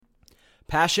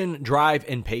Passion, drive,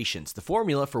 and patience. The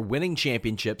formula for winning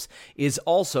championships is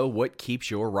also what keeps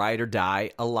your ride or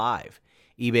die alive.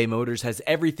 eBay Motors has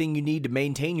everything you need to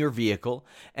maintain your vehicle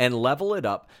and level it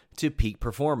up to peak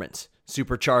performance.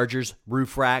 Superchargers,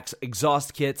 roof racks,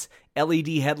 exhaust kits, LED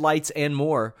headlights, and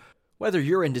more. Whether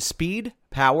you're into speed,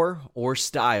 power, or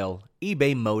style,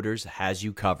 eBay Motors has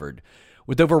you covered.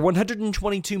 With over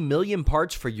 122 million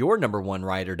parts for your number one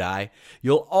ride or die,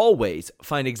 you'll always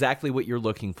find exactly what you're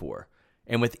looking for.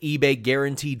 And with eBay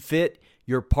Guaranteed Fit,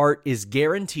 your part is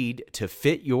guaranteed to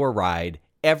fit your ride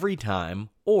every time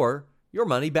or your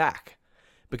money back.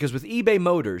 Because with eBay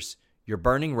Motors, you're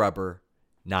burning rubber,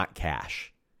 not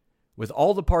cash. With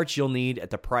all the parts you'll need at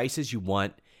the prices you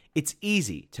want, it's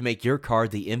easy to make your car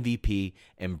the MVP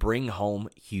and bring home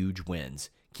huge wins.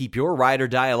 Keep your ride or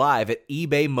die alive at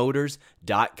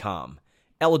ebaymotors.com.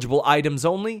 Eligible items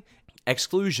only.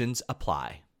 Exclusions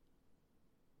apply.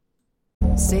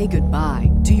 Say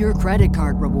goodbye to your credit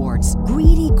card rewards.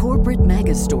 Greedy corporate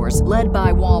mega stores, led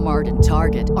by Walmart and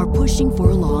Target, are pushing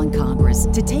for a law in Congress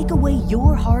to take away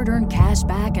your hard-earned cash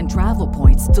back and travel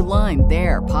points to line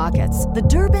their pockets. The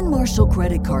Durbin-Marshall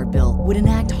credit card bill would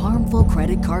enact harmful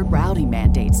credit card routing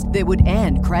mandates that would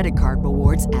end credit card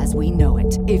rewards as we know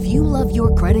it. If you love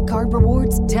your credit card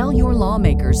rewards, tell your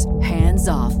lawmakers, hands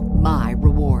off my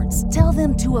rewards. Tell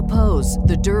them to oppose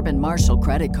the Durbin-Marshall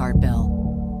credit card bill.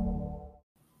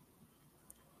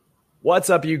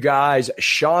 What's up, you guys?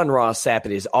 Sean Ross Sapp.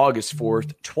 It is August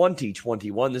 4th,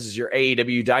 2021. This is your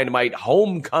AEW Dynamite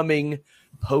homecoming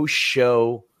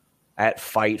post-show at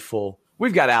Fightful.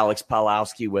 We've got Alex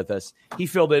Pawlowski with us. He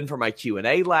filled in for my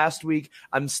Q&A last week.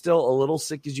 I'm still a little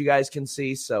sick, as you guys can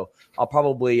see, so I'll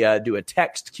probably do a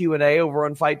text Q&A over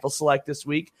on Fightful Select this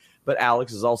week. But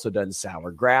Alex has also done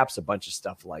Sour Graps, a bunch of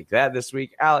stuff like that this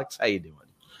week. Alex, how you doing?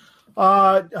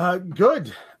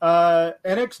 Good.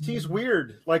 NXT's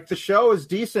weird. Like, the show is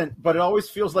decent, but it always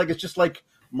feels like it's just like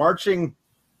marching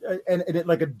and it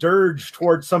like a dirge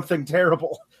towards something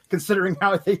terrible, considering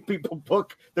how people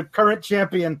book the current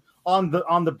champion on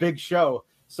the big show.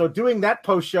 So doing that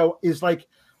post show is like,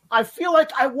 I feel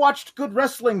like I watched good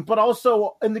wrestling, but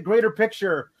also in the greater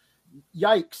picture,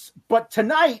 yikes. But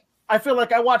tonight, I feel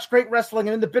like I watched great wrestling,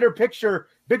 and in the bigger picture,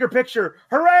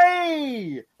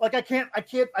 hooray! Like, I can't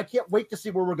wait to see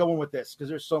where we're going with this, because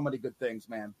there's so many good things,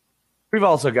 man. We've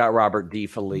also got Robert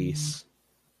DeFelice.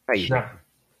 How you doing?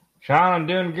 Sean, I'm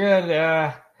doing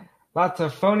good. Lots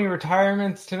of phony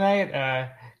retirements tonight.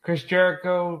 Chris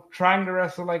Jericho trying to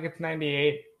wrestle like it's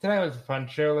 98. Tonight was a fun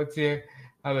show. Let's see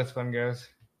how this one goes.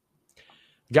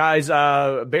 Guys,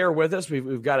 bear with us.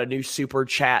 We've got a new super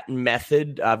chat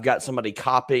method. I've got somebody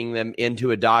copying them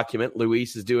into a document.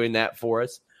 Luis is doing that for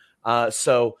us.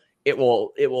 So it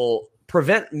will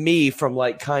prevent me from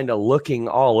like kind of looking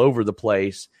all over the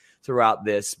place throughout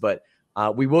this. But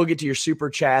we will get to your super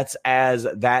chats as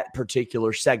that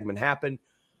particular segment happened.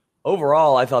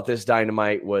 Overall, I thought this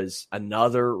Dynamite was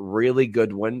another really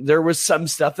good one. There was some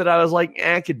stuff that I was like,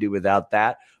 I could do without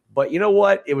that. But you know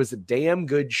what? It was a damn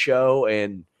good show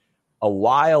and a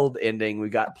wild ending. We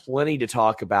got plenty to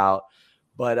talk about.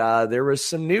 But there was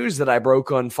some news that I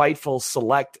broke on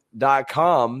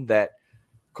FightfulSelect.com that,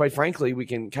 quite frankly, we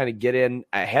can kind of get in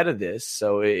ahead of this.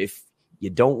 So if you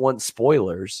don't want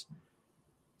spoilers,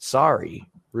 sorry.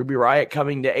 Ruby Riott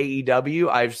coming to AEW.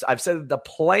 I've said that the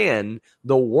plan,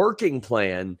 the working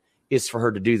plan, is for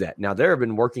her to do that. Now, there have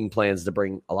been working plans to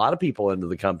bring a lot of people into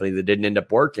the company that didn't end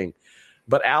up working.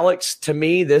 But Alex, to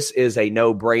me, this is a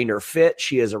no-brainer fit.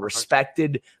 She is a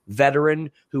respected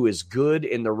veteran who is good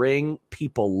in the ring,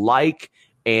 people like,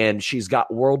 and she's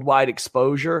got worldwide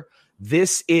exposure.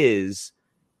 This is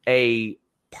a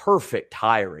perfect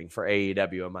hiring for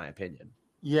AEW, in my opinion.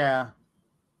 Yeah,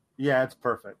 it's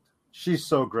perfect. She's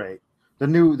so great. The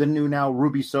new now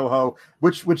Ruby Soho,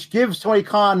 which gives Tony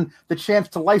Khan the chance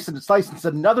to license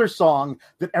another song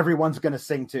that everyone's going to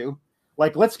sing to.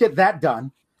 Like, let's get that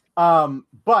done.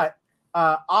 But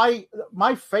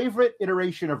my favorite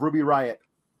iteration of Ruby Riott,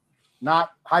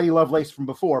 not Heidi Lovelace from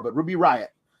before, but Ruby Riott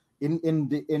in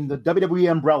the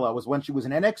WWE umbrella, was when she was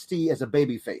in NXT as a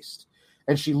babyface,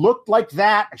 and she looked like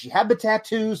that, and she had the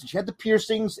tattoos, and she had the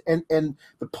piercings, and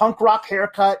the punk rock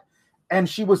haircut, and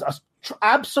she was a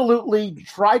absolutely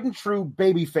tried and true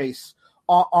babyface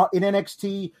in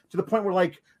NXT, to the point where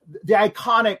like the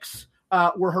Iconics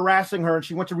were harassing her, and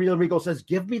she went to Real Regal, says,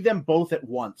 "Give me them both at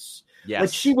once." Yes.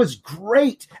 Like, she was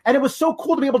great, and it was so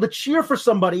cool to be able to cheer for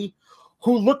somebody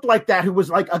who looked like that, who was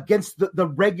like against the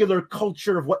regular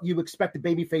culture of what you expect a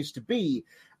babyface to be.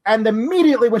 And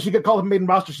immediately when she got called up main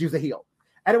roster, she was a heel,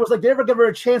 and it was like they never gave her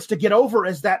a chance to get over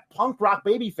as that punk rock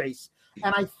babyface.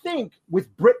 And I think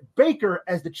with Britt Baker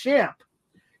as the champ,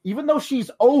 even though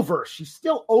she's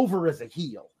still over as a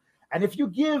heel. And if you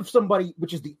give somebody,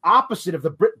 which is the opposite of the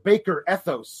Britt Baker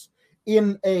ethos,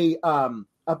 in a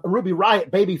Ruby Riott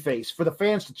babyface for the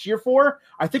fans to cheer for,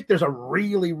 I think there's a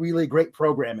really, really great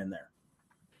program in there.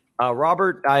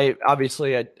 Robert, I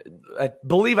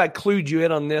believe I clued you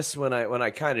in on this when I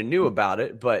kind of knew about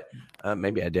it, but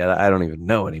maybe I did. I don't even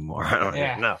know anymore. I don't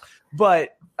even know.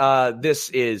 But this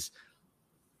is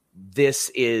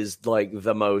like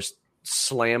the most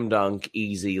slam dunk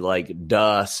easy, like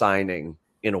duh signing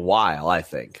in a while, I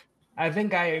think. I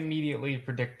think I immediately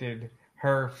predicted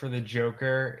her for the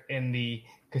Joker in the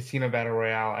Casino Battle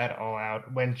Royale at All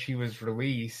Out when she was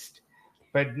released.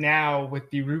 But now with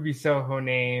the Ruby Soho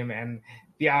name and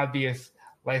the obvious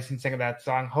licensing of that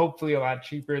song, hopefully a lot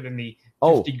cheaper than the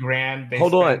 $50,000 they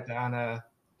spent on a...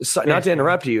 So, not to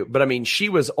interrupt you, but I mean, she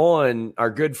was on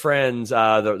our good friends,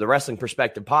 the Wrestling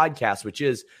Perspective podcast, which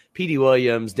is Petey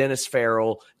Williams, Dennis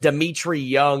Farrell, Dimitri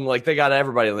Young. Like, they got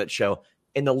everybody on that show.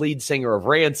 And the lead singer of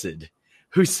Rancid,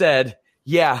 who said,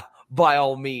 yeah, by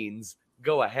all means,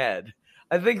 go ahead.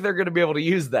 I think they're going to be able to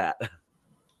use that.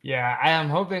 Yeah, I am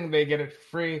hoping they get it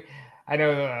free. I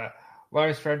know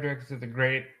Lars Fredericks is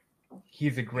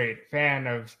he's a great fan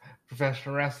of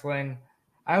professional wrestling.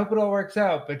 I hope it all works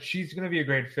out, but she's going to be a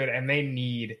great fit, and they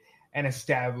need an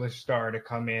established star to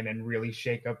come in and really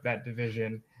shake up that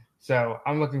division. So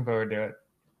I'm looking forward to it.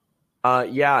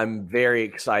 Yeah, I'm very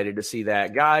excited to see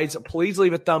that. Guys, please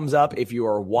leave a thumbs up if you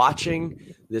are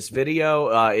watching this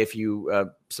video. If you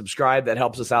subscribe, that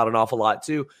helps us out an awful lot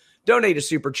too. Donate a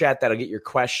super chat. That'll get your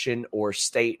question or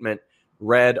statement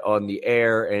read on the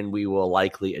air, and we will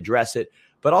likely address it.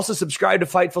 But also subscribe to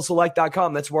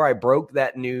FightfulSelect.com. That's where I broke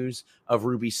that news of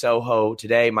Ruby Soho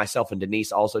today. Myself and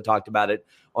Denise also talked about it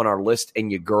on our List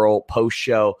and Your Girl post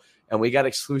show. And we got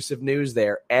exclusive news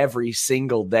there every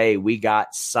single day. We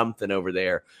got something over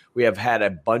there. We have had a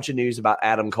bunch of news about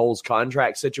Adam Cole's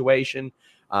contract situation.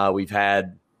 We've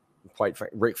had, quite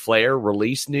frankly, Ric Flair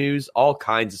release news, all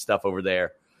kinds of stuff over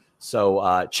there.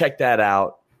 So check that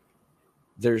out.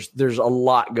 There's a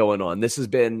lot going on. This has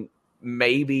been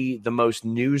maybe the most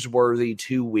newsworthy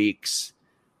 2 weeks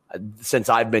since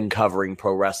I've been covering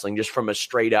pro wrestling, just from a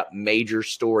straight up major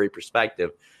story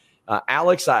perspective.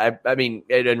 Alex, I mean,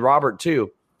 and Robert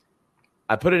too,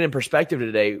 I put it in perspective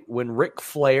today. When Ric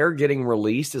Flair getting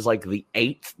released is like the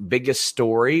 8th biggest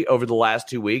story over the last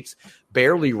 2 weeks,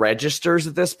 barely registers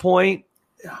at this point.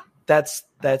 Yeah. That's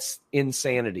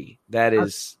insanity. That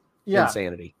is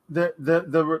insanity.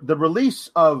 The release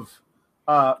of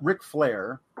Ric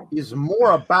Flair is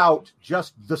more about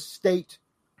just the state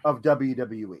of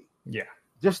WWE. Yeah.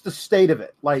 Just the state of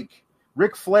it. Like,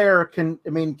 Ric Flair can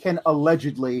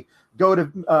allegedly go to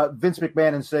Vince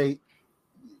McMahon and say,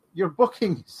 your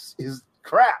booking is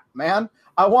crap, man.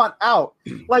 I want out.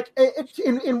 Like,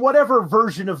 in whatever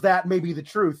version of that may be the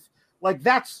truth. Like,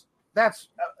 that's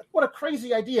what a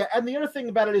crazy idea. And the other thing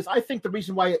about it is, I think the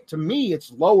reason why to me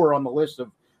it's lower on the list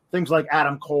of things like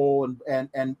Adam Cole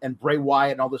and Bray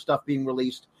Wyatt and all this stuff being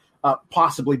released,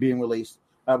 possibly being released,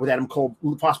 with Adam Cole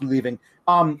possibly leaving,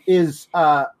 is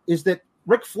that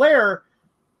Ric Flair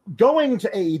going to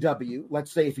AEW,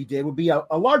 let's say if he did, would be a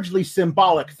largely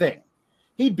symbolic thing.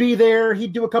 He'd be there.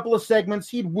 He'd do a couple of segments.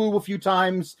 He'd woo a few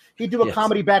times. He'd do a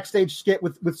comedy backstage skit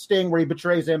with Sting where he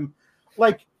betrays him.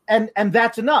 Like, and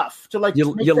that's enough to like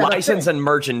you license and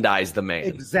merchandise the man.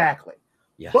 Exactly.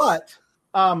 Yes.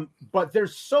 But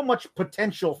there's so much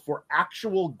potential for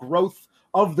actual growth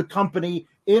of the company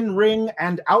in ring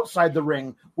and outside the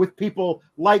ring with people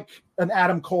like an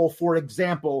Adam Cole, for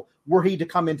example, were he to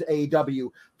come into AEW,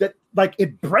 that like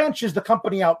it branches the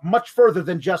company out much further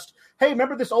than just, hey,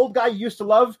 remember this old guy you used to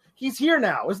love? He's here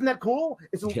now. Isn't that cool?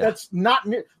 That's not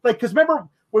like, because remember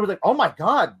we were like, oh my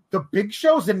God, the big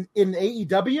shows in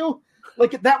AEW,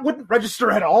 like that wouldn't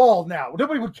register at all now.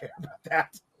 Nobody would care about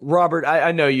that. Robert,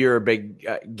 I know you're a big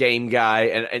game guy,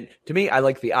 and to me, I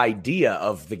like the idea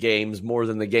of the games more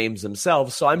than the games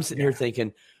themselves. So I'm sitting here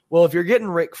thinking, well, if you're getting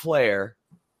Ric Flair,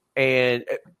 and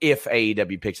if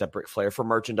AEW picks up Ric Flair for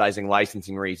merchandising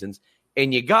licensing reasons,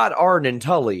 and you got Arn and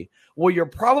Tully, well, you're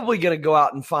probably going to go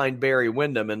out and find Barry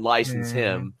Windham and license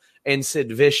him, and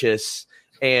Sid Vicious,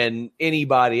 and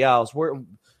anybody else.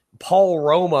 Paul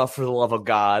Roma, for the love of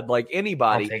God, like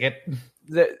anybody. I'll take it.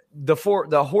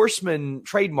 The Horseman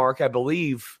trademark, I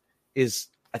believe, is,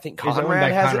 I think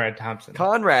Conrad has Conrad it. Thompson.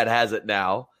 Conrad has it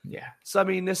now. Yeah. So I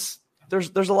mean, there's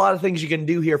a lot of things you can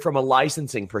do here from a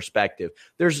licensing perspective.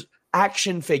 There's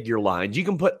action figure lines. You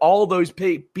can put all those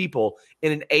people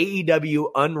in an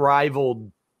AEW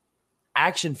unrivaled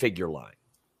action figure line.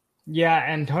 Yeah,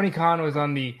 and Tony Khan was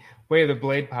on the Way of the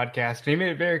Blade podcast, and he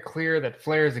made it very clear that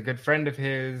Flair is a good friend of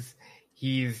his.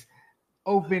 He's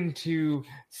open to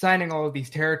signing all of these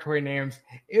territory names.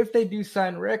 If they do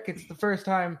sign Rick, it's the first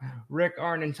time Rick,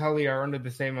 Arn, and Tully are under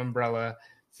the same umbrella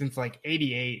since like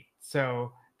 '88.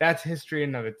 So that's history in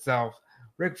and of itself.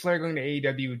 Ric Flair going to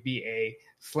AEW would be a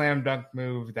slam dunk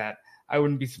move that I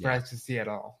wouldn't be surprised to see at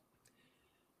all.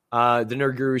 The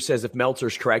Nerd Guru says if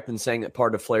Meltzer's correct in saying that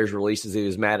part of Flair's release is he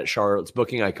was mad at Charlotte's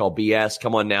booking, I call BS.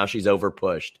 Come on now, she's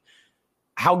overpushed.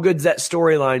 How good's that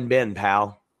storyline been,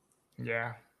 pal?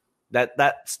 Yeah.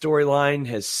 That storyline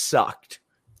has sucked.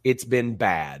 It's been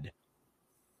bad.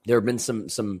 There have been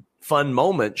some fun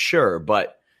moments, sure,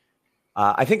 but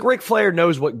I think Ric Flair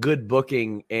knows what good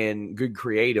booking and good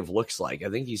creative looks like. I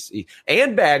think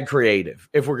and bad creative.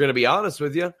 If we're going to be honest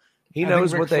with you, he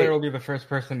knows Ric Flair will be the first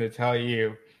person to tell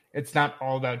you it's not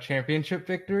all about championship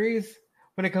victories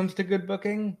when it comes to good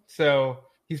booking. So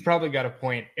he's probably got a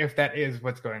point if that is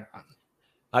what's going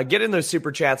on. Get in those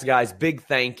super chats, guys. Big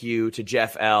thank you to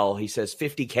Jeff L. He says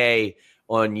 50K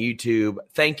on YouTube.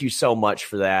 Thank you so much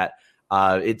for that.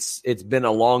 It's been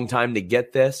a long time to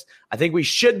get this. I think we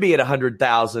should be at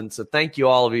 100,000. So thank you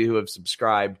all of you who have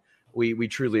subscribed. We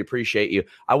truly appreciate you.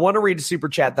 I want to read a super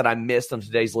chat that I missed on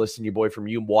today's Listen You Boy from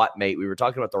you, Wattmate. We were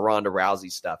talking about the Ronda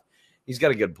Rousey stuff. He's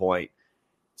got a good point.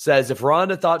 Says if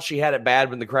Ronda thought she had it bad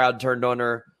when the crowd turned on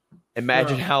her,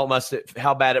 imagine how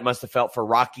bad it must have felt for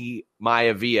Rocky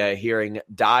Maivia hearing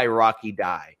 "Die Rocky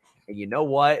Die." And you know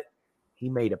what? He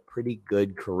made a pretty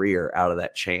good career out of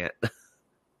that chant.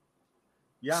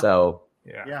 Yeah. So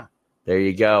yeah. There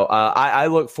you go. I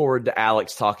look forward to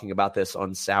Alex talking about this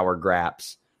on Sour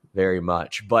Graps very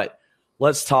much. But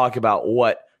let's talk about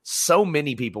what so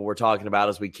many people were talking about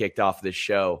as we kicked off this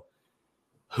show.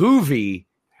 Hoovy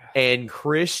and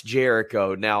Chris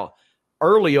Jericho. Now,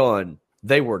 early on,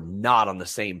 they were not on the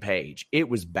same page. It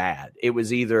was bad. It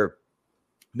was either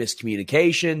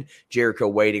miscommunication, Jericho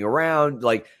waiting around.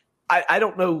 Like, I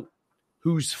don't know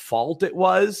whose fault it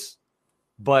was,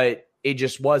 but it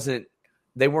just wasn't.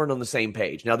 They weren't on the same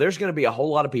page. Now, there's going to be a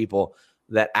whole lot of people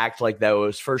that act like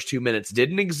those first 2 minutes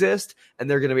didn't exist, and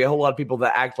there are going to be a whole lot of people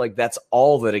that act like that's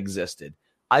all that existed.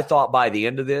 I thought by the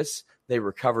end of this, they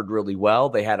recovered really well.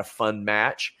 They had a fun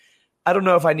match. I don't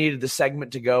know if I needed the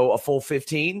segment to go a full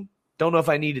 15. Don't know if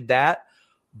I needed that,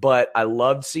 but I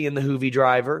loved seeing the Hoovy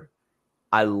driver.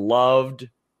 I loved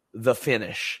the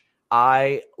finish.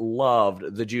 I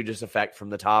loved the Judas effect from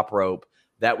the top rope.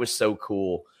 That was so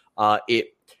cool.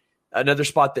 Another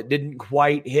spot that didn't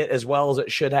quite hit as well as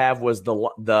it should have was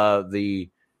the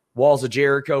Walls of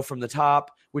Jericho from the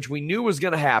top, which we knew was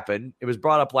going to happen. It was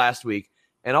brought up last week.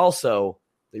 And also,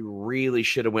 they really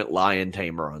should have went Lion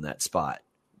Tamer on that spot.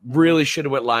 Really should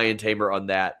have went Lion Tamer on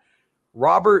that.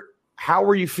 Robert, how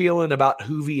were you feeling about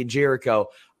Hoovy and Jericho?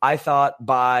 I thought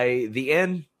by the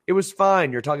end, it was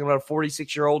fine. You're talking about a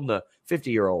 46-year-old and a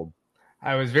 50-year-old.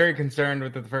 I was very concerned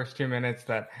with the first 2 minutes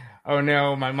that, oh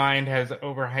no, my mind has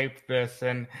overhyped this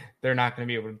and they're not going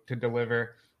to be able to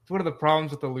deliver. It's one of the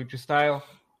problems with the lucha style.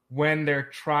 When they're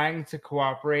trying to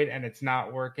cooperate and it's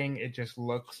not working, it just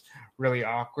looks really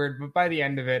awkward. But by the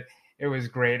end of it, it was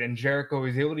great. And Jericho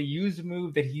was able to use a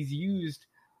move that he's used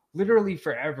literally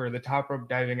forever, the top rope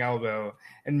diving elbow,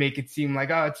 and make it seem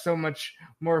like, oh, it's so much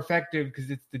more effective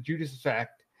because it's the Judas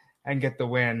effect, and get the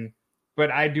win. But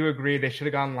I do agree they should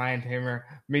have gone Lion Tamer.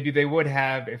 Maybe they would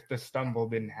have if the stumble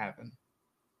didn't happen.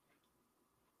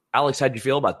 Alex, how'd you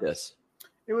feel about this?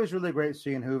 It was really great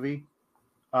seeing Hoovy.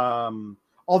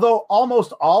 Although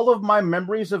almost all of my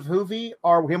memories of Hoovy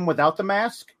are him without the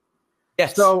mask.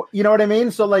 Yes. So, you know what I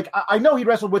mean? So, like, I know he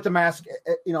wrestled with the mask,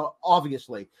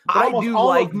 obviously. I do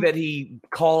like that he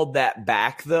called that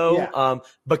back, though,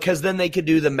 because then they could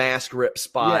do the mask rip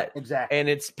spot. Yeah, exactly. And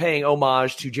it's paying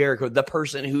homage to Jericho, the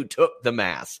person who took the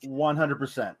mask.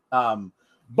 100%.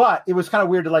 But it was kind of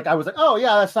weird to, I was like, oh,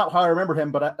 yeah, that's not how I remember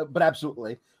him, but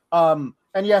absolutely. And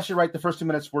yes, you're right. The first 2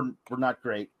 minutes were not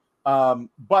great.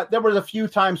 But there was a few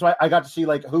times I got to see,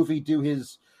 Hoovy do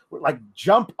his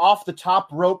jump off the top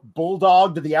rope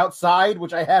bulldog to the outside,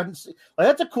 which I haven't seen.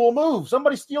 That's a cool move.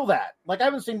 Somebody steal that. I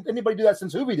haven't seen anybody do that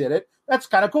since Hoovy did it. That's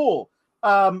kind of cool.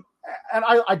 And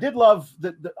I did love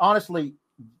honestly,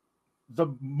 the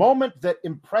moment that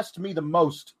impressed me the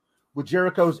most with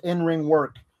Jericho's in-ring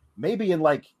work, maybe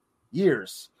in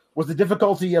years, was the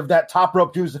difficulty of that top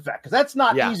rope Judas effect. Cause that's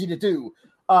not easy to do.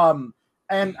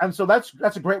 And so that's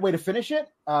a great way to finish it.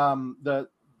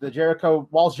 The Jericho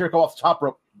Walls Jericho off the top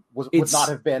rope would not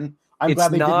have been. I'm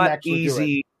glad they didn't actually do it. It's not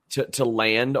easy to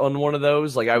land on one of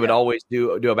those. I would always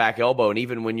do a back elbow, and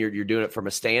even when you're doing it from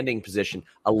a standing position,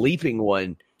 a leaping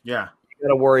one, you got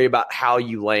to worry about how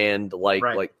you land, like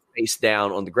Right. like face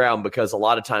down on the ground, because a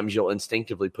lot of times you'll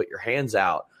instinctively put your hands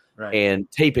out, Right. and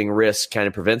taping wrists kind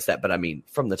of prevents that. But I mean,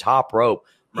 from the top rope,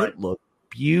 Right. it looked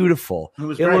beautiful. It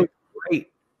was It great. looked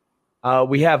great.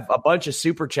 We have a bunch of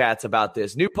super chats about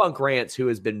this. New Punk Rants, who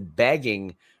has been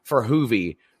begging for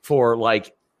Hoovy for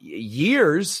like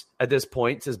years at this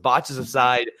point, says, botches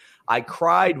aside, I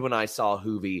cried when I saw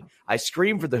Hoovy. I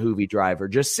screamed for the Hoovy driver.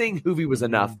 Just seeing Hoovy was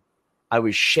enough. I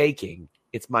was shaking.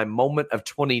 It's my moment of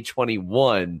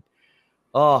 2021.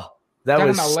 Oh, that Talking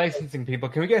was about licensing people.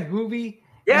 Can we get Hoovy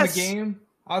Yes. in the game?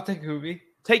 I'll take Hoovy.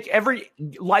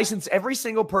 license every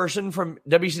single person from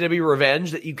WCW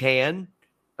Revenge that you can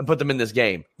and put them in this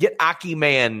game. Get Aki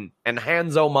Man and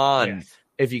Hanzo Man Yes.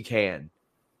 if you can.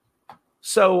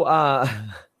 So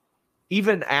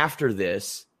even after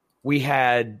this, we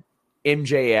had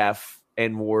MJF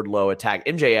and Wardlow attack.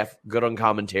 MJF, good on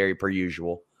commentary per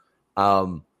usual.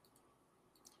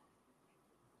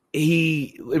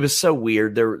 It was so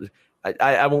weird.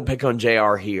 I won't pick on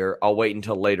JR here. I'll wait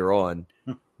until later on.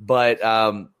 But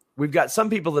we've got some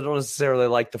people that don't necessarily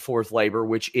like the fourth labor,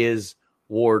 which is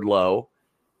Wardlow.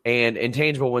 And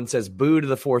Intangible One says, boo to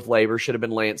the fourth labor. Should have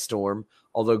been Lance Storm.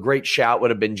 Although great shout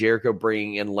would have been Jericho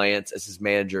bringing in Lance as his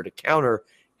manager to counter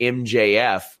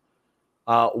MJF.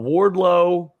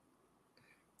 Wardlow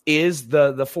is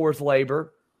the fourth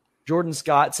labor. Jordan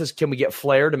Scott says, can we get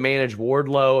Flair to manage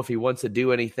Wardlow if he wants to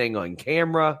do anything on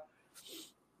camera?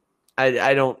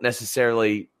 I don't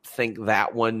necessarily think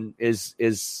that one is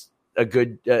a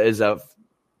good is a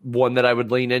one that I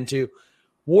would lean into.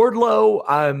 Wardlow,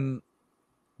 I'm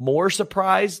more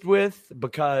surprised with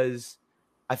because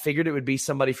I figured it would be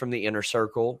somebody from the Inner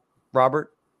Circle.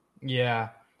 Robert? Yeah,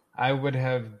 I would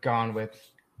have gone with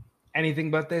anything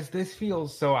but this. This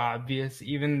feels so obvious.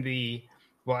 Even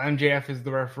MJF is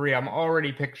the referee. I'm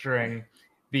already picturing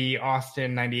the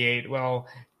Austin 98. Well,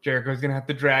 Jericho's going to have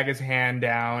to drag his hand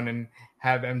down and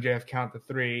have MJF count the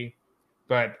 3.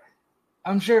 But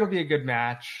I'm sure it'll be a good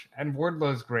match. And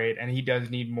Wardlow's great, and he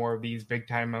does need more of these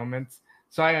big-time moments.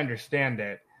 So I understand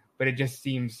it, but it just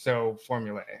seems so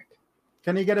formulaic.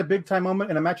 Can he get a big time moment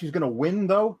in a match he's going to win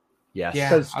though? Yes. Yeah.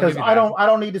 Because I'll give you I that.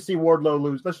 don't need to see Wardlow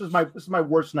lose. This is my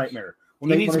worst nightmare. He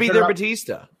needs to be their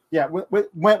Batista. Yeah,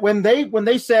 when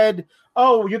they said,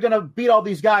 "Oh, you're going to beat all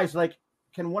these guys," like,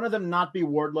 can one of them not be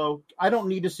Wardlow? I don't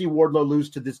need to see Wardlow lose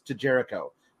to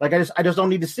Jericho. Like, I just don't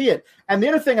need to see it. And the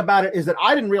other thing about it is that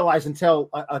I didn't realize until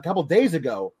a couple days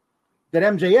ago that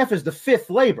MJF is the fifth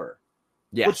labor.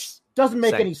 Yes. Which doesn't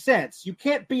make Same. any sense. You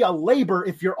can't be a labor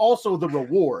if you're also the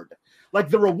reward. Like,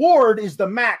 the reward is the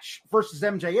match versus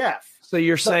MJF. So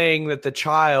you're saying that the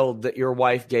child that your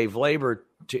wife gave labor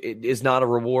to is not a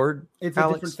reward? It's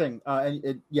Alex? a different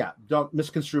thing. Don't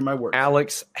misconstrue my words.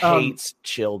 Alex hates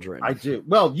children. I do.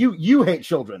 Well, you hate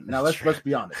children. Now let's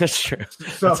be honest. That's true.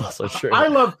 So That's also true. I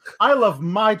love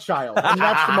my child, and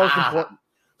that's the most important.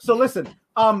 So listen,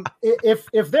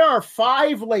 if there are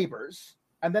 5 labors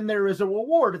and then there is a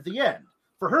reward at the end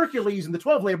for Hercules and the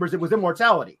 12 labors, it was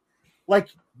immortality. Like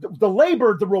the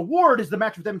labor, the reward is the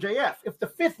match with MJF. If the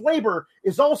 5th labor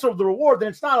is also the reward, then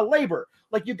it's not a labor.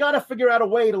 Like, you got to figure out a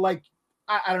way to, like,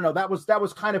 I don't know. That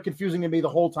was kind of confusing to me the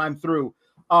whole time through.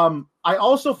 I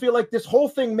also feel like this whole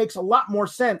thing makes a lot more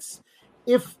sense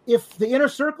if the Inner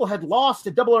Circle had lost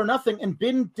at Double or Nothing and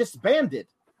been disbanded.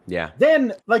 Yeah.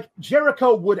 Then, like,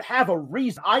 Jericho would have a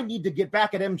reason. I need to get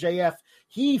back at MJF.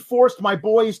 He forced my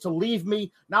boys to leave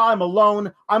me. Now I'm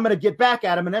alone. I'm going to get back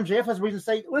at him. And MJF has a reason to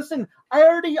say, listen, I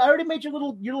already made your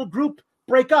little group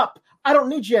break up. I don't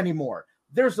need you anymore.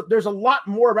 There's a lot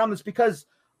more around this because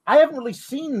I haven't really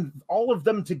seen all of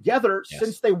them together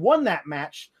since they won that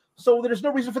match. So there's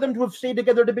no reason for them to have stayed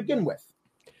together to begin with.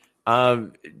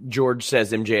 George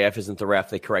says MJF isn't the ref.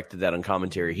 They corrected that on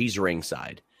commentary. He's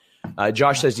ringside.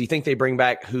 Josh says, do you think they bring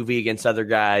back Hoovy against other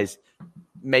guys,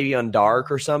 maybe on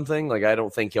Dark or something? Like, I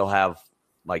don't think he'll have,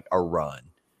 like, a run.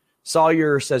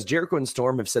 Sawyer says, Jericho and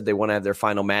Storm have said they want to have their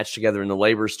final match together, and the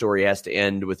labor story has to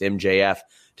end with MJF.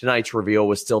 Tonight's reveal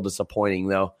was still disappointing,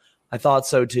 though. I thought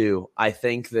so, too. I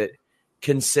think that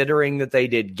considering that they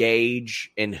did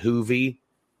Gage and Hoovy,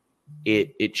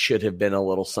 it should have been a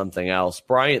little something else.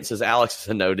 Bryant says, Alex is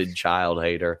a noted child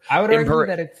hater. I would argue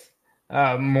that it's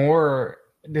more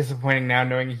disappointing now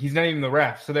knowing he's not even the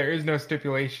ref, so there is no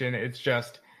stipulation. It's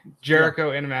just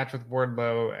Jericho in a match with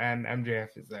Wardlow and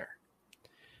MJF is there.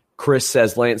 Chris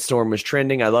says Lance Storm was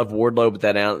trending. I love Wardlow, but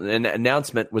that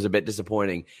announcement was a bit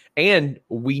disappointing. And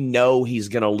we know he's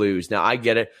going to lose. Now, I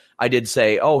get it. I did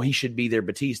say, he should be their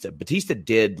Batista. Batista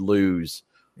did lose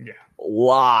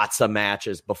lots of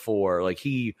matches before. Like,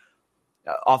 he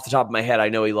Off the top of my head, I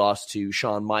know he lost to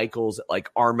Shawn Michaels at like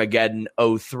Armageddon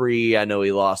 03. I know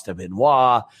he lost to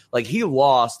Benoit. Like, he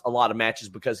lost a lot of matches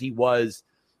because he was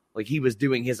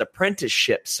doing his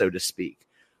apprenticeship, so to speak.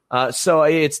 So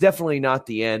it's definitely not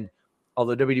the end,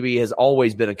 although WWE has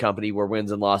always been a company where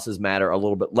wins and losses matter a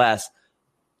little bit less.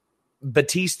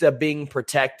 Batista being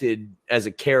protected as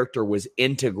a character was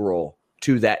integral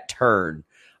to that turn.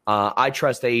 I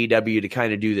trust AEW to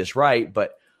kind of do this right,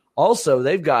 but also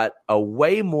they've got a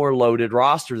way more loaded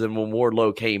roster than when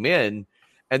Wardlow came in,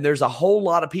 and there's a whole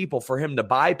lot of people for him to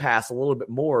bypass a little bit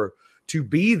more to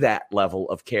be that level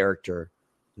of character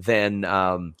than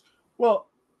well,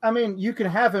 I mean, you can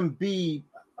have him be,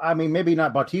 I mean, maybe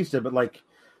not Batista, but like,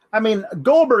 I mean,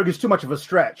 Goldberg is too much of a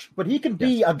stretch, but he can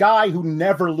be a guy who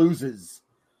never loses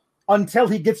until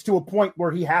he gets to a point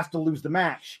where he has to lose the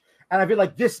match. And I feel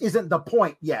like this isn't the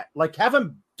point yet. Like, have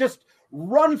him just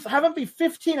have him be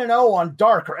 15-0 on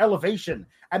Dark or Elevation,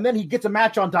 and then he gets a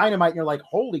match on Dynamite, and you're like,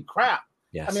 holy crap.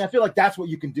 Yes. I mean, I feel like that's what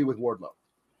you can do with Wardlow.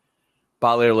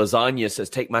 Balir Lasagna says,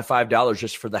 take my $5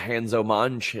 just for the Hanzo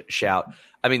Man shout.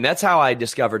 I mean, that's how I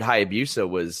discovered Hayabusa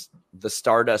was the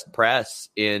Stardust Press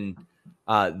in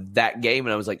that game.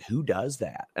 And I was like, who does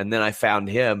that? And then I found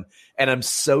him. And I'm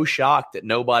so shocked that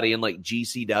nobody in like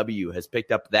GCW has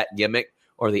picked up that gimmick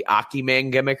or the Aki Man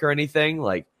gimmick or anything.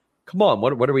 Like, come on,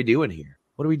 what are we doing here?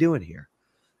 What are we doing here?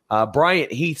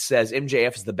 Bryant Heath says,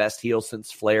 MJF is the best heel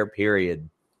since Flair, period.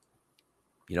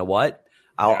 You know what?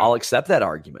 I'll accept that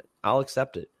argument. I'll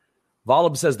accept it.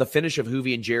 Volub says the finish of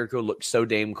Hoovy and Jericho looks so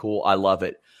damn cool. I love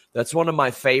it. That's one of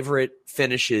my favorite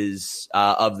finishes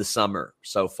of the summer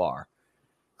so far.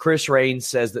 Chris Rain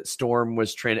says that Storm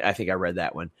was trending. I think I read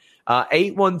that one.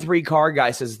 813 Car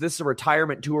Guy says, this is a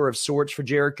retirement tour of sorts for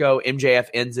Jericho. MJF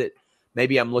ends it.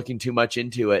 Maybe I'm looking too much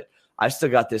into it. I've still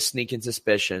got this sneaking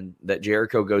suspicion that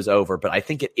Jericho goes over, but I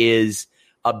think it is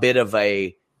a bit of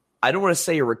a, I don't want to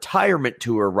say a retirement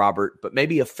tour, Robert, but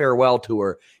maybe a farewell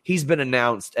tour. He's been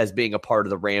announced as being a part of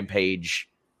the Rampage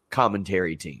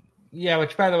commentary team. Yeah,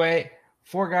 which, by the way,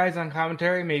 4 guys on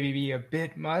commentary maybe be a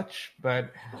bit much,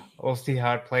 but we'll see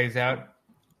how it plays out.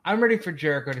 I'm ready for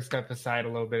Jericho to step aside a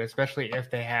little bit, especially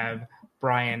if they have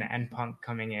Bryan and Punk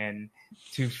coming in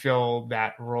to fill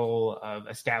that role of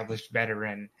established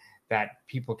veteran that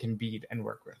people can beat and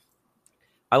work with.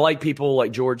 I like people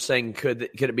like George saying, could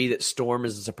it be that Storm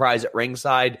is a surprise at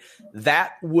ringside?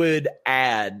 That would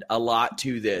add a lot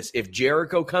to this. If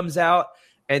Jericho comes out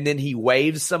and then he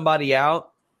waves somebody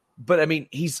out, but I mean,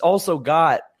 he's also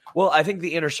got, well, I think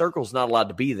the inner circle's not allowed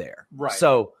to be there. Right.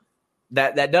 So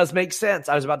that does make sense.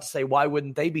 I was about to say, why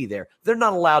wouldn't they be there? They're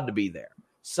not allowed to be there.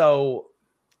 So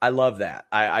I love that.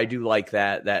 I do like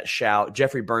that shout.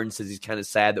 Jeffrey Burns says he's kind of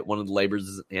sad that one of the labors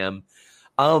isn't him.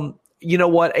 You know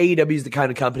what? AEW is the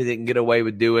kind of company that can get away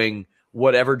with doing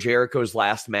whatever Jericho's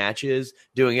last match is,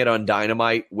 doing it on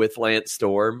Dynamite with Lance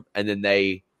Storm, and then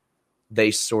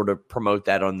they sort of promote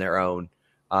that on their own.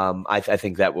 I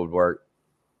think that would work.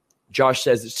 Josh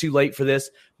says it's too late for this.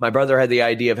 My brother had the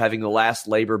idea of having the last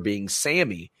labor being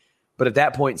Sammy, but at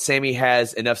that point, Sammy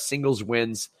has enough singles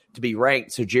wins to be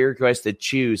ranked, so Jericho has to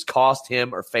choose cost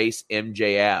him or face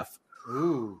MJF.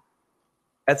 Ooh.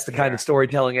 That's the kind of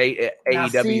storytelling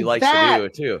AEW likes to do,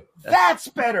 too. That's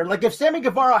better. Like, if Sammy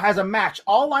Guevara has a match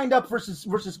all lined up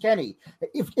versus Kenny,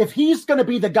 if he's going to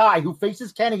be the guy who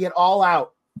faces Kenny at All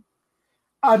Out,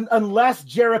 unless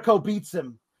Jericho beats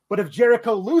him. But if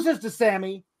Jericho loses to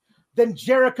Sammy, then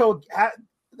Jericho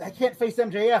can't face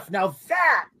MJF. Now,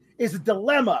 that is a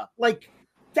dilemma. Like,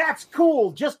 that's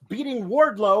cool. Just beating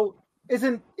Wardlow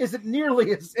isn't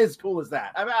nearly as cool as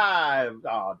that.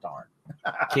 Oh, darn.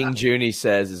 King Junie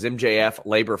says, is MJF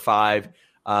Labor 5?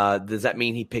 Does that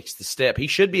mean he picks the step? He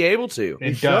should be able to.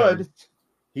 He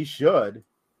should.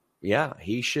 Yeah,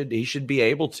 he should be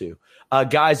able to.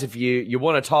 Guys, if you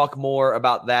want to talk more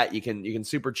about that, you can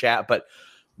super chat. But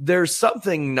there's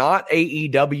something not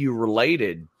AEW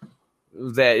related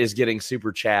that is getting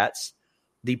super chats.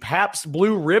 The Pabst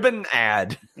Blue Ribbon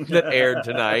ad that aired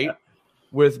tonight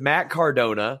with Matt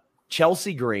Cardona,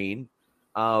 Chelsea Green,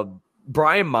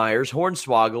 Brian Myers,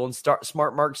 Hornswoggle, and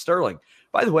Smart Mark Sterling.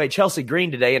 By the way, Chelsea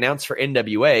Green today announced for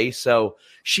NWA, so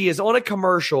she is on a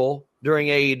commercial during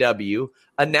AEW,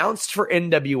 announced for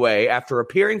NWA after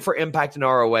appearing for Impact and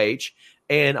ROH,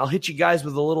 and I'll hit you guys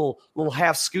with a little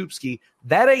half scoop ski.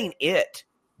 That ain't it.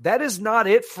 That is not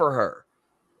it for her.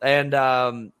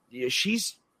 And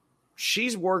she's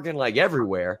working like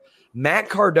everywhere. Matt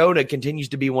Cardona continues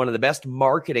to be one of the best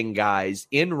marketing guys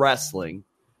in wrestling.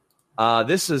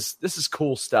 This is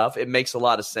cool stuff. It makes a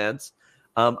lot of sense.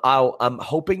 I'm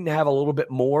hoping to have a little bit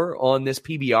more on this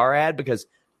PBR ad because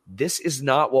this is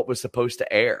not what was supposed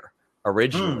to air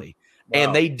originally. Wow.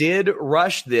 And they did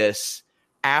rush this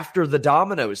after the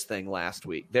Domino's thing last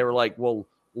week. They were like, well,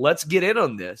 let's get in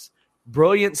on this.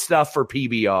 Brilliant stuff for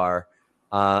PBR.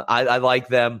 I like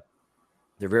them.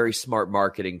 They're very smart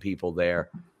marketing people there.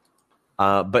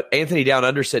 But Anthony Down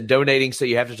Under said, donating so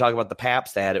you have to talk about the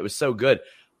Pabst ad. It was so good.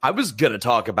 I was going to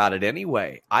talk about it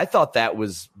anyway. I thought that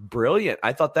was brilliant.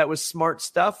 I thought that was smart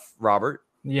stuff, Robert.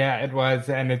 Yeah, it was.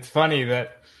 And it's funny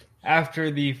that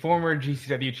after the former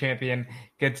GCW champion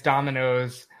gets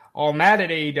Domino's all mad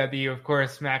at AEW, of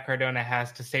course, Matt Cardona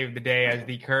has to save the day as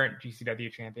the current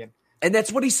GCW champion. And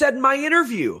that's what he said in my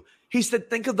interview. He said,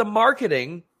 think of the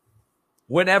marketing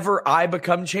whenever I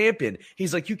become champion.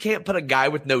 He's like, you can't put a guy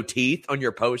with no teeth on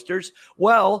your posters.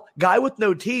 Well, guy with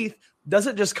no teeth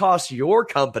doesn't just cost your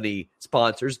company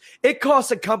sponsors. It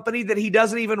costs a company that he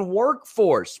doesn't even work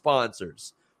for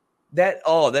sponsors.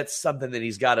 That's something that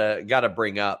he's got to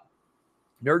bring up.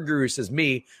 Nerd Guru says,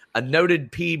 me, a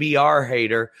noted PBR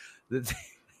hater.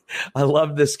 I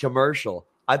love this commercial.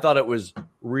 I thought it was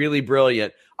really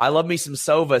brilliant. I love me some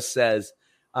Sova says,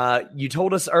 you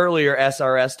told us earlier,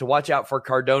 SRS, to watch out for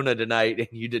Cardona tonight, and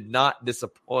you did not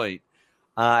disappoint.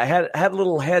 I had a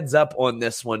little heads up on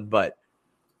this one, but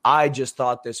I just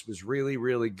thought this was really,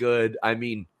 really good. I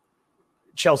mean,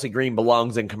 Chelsea Green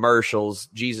belongs in commercials.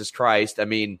 Jesus Christ. I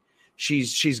mean,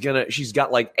 she's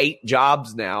got like 8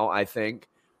 jobs now, I think.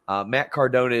 Matt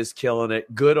Cardona is killing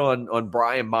it. Good on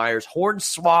Brian Myers.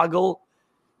 Hornswoggle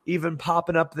even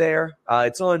popping up there.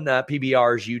 It's on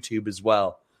PBR's YouTube as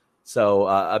well. So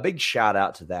a big shout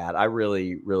out to that. I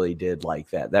really, really did like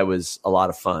that. That was a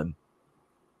lot of fun.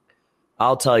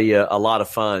 I'll tell you, a lot of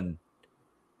fun.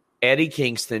 Eddie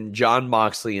Kingston, John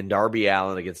Moxley, and Darby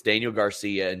Allin against Daniel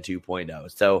Garcia in 2.0.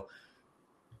 So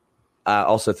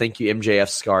also thank you, MJF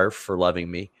Scarf, for loving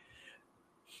me.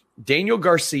 Daniel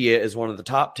Garcia is one of the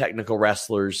top technical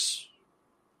wrestlers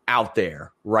out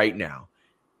there right now.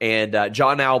 And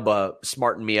John Alba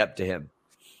smartened me up to him.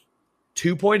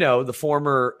 2.0, the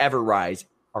former Everrise,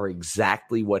 are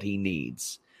exactly what he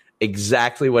needs.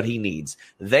 Exactly what he needs.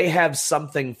 They have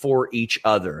something for each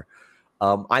other.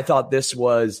 I thought this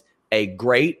was a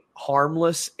great,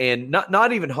 harmless, and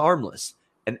not even harmless,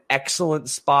 an excellent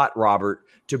spot, Robert,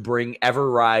 to bring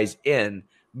Everrise in,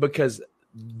 because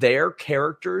their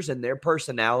characters and their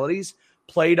personalities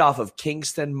played off of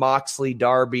Kingston, Moxley,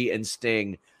 Darby, and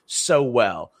Sting so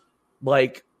well.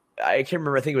 Like, I can't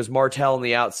remember, I think it was Martel on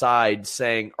the outside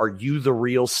saying, are you the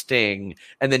real Sting?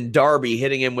 And then Darby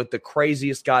hitting him with the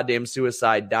craziest goddamn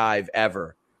suicide dive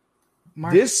ever.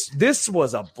 This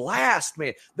was a blast,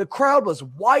 man. The crowd was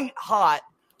white hot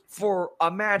for a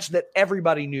match that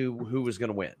everybody knew who was going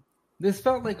to win. This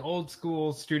felt like old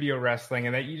school studio wrestling,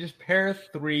 and that you just pair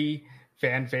 3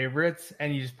 fan favorites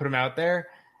and you just put them out there.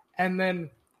 And then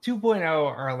 2.0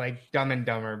 are like Dumb and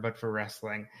Dumber, but for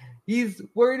wrestling. He's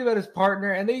worried about his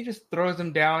partner, and then he just throws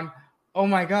him down. Oh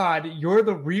my God, you're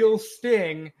the real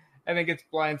Sting. And then gets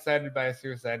blindsided by a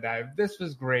suicide dive. This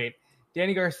was great.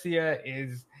 Danny Garcia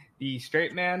is the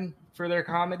straight man for their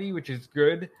comedy, which is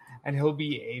good. And he'll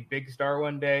be a big star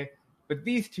one day. But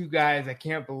these 2 guys, I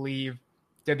can't believe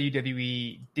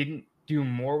WWE didn't do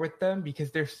more with them,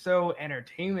 because they're so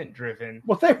entertainment driven.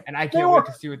 Well, and I can't wait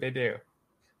to see what they do.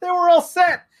 They were all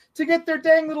set to get their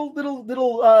dang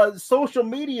little social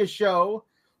media show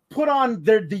put on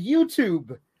the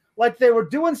YouTube. Like, they were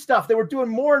doing stuff. They were doing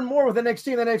more and more with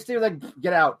NXT, and the NXT was like,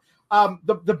 get out.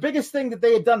 The biggest thing that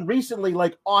they had done recently,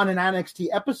 like on an NXT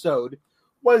episode,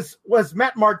 was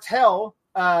Matt Martel.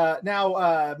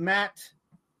 Matt,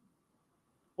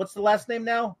 what's the last name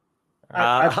now?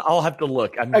 I'll have to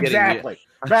look. I'm exactly.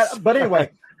 Matt, but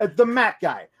anyway, the Matt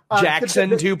guy. Jackson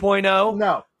 2.0?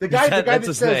 No, the guy that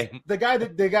says, the guy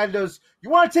that goes, you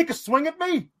want to take a swing at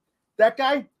me? That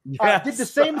guy did the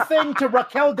same thing to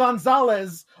Raquel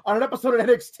Gonzalez on an episode of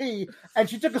NXT, and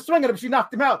she took a swing at him. She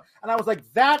knocked him out. And I was like,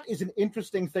 that is an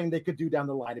interesting thing they could do down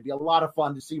the line. It'd be a lot of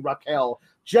fun to see Raquel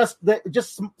just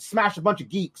smash a bunch of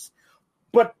geeks.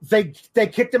 But they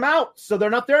kicked him out, so they're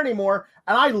not there anymore.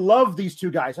 And I love these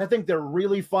 2 guys. I think they're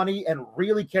really funny and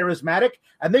really charismatic,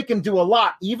 and they can do a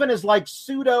lot, even as like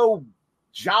pseudo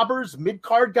jobbers,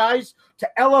 mid-card guys,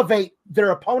 to elevate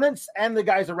their opponents and the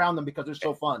guys around them, because they're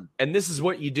so fun. And this is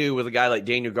what you do with a guy like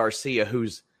Daniel Garcia,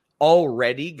 who's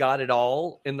already got it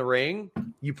all in the ring.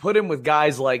 You put him with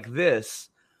guys like this.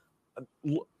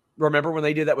 Remember when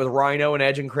they did that with Rhino and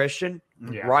Edge and Christian?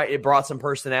 Yeah. Right, it brought some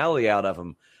personality out of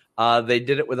him. They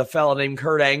did it with a fella named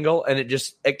Kurt Angle, and it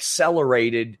just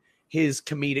accelerated his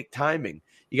comedic timing.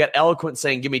 You got Eloquent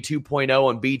saying, give me 2.0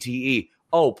 on BTE.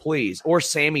 oh, please. Or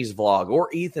Sammy's vlog or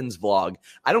Ethan's vlog.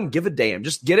 I don't give a damn.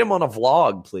 Just get him on a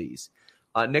vlog, please.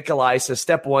 Nikolai says,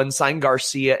 step one, sign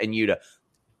Garcia and Yuta.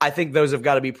 I think those have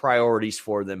got to be priorities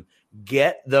for them.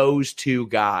 Get those two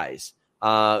guys.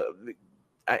 And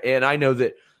I know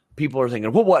that people are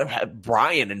thinking, well, what,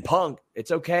 Brian and Punk?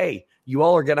 It's okay. You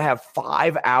all are going to have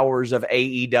 5 hours of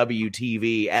AEW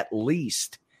TV at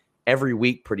least every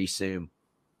week pretty soon.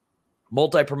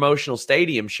 Multi-promotional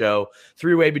stadium show,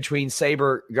 3-way between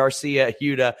Sabre, Garcia,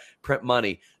 Yuta, print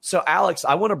money. So, Alex,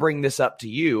 I want to bring this up to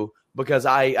you because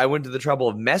I went to the trouble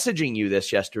of messaging you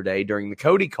this yesterday during the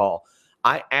Cody call.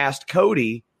 I asked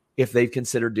Cody if they've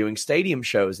considered doing stadium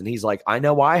shows, and he's like, I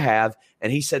know I have.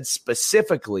 And he said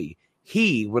specifically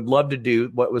he would love to do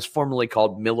what was formerly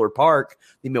called Miller Park,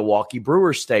 the Milwaukee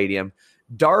Brewers Stadium.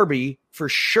 Darby for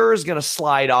sure is going to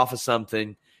slide off of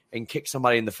something and kick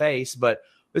somebody in the face, but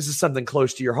this is something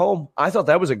close to your home. I thought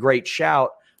that was a great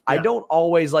shout. Yeah. I don't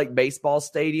always like baseball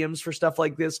stadiums for stuff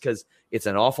like this because it's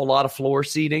an awful lot of floor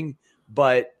seating,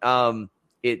 but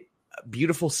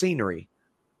beautiful scenery.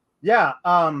 Yeah,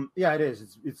 it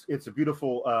is. It's a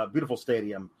beautiful, beautiful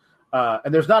stadium,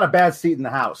 and there's not a bad seat in the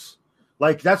house.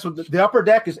 Like that's what the upper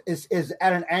deck is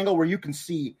at an angle where you can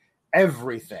see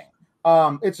everything.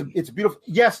 It's beautiful.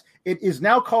 Yes, it is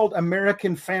now called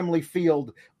American Family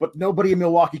Field, but nobody in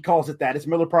Milwaukee calls it that. It's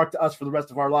Miller Park to us for the rest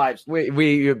of our lives.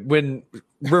 We when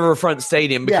Riverfront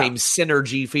Stadium became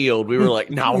Synergy Field, we were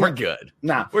like, no, we're good.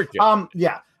 We're good.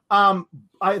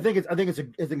 I think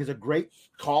it's a great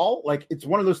call. Like it's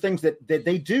one of those things that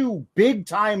they do big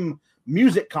time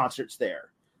music concerts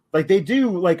there. Like they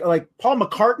do like Paul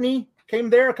McCartney came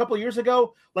there a couple of years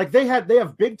ago. Like they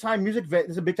have big time music. This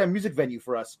is a big time music venue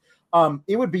for us.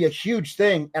 It would be a huge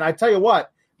thing. And I tell you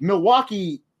what,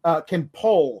 Milwaukee can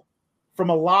pull from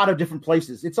a lot of different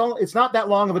places. It's not that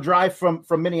long of a drive from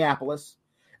Minneapolis.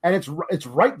 And it's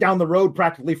right down the road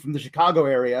practically from the Chicago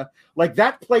area. Like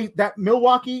that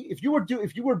Milwaukee, if you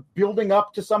were building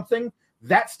up to something,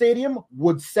 that stadium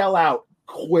would sell out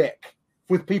quick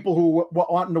with people who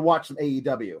wanting to watch some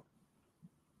AEW.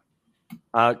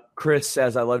 Chris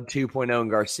says, I love 2.0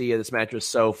 and Garcia. This match was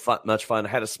so much fun. I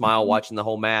had a smile watching the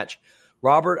whole match.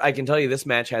 Robert, I can tell you this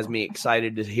match has me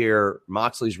excited to hear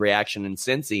Moxley's reaction in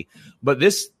Cincy. But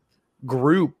this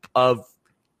group of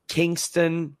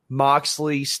Kingston,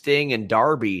 Moxley, Sting, and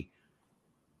Darby,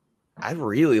 I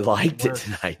really liked it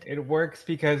tonight. It works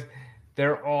because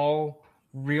they're all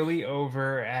really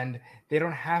over and they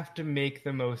don't have to make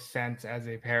the most sense as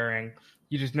a pairing.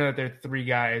 You just know that they're three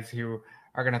guys who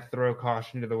are going to throw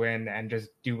caution to the wind and just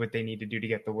do what they need to do to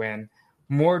get the win.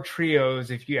 More trios,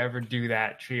 if you ever do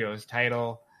that trios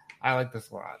title. I like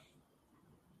this a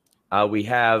lot. We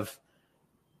have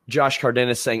Josh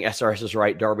Cardenas saying SRS is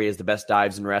right. Darby has the best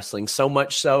dives in wrestling. So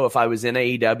much so, if I was in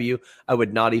AEW, I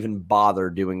would not even bother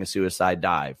doing a suicide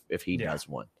dive if he does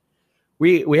one.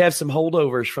 We have some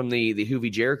holdovers from the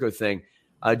Hoovy Jericho thing.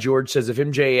 George says if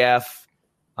MJF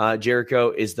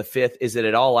Jericho is the 5th, is it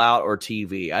at All Out or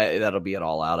TV? That'll be at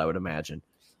All Out, I would imagine.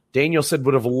 Daniel said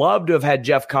would have loved to have had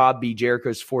Jeff Cobb be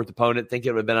Jericho's 4th opponent. Think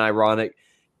it would have been ironic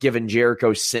given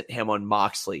Jericho sent him on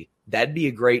Moxley. That'd be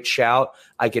a great shout.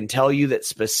 I can tell you that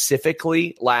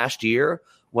specifically last year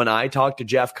when I talked to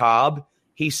Jeff Cobb,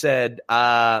 he said,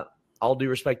 all due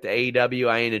respect to AEW,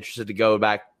 I ain't interested in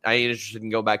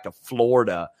going back to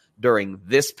Florida during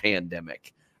this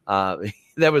pandemic.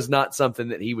 That was not something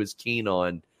that he was keen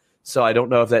on. So I don't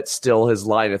know if that's still his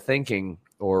line of thinking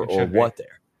or what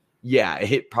there. Yeah,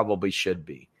 it probably should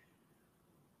be.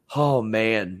 Oh,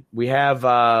 man. We have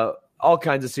all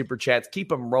kinds of super chats. Keep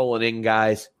them rolling in,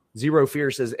 guys. Zero Fear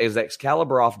says, is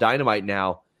Excalibur off Dynamite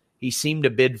now? He seemed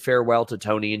to bid farewell to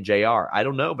Tony and JR. I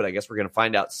don't know, but I guess we're going to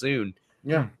find out soon.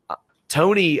 Yeah.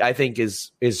 Tony, I think,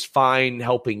 is fine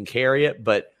helping carry it,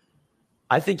 but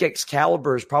I think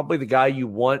Excalibur is probably the guy you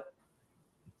want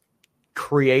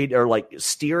create or like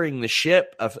steering the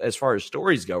ship as far as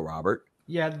stories go, Robert.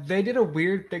 Yeah, they did a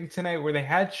weird thing tonight where they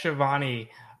had Shivani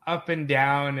up and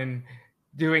down and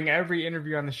doing every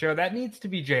interview on the show. That needs to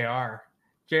be JR.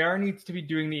 JR needs to be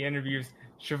doing the interviews.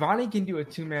 Shivani can do a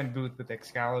 2-man booth with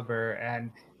Excalibur,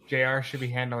 and JR should be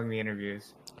handling the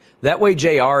interviews. That way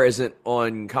JR isn't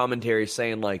on commentary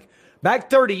saying like, back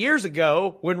 30 years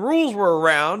ago when rules were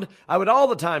around, I would all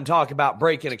the time talk about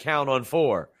breaking a count on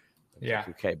 4. Yeah.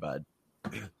 Okay, bud.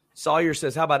 Sawyer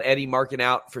says, how about Eddie marking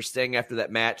out for Sting after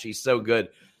that match? He's so good.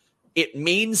 It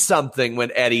means something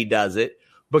when Eddie does it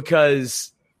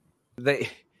because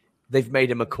they've made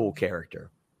him a cool character.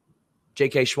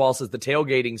 J.K. Schwal says the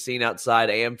tailgating scene outside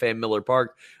AmFam Miller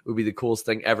Park would be the coolest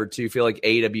thing ever, too. Feel like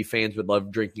AEW fans would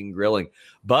love drinking and grilling.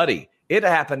 Buddy, It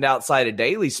happened outside of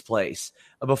Daly's place.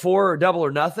 Before Double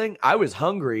or Nothing, I was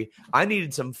hungry. I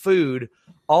needed some food.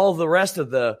 All the rest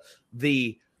of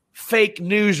the fake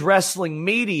news wrestling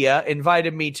media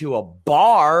invited me to a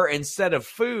bar instead of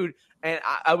food. And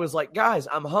I was like, guys,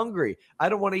 I'm hungry. I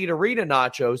don't want to eat arena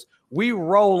nachos. We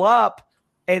roll up.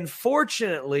 And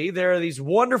fortunately, there are these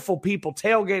wonderful people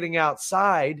tailgating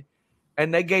outside,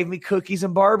 and they gave me cookies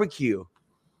and barbecue.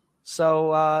 So,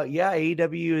 AEW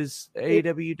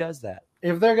does that.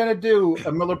 If they're going to do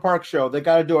a Miller Park show, they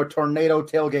got to do a tornado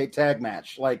tailgate tag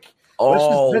match. Like,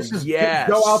 let's just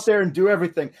go out there and do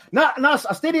everything. Not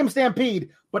a stadium stampede,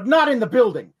 but not in the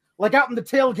building. Like out in the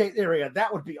tailgate area.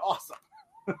 That would be awesome.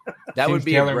 That would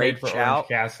be a great for shout. Orange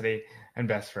Cassidy and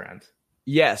Best Friends.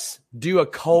 Yes, do a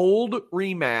cold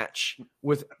rematch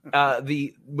with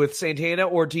Santana,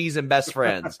 Ortiz, and Best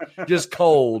Friends, just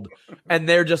cold, and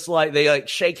they're just like they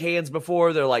shake hands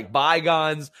before they're like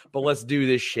bygones, but let's do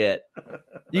this shit.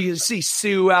 You can see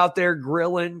Sue out there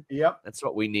grilling. Yep, that's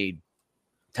what we need.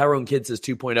 Tyrone Kidd says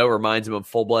 2.0 reminds him of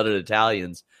Full-Blooded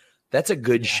Italians. That's a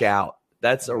good shout.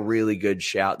 That's a really good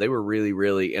shout. They were really,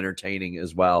 really entertaining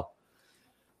as well.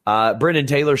 Brendan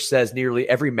Taylor says nearly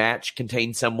every match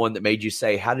contained someone that made you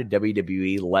say, how did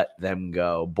WWE let them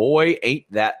go? Boy, ain't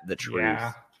that the truth.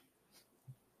 Yeah.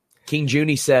 King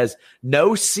Junie says,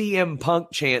 no CM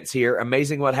Punk chance here.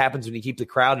 Amazing what happens when you keep the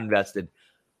crowd invested.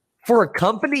 For a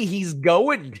company he's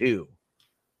going to.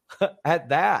 At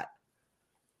that.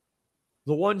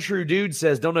 The One True Dude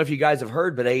says, don't know if you guys have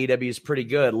heard, but AEW is pretty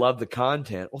good. Love the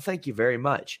content. Well, thank you very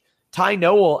much. Ty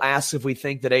Noel asks if we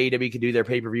think that AEW can do their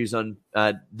pay-per-views on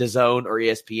DAZN or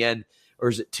ESPN, or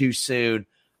is it too soon?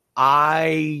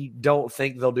 I don't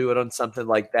think they'll do it on something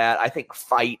like that. I think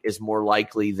Fight is more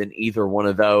likely than either one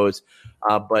of those,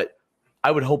 but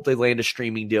I would hope they land a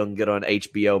streaming deal and get on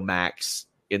HBO Max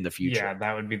in the future. Yeah,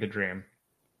 that would be the dream.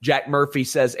 Jack Murphy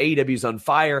says AEW's on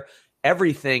fire.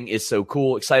 Everything is so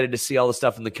cool. Excited to see all the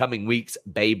stuff in the coming weeks,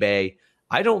 baby.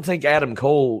 I don't think Adam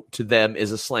Cole to them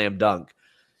is a slam dunk.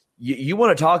 You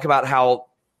want to talk about how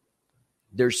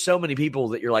there's so many people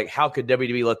that you're like, how could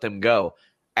WWE let them go?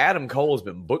 Adam Cole has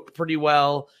been booked pretty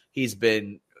well. He's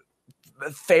been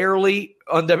fairly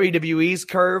on WWE's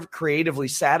curve, creatively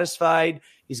satisfied.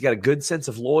 He's got a good sense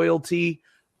of loyalty.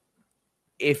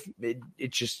 If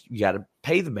it's just, you got to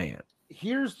pay the man.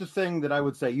 Here's the thing that I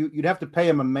would say. You'd have to pay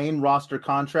him a main roster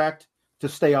contract to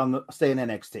stay in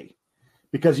NXT.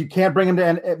 Because you can't bring him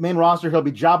to main roster. He'll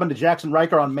be jobbing to Jackson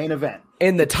Riker on main event.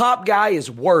 And the top guy is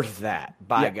worth that,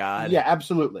 God. Yeah,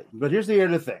 absolutely. But here's the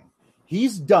other thing.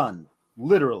 He's done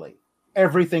literally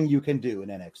everything you can do in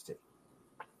NXT.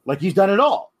 Like, he's done it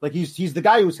all. Like, he's the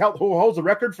guy who holds the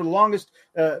record for the longest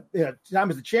time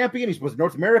as the champion. He was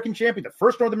North American champion, the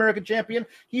first North American champion.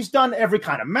 He's done every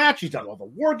kind of match. He's done all the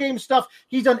War Game stuff.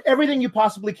 He's done everything you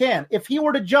possibly can. If he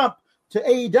were to jump to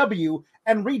AEW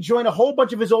and rejoin a whole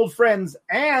bunch of his old friends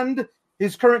and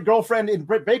his current girlfriend in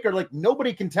Britt Baker, like,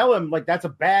 nobody can tell him like that's a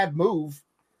bad move.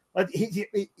 Like,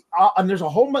 and there's a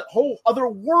whole other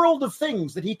world of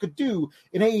things that he could do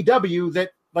in AEW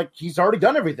that, like, he's already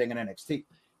done everything in NXT.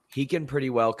 He can pretty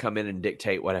well come in and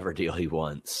dictate whatever deal he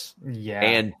wants. Yeah.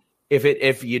 And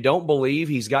if you don't believe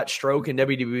he's got stroke in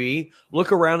WWE,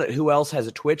 look around at who else has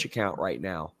a Twitch account right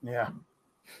now. Yeah.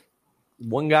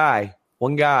 One guy. Go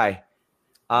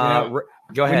ahead.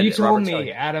 When you told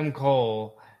me Adam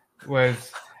Cole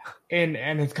was in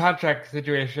his contract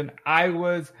situation, I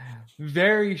was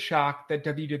very shocked that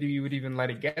WWE would even let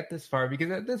it get this far,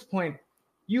 because at this point,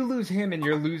 you lose him and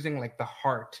you're losing like the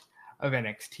heart of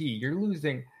NXT. You're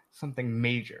losing something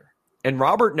major. And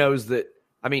Robert knows that.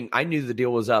 I mean, I knew the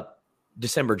deal was up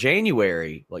December,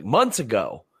 January, like months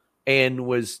ago, and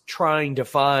was trying to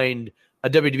find a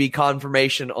WWE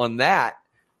confirmation on that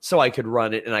so I could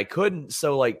run it, and I couldn't.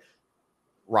 So, like,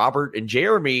 Robert and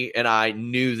Jeremy and I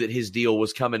knew that his deal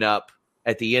was coming up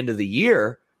at the end of the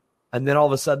year, and then all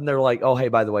of a sudden they're like, oh, hey,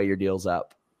 by the way, your deal's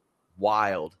up.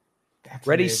 Wild. That's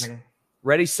amazing.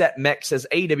 Ready, Set, Mech says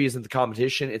AEW isn't the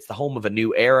competition. It's the home of a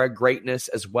new era, greatness,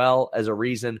 as well as a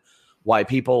reason why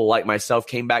people like myself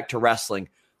came back to wrestling.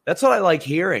 That's what I like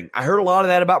hearing. I heard a lot of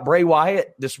that about Bray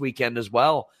Wyatt this weekend as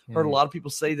well. Heard a lot of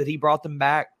people say that he brought them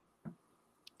back.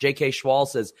 J.K. Schwal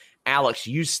says, Alex,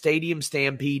 use Stadium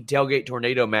Stampede tailgate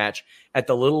tornado match at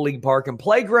the Little League Park and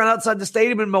playground outside the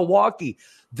stadium in Milwaukee.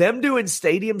 Them doing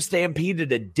Stadium Stampede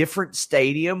at a different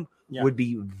stadium would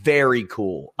be very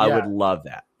cool. I would love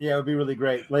that. Yeah, it would be really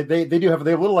great. Like they have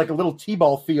a little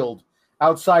t-ball field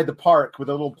outside the park with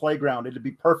a little playground. It'd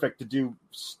be perfect to do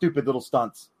stupid little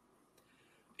stunts.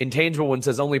 Intangible One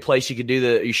says only place you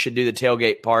should do the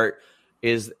tailgate part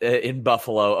is in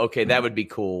Buffalo. Okay, that would be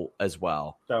cool as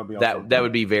well. That would be that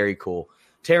would be very cool.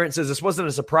 Terrence says this wasn't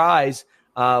a surprise,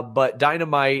 but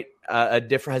Dynamite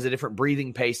has a different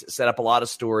breathing pace that set up a lot of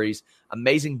stories,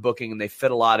 amazing booking, and they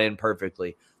fit a lot in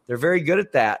perfectly. They're very good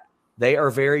at that. They are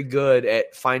very good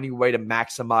at finding a way to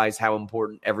maximize how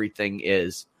important everything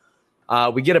is.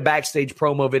 We get a backstage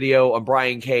promo video on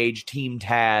Brian Cage, Team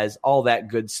Taz, all that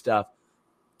good stuff.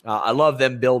 I love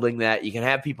them building that. You can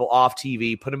have people off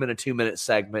TV, put them in a 2-minute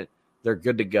segment. They're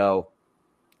good to go.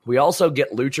 We also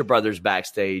get Lucha Brothers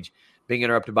backstage being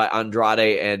interrupted by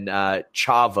Andrade and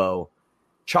Chavo.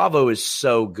 Chavo is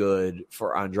so good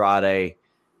for Andrade.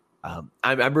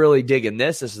 I'm really digging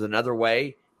this. This is another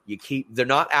way they're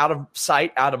not out of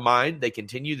sight, out of mind. They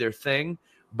continue their thing,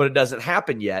 but it doesn't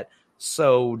happen yet.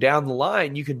 So down the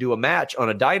line, you can do a match on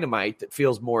a Dynamite that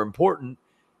feels more important,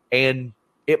 and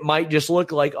it might just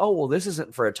look like, oh, well, this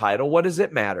isn't for a title. What does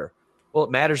it matter? Well,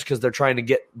 it matters because they're trying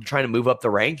to move up the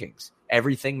rankings.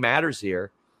 Everything matters here.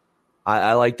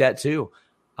 I like that too.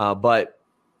 But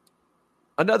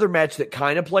another match that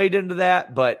kind of played into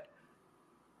that, but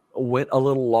went a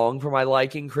little long for my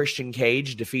liking, Christian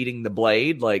Cage defeating the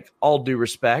Blade. Like, all due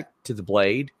respect to the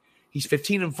Blade. He's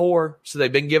 15-4, so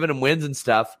they've been giving him wins and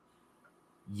stuff.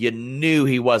 You knew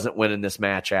he wasn't winning this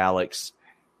match, Alex.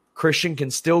 Christian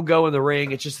can still go in the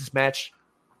ring. It's just this match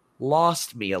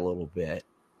lost me a little bit.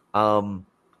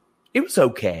 It was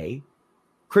okay.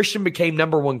 Christian became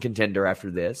number 1 contender after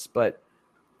this, but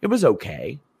it was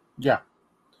okay. Yeah.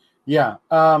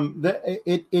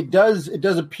 It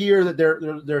does appear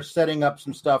that they're setting up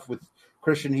some stuff with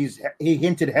Christian. He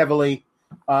hinted heavily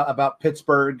about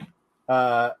Pittsburgh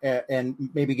and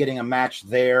maybe getting a match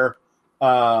there.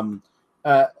 The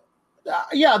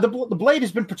Blade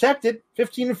has been protected.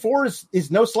 15-4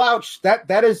 is no slouch.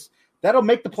 That'll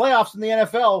make the playoffs in the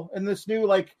NFL in this new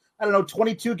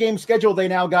 22 game schedule they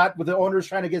now got, with the owners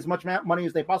trying to get as much money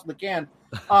as they possibly can.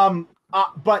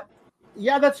 But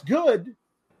yeah, that's good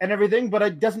and everything, but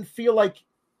it doesn't feel like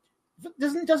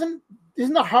isn't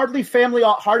the Hardy family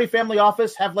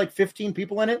office have 15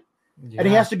 people in it? Yeah. And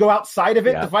he has to go outside of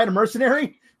it to find a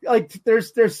mercenary?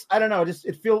 There's I don't know, just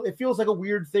it feels like a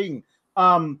weird thing.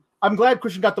 I'm glad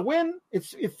Christian got the win.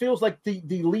 It feels like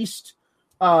the least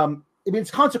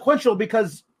it's consequential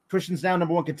because Christian's now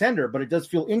number 1 contender, but it does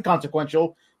feel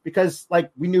inconsequential because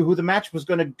we knew who the match was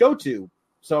going to go to.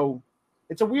 So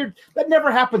it's a weird, that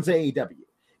never happens at AEW.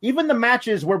 Even the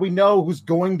matches where we know who's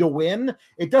going to win,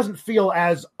 it doesn't feel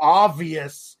as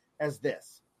obvious as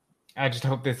this. I just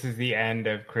hope this is the end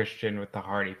of Christian with the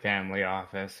Hardy family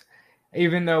office.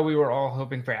 Even though we were all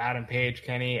hoping for Adam Page,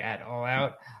 Kenny at All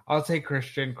Out, I'll take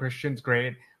Christian. Christian's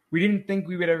great. We didn't think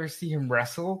we would ever see him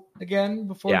wrestle again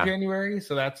before January,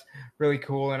 so that's really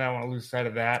cool, and I don't want to lose sight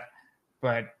of that.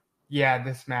 But yeah,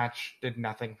 this match did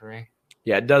nothing for me.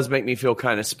 Yeah, it does make me feel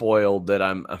kind of spoiled that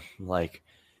I'm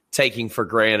taking for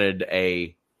granted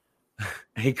a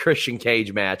Christian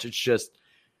Cage match. It's just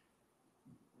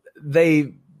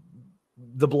the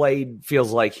Blade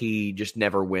feels like he just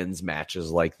never wins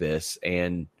matches like this,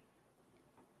 and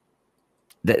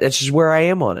that's just where I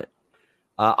am on it.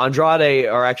 Andrade,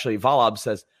 or actually Valab,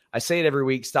 says, I say it every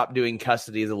week, stop doing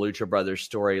custody of the Lucha Brothers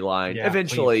storyline. Yeah,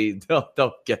 eventually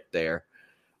they'll get there.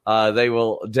 They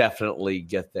will definitely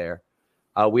get there.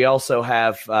 We also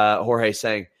have Jorge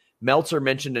saying, Meltzer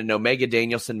mentioned an Omega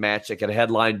Danielson match that could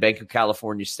headline Bank of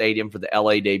California Stadium for the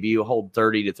LA debut, hold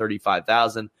 30 to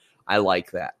 35,000. I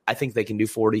like that. I think they can do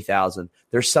 40,000.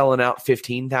 They're selling out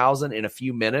 15,000 in a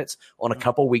few minutes on a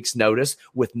couple weeks' notice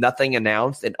with nothing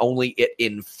announced and only it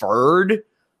inferred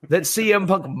that CM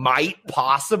Punk might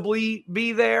possibly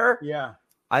be there. Yeah.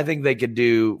 I think they could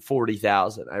do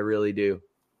 40,000. I really do.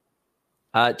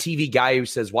 TV guy who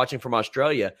says, watching from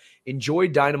Australia,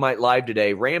 enjoyed Dynamite Live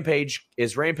today.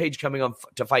 Is Rampage coming on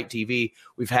to Fight TV?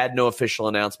 We've had no official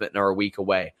announcement and are a week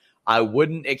away. I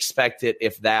wouldn't expect it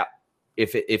if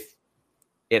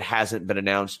it hasn't been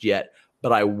announced yet,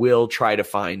 but I will try to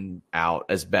find out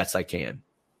as best I can.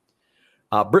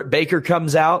 Britt Baker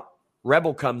comes out,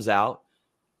 Rebel comes out,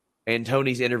 and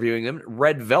Tony's interviewing them.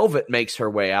 Red Velvet makes her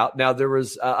way out. Now, there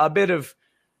was a bit of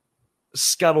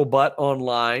scuttlebutt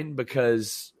online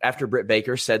because after Britt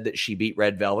Baker said that she beat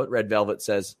Red Velvet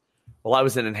says, well, I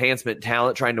was an enhancement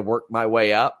talent trying to work my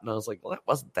way up. And I was like, well, that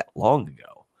wasn't that long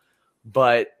ago.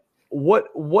 But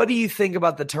what do you think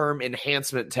about the term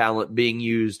enhancement talent being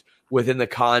used within the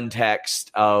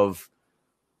context of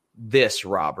this,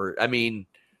 Robert? I mean,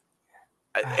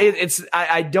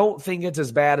 I don't think it's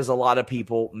as bad as a lot of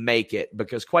people make it,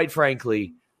 because quite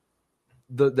frankly,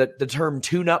 the term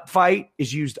tune-up fight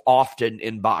is used often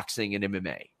in boxing and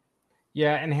MMA.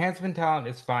 Yeah, enhancement talent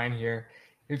is fine here.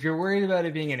 If you're worried about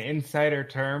it being an insider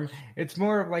term, it's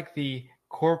more of like the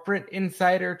corporate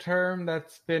insider term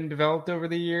that's been developed over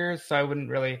the years, so I wouldn't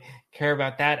really care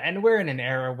about that. And we're in an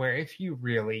era where if you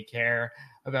really care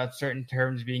about certain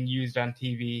terms being used on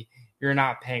TV, you're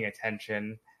not paying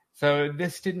attention. So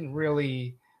this didn't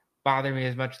really bother me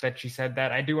as much that she said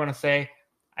that. I do want to say,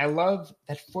 I love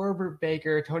that for Britt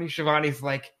Baker, Tony Schiavone's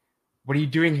like, what are you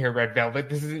doing here, Red Velvet?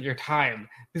 This isn't your time.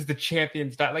 This is the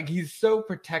champion's time. Like, he's so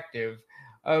protective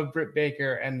of Britt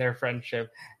Baker and their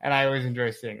friendship, and I always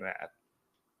enjoy seeing that.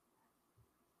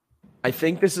 I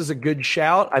think this is a good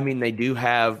shout. I mean, they do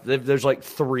have, there's like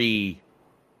 3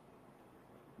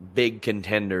 big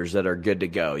contenders that are good to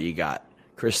go. You got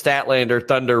Chris Statlander,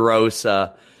 Thunder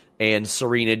Rosa, and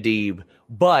Serena Deeb.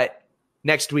 But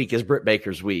next week is Britt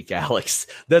Baker's week, Alex.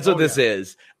 That's what this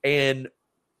is. And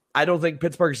I don't think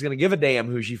Pittsburgh's going to give a damn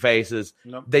who she faces.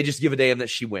 Nope. They just give a damn that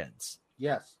she wins.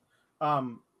 Yes.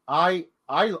 I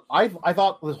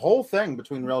thought this whole thing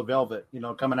between Red Velvet,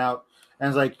 coming out, and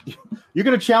it's like, you're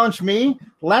going to challenge me?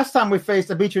 Last time we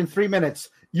faced, I beat you in 3 minutes.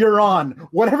 You're on.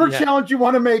 Whatever challenge you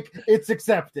want to make, it's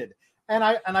accepted. And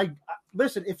I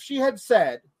listen, if she had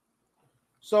said,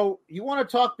 so you want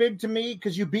to talk big to me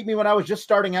because you beat me when I was just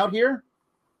starting out here?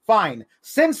 Fine.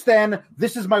 Since then,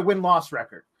 this is my win-loss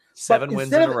record. 7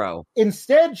 wins in a row.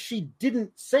 Instead, she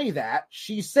didn't say that.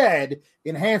 She said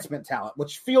enhancement talent,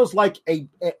 which feels like a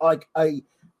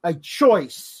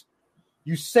choice.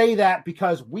 You say that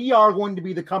because we are going to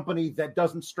be the company that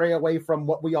doesn't stray away from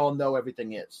what we all know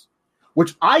everything is,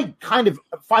 which I kind of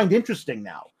find interesting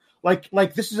now.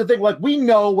 Like this is a thing. Like, we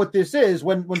know what this is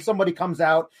when somebody comes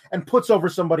out and puts over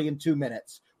somebody in 2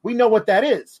 minutes. We know what that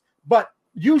is. But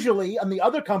usually on the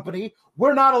other company,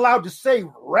 we're not allowed to say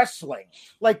wrestling.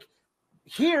 Like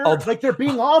here, like they're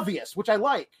being obvious, which I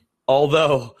like.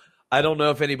 Although I don't know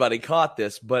if anybody caught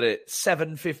this, but at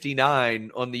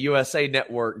 7:59 on the USA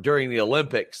Network during the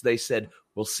Olympics, they said,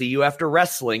 "We'll see you after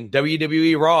wrestling.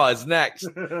 WWE Raw is next."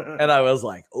 And I was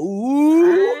like,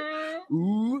 ooh.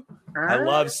 I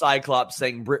love Cyclops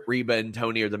saying Britt, Reba, and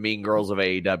Tony are the mean girls of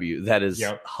AEW. That is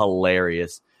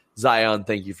hilarious. Zion,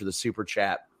 thank you for the super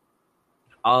chat.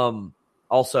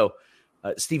 Also,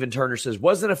 Stephen Turner says,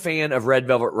 wasn't a fan of Red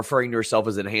Velvet referring to herself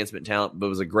as enhancement talent, but it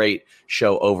was a great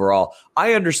show overall.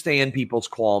 I understand people's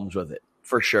qualms with it,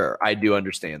 for sure. I do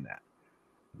understand that.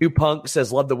 New Punk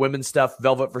says, love the women's stuff.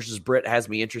 Velvet versus Britt has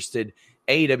me interested.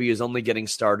 AEW is only getting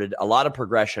started. A lot of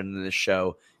progression in this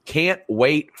show. Can't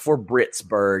wait for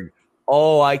Brittsburg.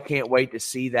 Oh, I can't wait to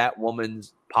see that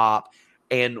woman's pop.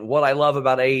 And what I love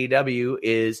about AEW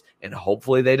is, and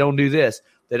hopefully they don't do this,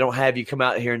 they don't have you come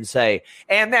out here and say,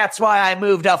 and that's why I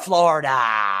moved to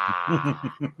Florida.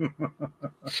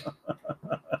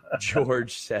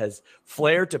 George says,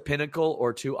 Flair to Pinnacle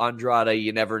or to Andrade,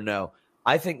 you never know.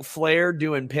 I think Flair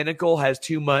doing Pinnacle has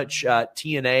too much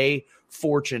TNA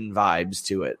Fortune vibes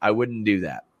to it. I wouldn't do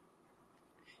that.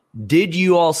 Did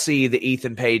you all see the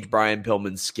Ethan Page, Brian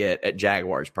Pillman skit at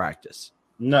Jaguars practice?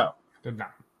 No. Did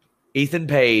not. Ethan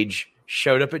Page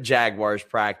showed up at Jaguars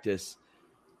practice,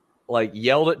 like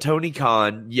yelled at Tony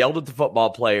Khan, yelled at the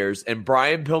football players, and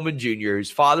Brian Pillman Jr., whose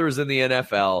father was in the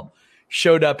NFL,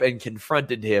 showed up and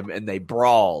confronted him, and they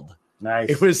brawled. Nice.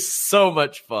 It was so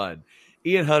much fun.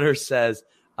 Ian Hunter says,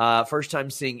 first time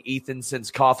seeing Ethan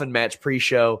since Coffin Match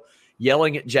pre-show,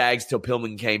 yelling at Jags till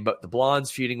Pillman came, but the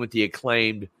Blondes feuding with the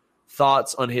Acclaimed.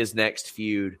 Thoughts on his next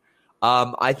feud?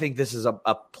 I think this is a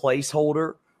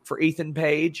placeholder for Ethan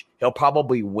Page. He'll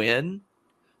probably win.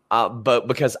 But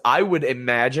because I would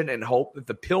imagine and hope that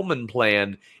the Pillman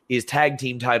plan is tag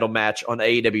team title match on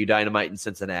AEW Dynamite in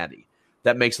Cincinnati.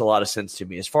 That makes a lot of sense to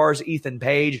me. As far as Ethan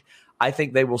Page, I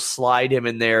think they will slide him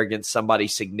in there against somebody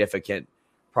significant,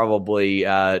 probably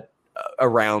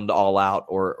around All Out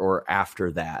or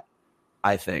after that,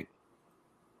 I think.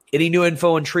 Any new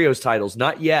info on Trios titles?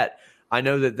 Not yet. I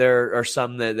know that there are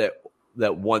some that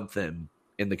want them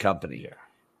in the company. Yeah.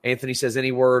 Anthony says,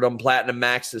 any word on Platinum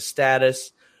Max's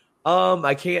status?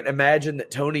 I can't imagine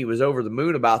that Tony was over the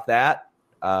moon about that.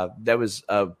 That was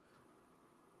an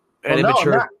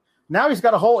immature. Now he's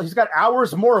got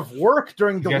hours more of work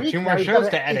during the week. 2 more shows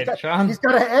to edit, Sean. He's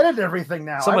got to edit everything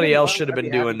now. Somebody else should have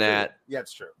been doing that. Yeah,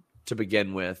 it's true. To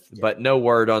begin with, but no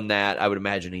word on that. I would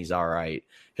imagine he's all right.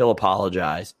 He'll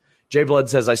apologize. Jay Blood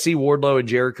says, I see Wardlow and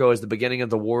Jericho as the beginning of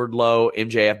the Wardlow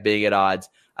MJF being at odds.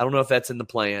 I don't know if that's in the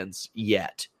plans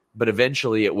yet, but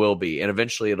eventually it will be, and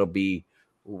eventually it'll be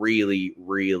really,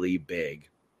 really big.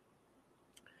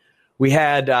 We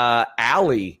had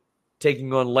Allie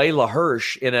taking on Layla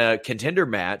Hirsch in a contender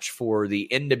match for the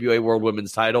NWA World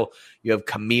Women's title. You have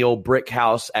Camille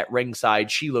Brickhouse at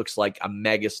ringside. She looks like a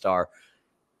megastar.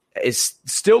 It's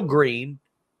still green,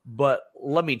 but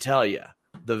let me tell you,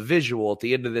 the visual at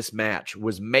the end of this match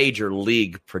was major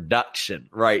league production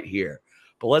right here.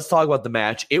 But let's talk about the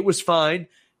match. It was fine.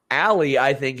 Allie,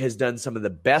 I think, has done some of the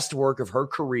best work of her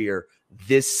career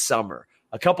this summer.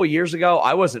 A couple years ago,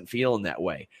 I wasn't feeling that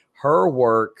way. Her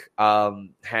work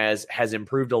has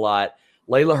improved a lot.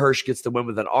 Layla Hirsch gets the win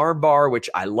with an armbar, which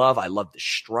I love. I love the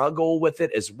struggle with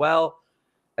it as well.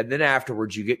 And then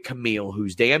afterwards, you get Camille,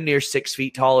 who's damn near 6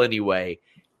 feet tall anyway,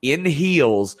 in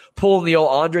heels, pulling the old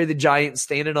Andre the Giant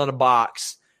standing on a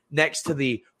box next to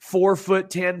the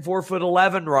 4'10",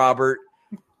 4'11", Robert.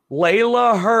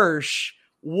 Layla Hirsch.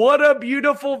 What a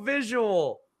beautiful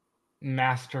visual.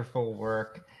 Masterful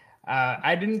work.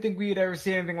 I didn't think we'd ever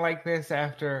see anything like this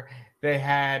after they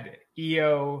had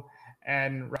Io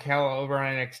and Raquel over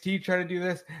on NXT try to do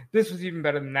this. This was even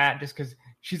better than that just because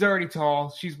she's already tall.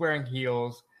 She's wearing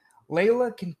heels.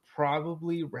 Layla can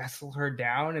probably wrestle her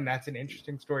down, and that's an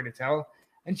interesting story to tell.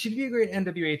 And she'd be a great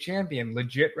NWA champion.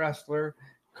 Legit wrestler,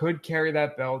 could carry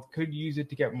that belt, could use it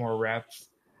to get more reps.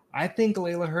 I think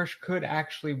Layla Hirsch could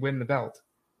actually win the belt.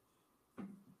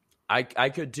 I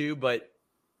could too, but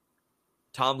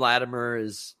Tom Latimer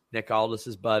is Nick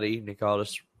Aldis's buddy. Nick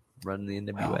Aldis running the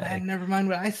NWA. Oh, man, never mind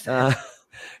what I said.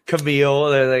 Camille,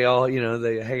 they all,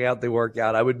 they hang out, they work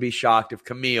out. I would be shocked if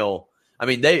Camille,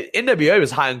 NWA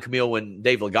was high on Camille when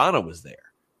Dave Lagana was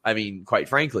there. I mean, quite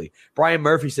frankly. Brian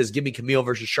Murphy says, give me Camille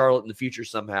versus Charlotte in the future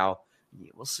somehow.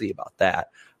 Yeah, we'll see about that.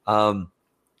 But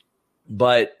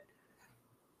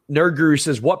Nerd Guru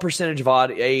says, what percentage of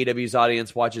AEW's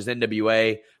audience watches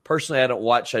NWA? Personally, I don't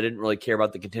watch. I didn't really care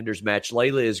about the contenders match.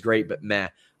 Layla is great, but meh.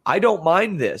 I don't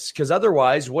mind this because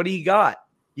otherwise, what do you got?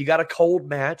 You got a cold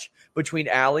match between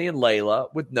Allie and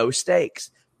Layla with no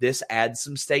stakes. This adds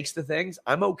some stakes to things.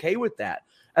 I'm okay with that.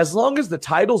 As long as the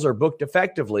titles are booked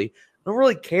effectively, I don't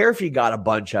really care if you got a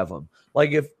bunch of them.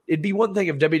 Like, if it'd be one thing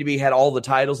if WWE had all the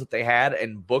titles that they had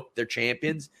and booked their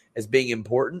champions as being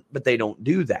important, but they don't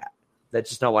do that. That's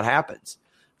just not what happens.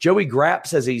 Joey Grapp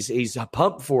says he's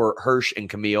pumped for Hirsch and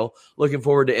Camille. Looking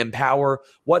forward to Empower.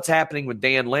 What's happening with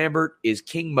Dan Lambert? Is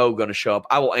King Mo going to show up?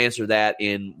 I will answer that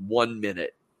in 1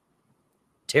 minute.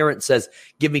 Terrence says,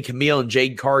 give me Camille and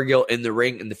Jade Cargill in the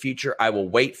ring in the future. I will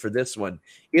wait for this one.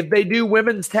 If they do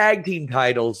women's tag team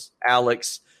titles,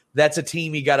 Alex, that's a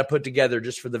team you got to put together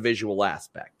just for the visual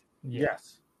aspect.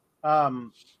 Yes.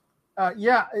 It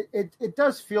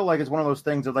does feel like it's one of those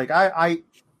things that, like,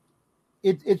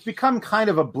 it's become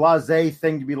kind of a blasé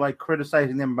thing to be like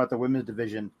criticizing them about the women's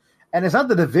division, and it's not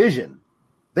the division.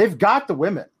 They've got the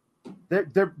women.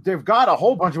 They've got a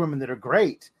whole bunch of women that are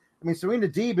great. I mean, Serena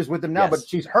Deeb is with them now, but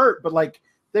she's hurt. But like,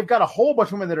 they've got a whole bunch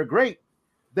of women that are great.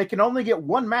 They can only get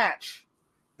one match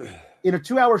in a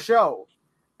 2-hour show,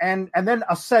 and then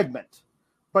a segment.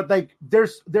 But like,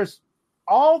 there's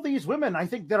all these women I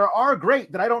think that are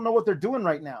great that I don't know what they're doing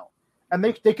right now, and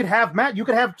they could have you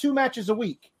could have 2 matches a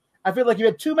week. I feel like you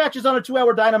had 2 matches on a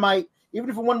 2-hour Dynamite, even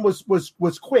if one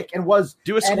was quick and was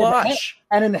do a squash,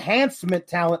 an enhancement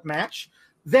talent match.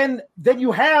 Then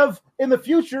you have in the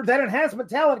future that enhancement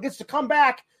talent gets to come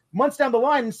back months down the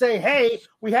line and say, "Hey,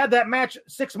 we had that match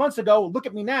 6 months ago. Look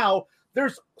at me now."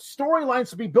 There's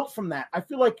storylines to be built from that. I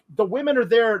feel like the women are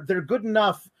there; they're good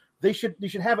enough. They should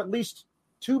have at least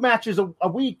 2 matches a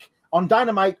week on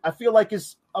Dynamite. I feel like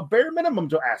is a bare minimum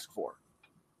to ask for.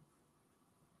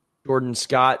 Jordan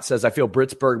Scott says, I feel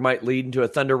Britsburg might lead into a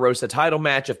Thunder Rosa title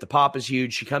match. If the pop is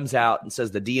huge, she comes out and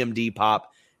says the DMD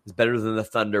pop is better than the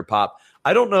Thunder pop.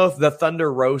 I don't know if the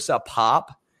Thunder Rosa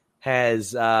pop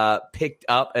has picked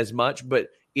up as much, but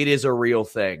it is a real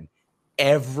thing.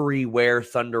 Everywhere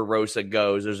Thunder Rosa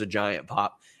goes, there's a giant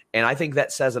pop. And I think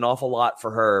that says an awful lot for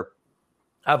her.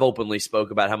 I've openly spoke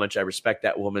about how much I respect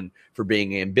that woman for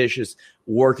being ambitious,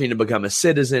 working to become a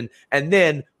citizen. And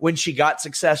then when she got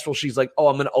successful, she's like, oh,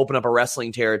 I'm going to open up a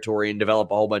wrestling territory and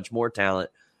develop a whole bunch more talent.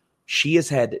 She has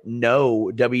had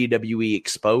no WWE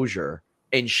exposure,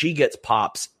 and she gets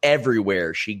pops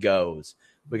everywhere she goes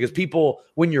because people,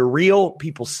 when you're real,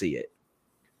 people see it.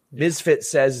 Misfit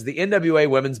says the NWA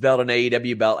women's belt and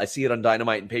AEW belt, I see it on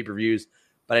Dynamite and pay-per-views,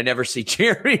 but I never see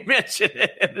Jerry mention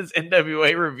it in his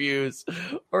NWA reviews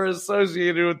or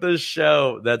associated with this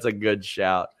show. That's a good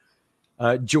shout.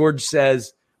 George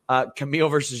says, Camille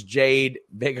versus Jade,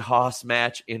 Big Hoss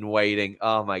match in waiting.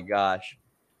 Oh, my gosh.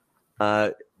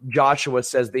 Joshua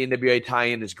says the NWA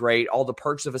tie-in is great. All the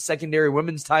perks of a secondary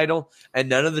women's title and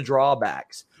none of the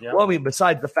drawbacks. Yep. Well, I mean,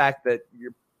 besides the fact that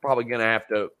you're probably going to have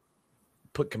to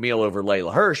put Camille over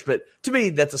Layla Hirsch, but to me,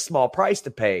 that's a small price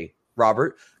to pay,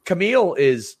 Robert. Camille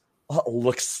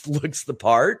looks the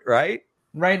part, right?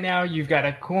 Right now, you've got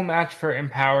a cool match for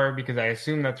Empower because I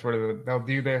assume that's where they'll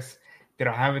do this. They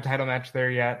don't have a title match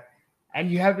there yet. And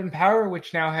you have Empower,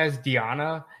 which now has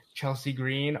Deanna, Chelsea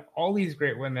Green, all these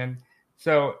great women.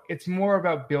 So it's more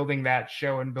about building that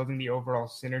show and building the overall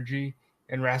synergy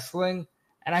in wrestling.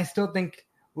 And I still think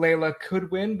Layla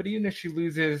could win, but even if she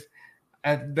loses,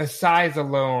 the size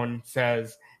alone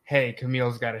says, hey,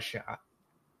 Camille's got a shot.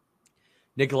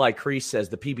 Nikolai Kreese says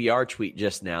the PBR tweet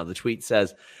just now. The tweet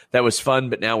says, that was fun,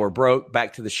 but now we're broke.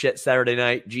 Back to the shit Saturday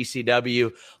night.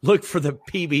 GCW, look for the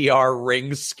PBR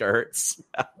ring skirts.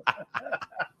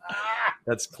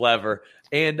 That's clever.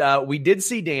 And we did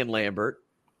see Dan Lambert.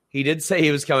 He did say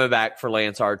he was coming back for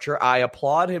Lance Archer. I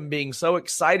applaud him being so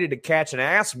excited to catch an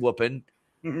ass whooping.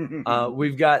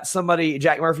 We've got somebody,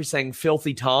 Jack Murphy, saying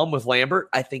Filthy Tom with Lambert.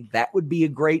 I think that would be a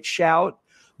great shout.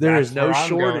 There's no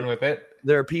shortage with it.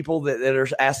 There are people that are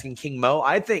asking King Mo.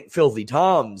 I think Filthy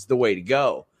Tom's the way to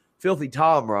go. Filthy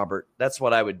Tom, Robert, that's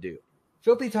what I would do.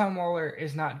 Filthy Tom Lawler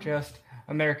is not just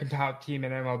American Top Team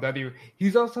in MLW.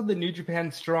 He's also the New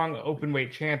Japan Strong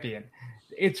Openweight Champion.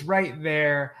 It's right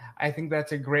there. I think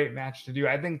that's a great match to do.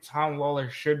 I think Tom Lawler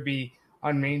should be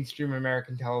on mainstream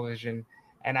American television,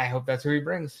 and I hope that's who he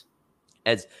brings.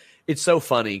 It's so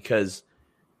funny because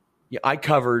I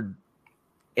covered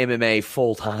MMA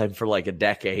full time for like a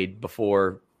decade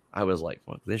before I was like,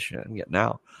 well, this shit I'm getting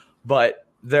out. But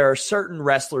there are certain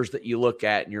wrestlers that you look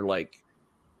at and you're like,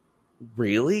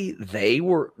 really?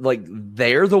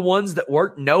 They're the ones that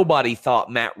worked. Nobody thought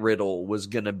Matt Riddle was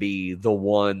going to be the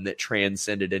one that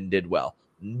transcended and did well.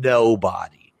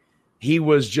 Nobody. He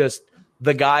was just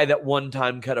the guy that one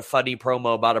time cut a funny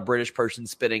promo about a British person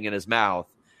spitting in his mouth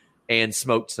and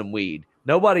smoked some weed.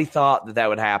 Nobody thought that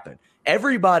would happen.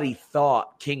 Everybody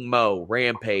thought King Mo,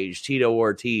 Rampage, Tito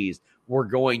Ortiz were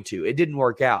going to. It didn't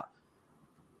work out.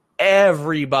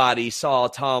 Everybody saw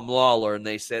Tom Lawler and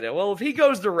they said, well, if he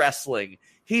goes to wrestling,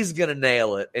 he's going to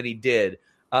nail it. And he did,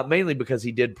 mainly because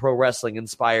he did pro wrestling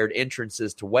inspired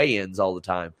entrances to weigh-ins all the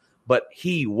time. But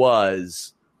he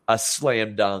was a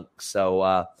slam dunk.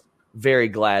 So very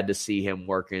glad to see him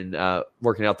working out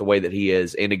the way that he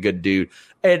is, and a good dude.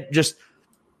 And just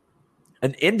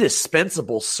an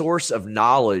indispensable source of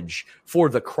knowledge for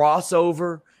the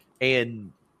crossover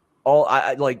and all.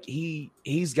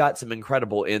 He's got some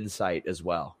incredible insight as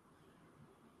well.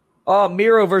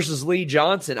 Miro versus Lee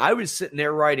Johnson. I was sitting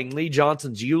there writing Lee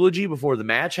Johnson's eulogy before the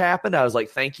match happened. I was like,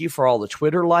 thank you for all the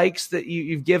Twitter likes that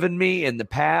you've given me in the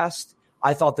past.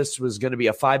 I thought this was going to be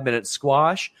a 5-minute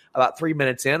squash. About 3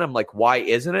 minutes in, I'm like, why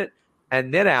isn't it?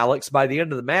 And then, Alex, by the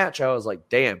end of the match, I was like,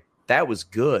 damn, that was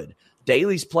good.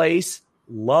 Daly's Place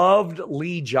loved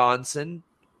Lee Johnson.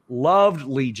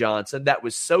 That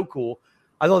was so cool.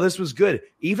 I thought this was good.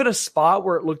 Even a spot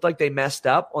where it looked like they messed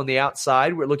up on the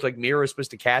outside, where it looked like Miro was supposed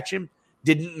to catch him,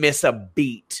 didn't miss a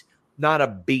beat. Not a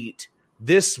beat.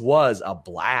 This was a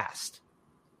blast.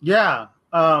 Yeah.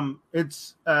 I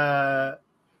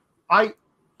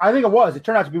think it was. It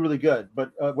turned out to be really good.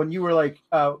 But when you were like,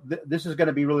 this is going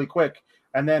to be really quick,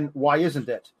 and then why isn't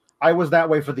it? I was that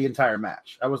way for the entire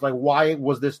match. I was like, why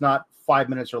was this not 5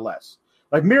 minutes or less?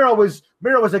 Like Miro was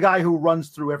a guy who runs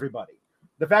through everybody.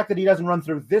 The fact that he doesn't run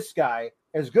through this guy,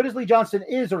 as good as Lee Johnson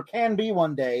is or can be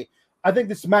one day, I think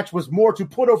this match was more to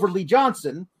put over Lee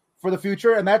Johnson for the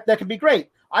future, and that can be great.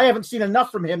 I haven't seen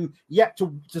enough from him yet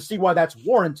to see why that's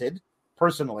warranted,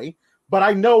 personally. But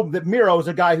I know that Miro is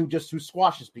a guy who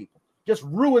squashes people, just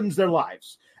ruins their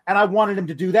lives. And I wanted him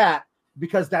to do that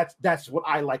because that's what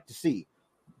I like to see.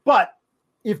 But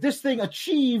if this thing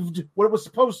achieved what it was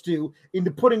supposed to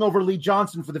into putting over Lee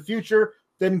Johnson for the future,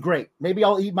 then great. Maybe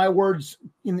I'll eat my words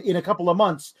in a couple of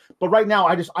months. But right now,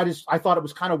 I thought it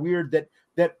was kind of weird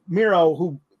that Miro,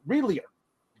 who really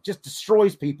just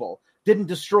destroys people, didn't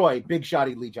destroy Big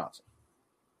Shotty Lee Johnson.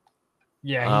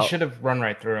 Yeah, he should have run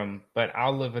right through him, but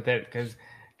I'll live with it because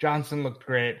Johnson looked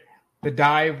great. The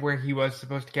dive where he was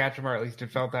supposed to catch him, or at least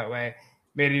it felt that way,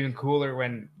 made it even cooler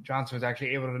when Johnson was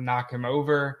actually able to knock him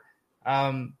over.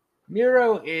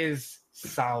 Miro is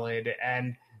solid,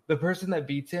 and the person that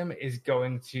beats him is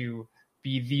going to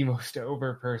be the most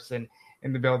over person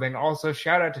in the building. Also,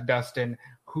 shout out to Dustin,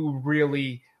 who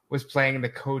really was playing the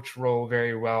coach role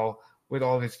very well with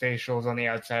all of his facials on the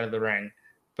outside of the ring.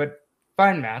 But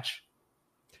fine match.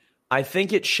 I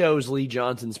think it shows Lee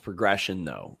Johnson's progression,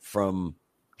 though, from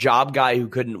job guy who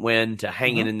couldn't win to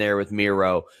hanging in there with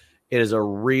Miro. It is a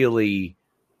really,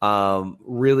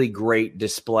 really great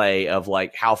display of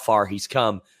like how far he's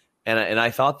come. And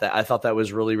I thought that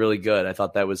was really, really good. I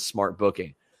thought that was smart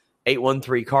booking.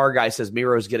 813 Car Guy says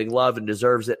Miro's getting love and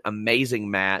deserves it.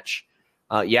 Amazing match.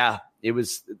 Yeah, it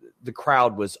was. The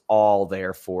crowd was all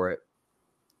there for it.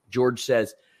 George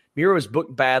says Miro was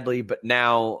booked badly, but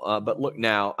look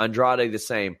now, Andrade the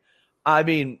same. I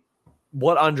mean,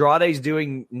 what Andrade's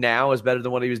doing now is better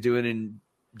than what he was doing in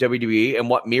WWE, and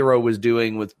what Miro was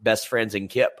doing with Best Friends and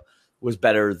Kip was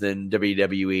better than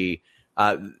WWE.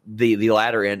 The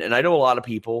latter end, and I know a lot of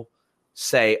people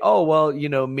say, "Oh,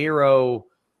 well, Miro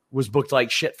was booked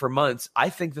like shit for months." I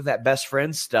think that Best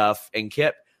Friends stuff and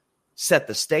Kip set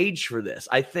the stage for this.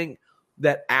 I think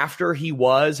that after he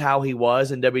was how he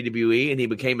was in WWE and he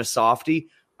became a softie,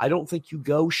 I don't think you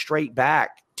go straight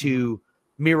back to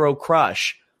Miro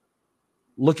Crush.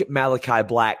 Look at Malachi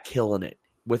Black killing it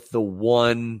with the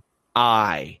one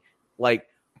eye. Like,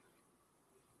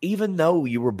 even though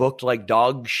you were booked like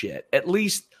dog shit, at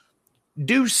least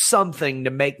do something to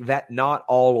make that not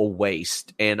all a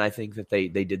waste. And I think that they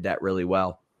did that really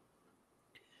well.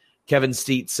 Kevin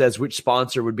Steet says, which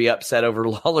sponsor would be upset over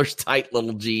Lawler's tight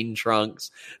little jean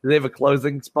trunks? Do they have a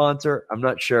clothing sponsor? I'm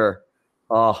not sure.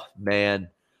 Oh, man.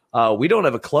 We don't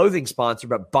have a clothing sponsor,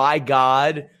 but by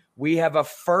God, we have a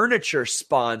furniture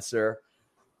sponsor.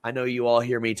 I know you all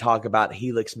hear me talk about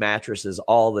Helix mattresses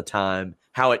all the time,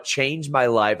 how it changed my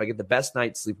life. I get the best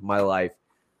night's sleep of my life.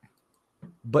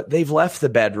 But they've left the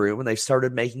bedroom and they've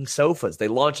started making sofas. They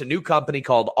launched a new company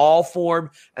called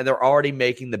Allform, and they're already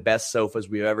making the best sofas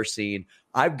we've ever seen.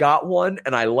 I've got one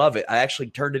and I love it. I actually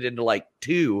turned it into like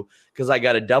two because I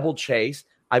got a double chase.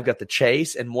 I've got the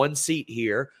chase and one seat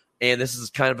here, and this is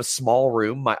kind of a small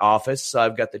room, my office. So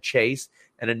I've got the chase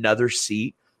and another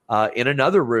seat in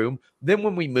another room. Then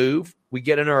when we move, we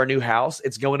get into our new house.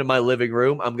 It's going in my living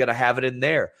room. I'm going to have it in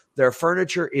there. Their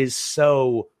furniture is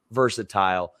so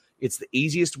versatile. It's the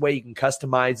easiest way you can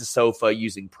customize a sofa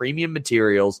using premium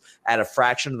materials at a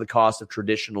fraction of the cost of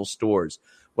traditional stores.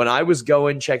 When I was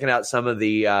checking out some of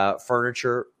the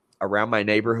furniture around my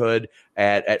neighborhood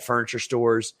at furniture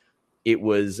stores, it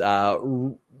was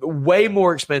way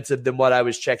more expensive than what I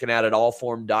was checking out at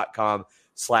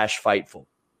allform.com/Fightful.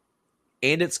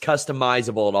 And it's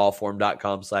customizable at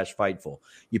allform.com/Fightful.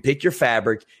 You pick your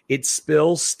fabric. It's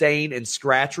spill, stain, and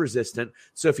scratch resistant.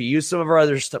 So if you use some of our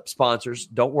other sponsors,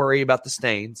 don't worry about the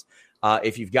stains.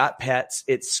 If you've got pets,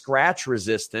 it's scratch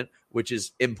resistant, which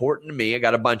is important to me. I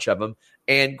got a bunch of them.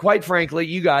 And quite frankly,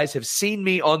 you guys have seen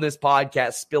me on this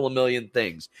podcast spill a million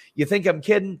things. You think I'm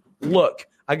kidding? Look,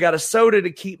 I got a soda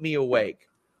to keep me awake.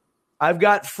 I've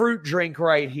got fruit drink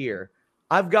right here.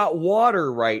 I've got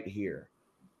water right here.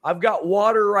 I'm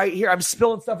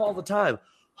spilling stuff all the time.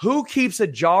 Who keeps a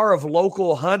jar of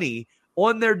local honey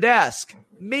on their desk?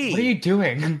 Me. What are you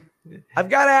doing? I've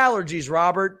got allergies,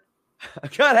 Robert.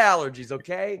 I've got allergies,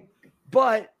 okay?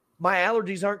 But my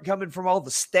allergies aren't coming from all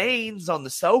the stains on the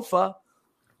sofa,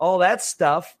 all that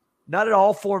stuff. Not at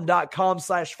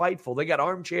allform.com/Fightful. They got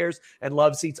armchairs and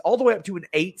love seats all the way up to an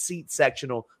 8-seat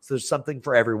sectional. So there's something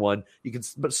for everyone. You can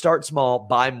start small,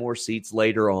 buy more seats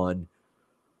later on.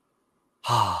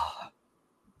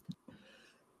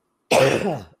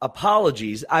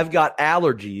 Apologies. I've got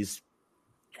allergies,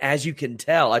 as you can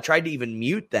tell. I tried to even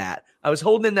mute that. I was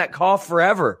holding in that cough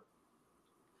forever.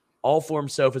 Allform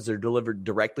sofas are delivered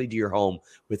directly to your home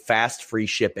with fast, free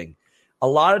shipping. A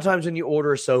lot of times when you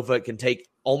order a sofa, it can take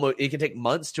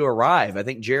months to arrive. I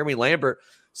think Jeremy Lambert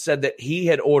said that he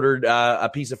had ordered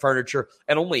a piece of furniture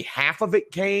and only half of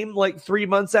it came like 3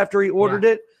 months after he ordered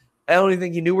it. I don't even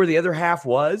think he knew where the other half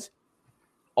was.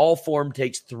 Allform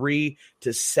takes 3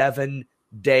 to 7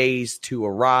 days to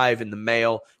arrive in the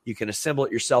mail. You can assemble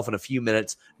it yourself in a few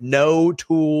minutes. No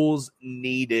tools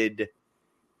needed.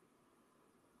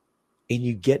 And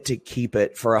you get to keep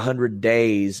it for 100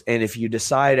 days. And if you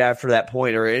decide after that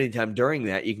point or anytime during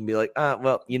that, you can be like,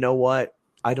 well, you know what?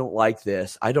 I don't like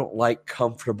this. I don't like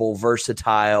comfortable,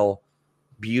 versatile,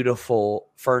 beautiful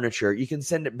furniture. You can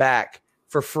send it back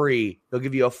for free. They'll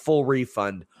give you a full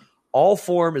refund.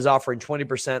 Allform is offering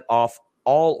 20% off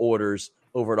all orders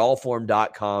over at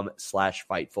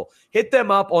allform.com/Fightful. Hit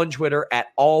them up on Twitter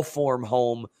at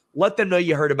allformhome. Let them know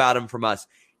you heard about them from us.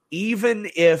 Even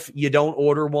if you don't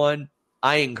order one,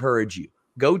 I encourage you.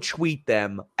 Go tweet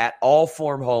them at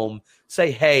allformhome.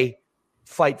 Say, hey,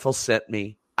 Fightful sent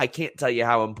me. I can't tell you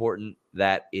how important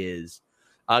that is.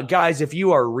 Guys, if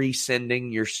you are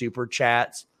resending your super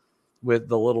chats with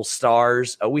the little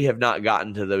stars, we have not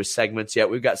gotten to those segments yet.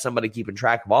 We've got somebody keeping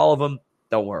track of all of them.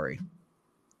 Don't worry.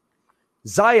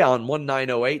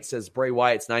 Zion1908 says Bray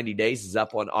Wyatt's 90 Days is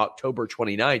up on October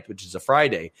 29th, which is a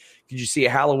Friday. Could you see a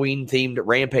Halloween-themed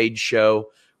Rampage show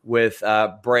with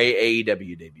Bray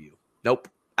AEW debut? Nope.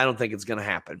 I don't think it's going to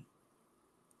happen.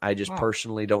 I just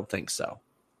personally don't think so.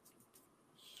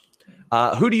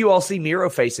 Who do you all see Miro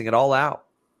facing at All Out?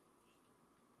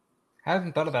 I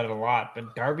haven't thought about it a lot,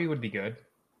 but Darby would be good.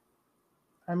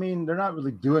 I mean, they're not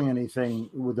really doing anything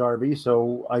with Darby,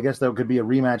 so I guess that could be a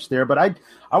rematch there. But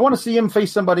I want to see him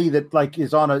face somebody that like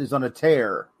is on a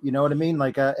tear. You know what I mean?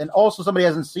 Like, and also somebody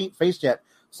hasn't faced yet.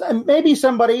 So maybe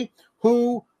somebody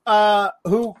who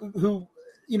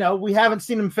you know we haven't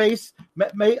seen him face.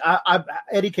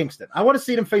 Eddie Kingston. I want to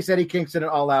see him face Eddie Kingston at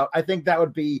All Out. I think that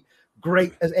would be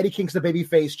great as Eddie Kingston, the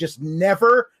babyface, just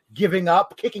never giving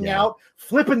up, kicking out,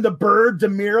 flipping the bird to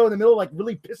Miro in the middle, like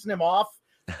really pissing him off.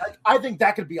 I think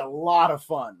that could be a lot of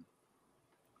fun.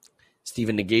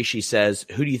 Stephen Nagashi says,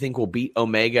 who do you think will beat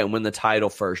Omega and win the title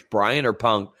first, Bryan or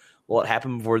Punk? Will it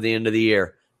happen before the end of the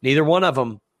year? Neither one of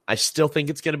them. I still think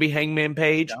it's going to be Hangman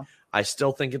Page. Yeah. I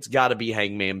still think it's got to be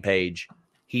Hangman Page.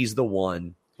 He's the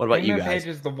one. What about you guys? Hangman Page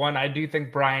is the one. I do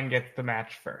think Bryan gets the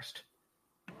match first.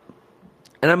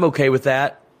 And I'm okay with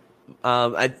that.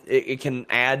 It can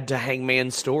add to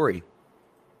Hangman's story.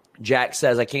 Jack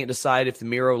says, I can't decide if the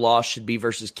Miro loss should be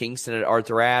versus Kingston at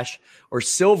Arthur Ashe or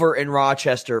Silver in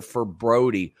Rochester for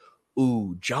Brody.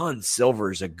 Ooh, John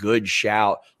Silver's a good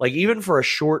shout. Like, even for a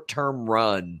short-term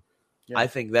run, I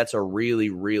think that's a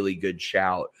really, really good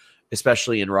shout,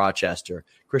 especially in Rochester.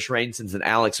 Chris Rainson's an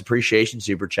Alex Appreciation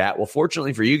Super Chat. Well,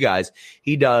 fortunately for you guys,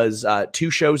 he does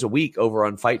 2 shows a week over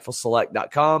on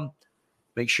FightfulSelect.com.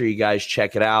 Make sure you guys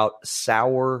check it out.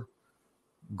 Sour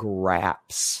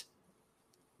Graps.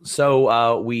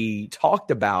 So we talked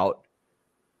about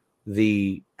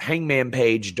the Hangman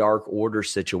Page Dark Order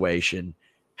situation.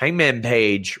 Hangman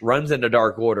Page runs into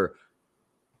Dark Order,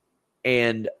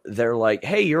 and they're like,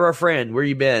 hey, you're our friend. Where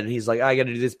you been? He's like, I got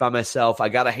to do this by myself. I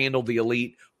got to handle the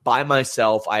Elite by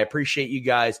myself. I appreciate you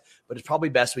guys, but it's probably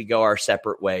best we go our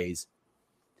separate ways.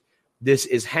 This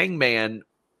is Hangman,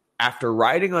 after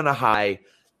riding on a high,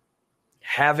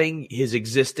 having his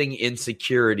existing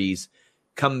insecurities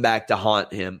come back to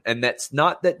haunt him. And that's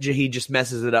not that he just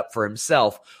messes it up for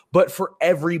himself, but for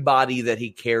everybody that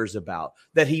he cares about,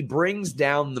 that he brings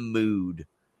down the mood,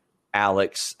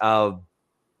 Alex.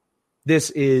 This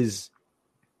is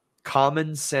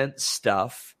common sense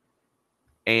stuff,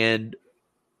 and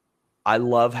I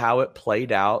love how it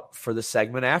played out for the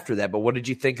segment after that. But what did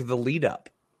you think of the lead up?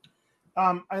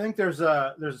 I think there's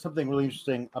something really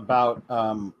interesting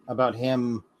about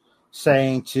him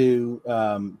saying to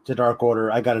Dark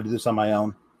Order, I got to do this on my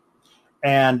own.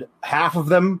 And half of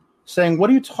them saying, what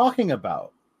are you talking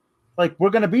about? Like, we're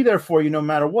going to be there for you no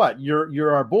matter what.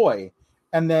 You're our boy.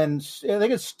 And then I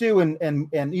think it's Stu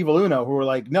and Evil Uno who were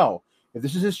like, no, if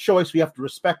this is his choice, we have to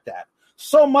respect that.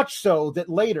 So much so that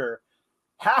later,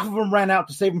 half of them ran out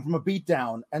to save him from a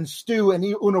beatdown. And Stu and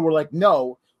Uno were like,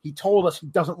 no, he told us he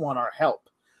doesn't want our help.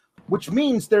 Which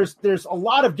means there's a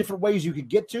lot of different ways you could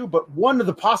get to, but one of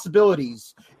the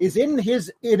possibilities is in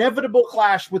his inevitable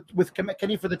clash with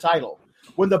Kenny for the title.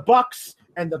 When the Bucks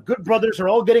and the Good Brothers are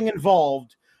all getting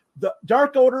involved, the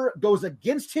Dark Order goes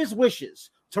against his wishes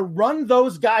to run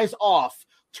those guys off,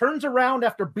 turns around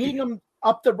after beating them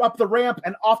up the ramp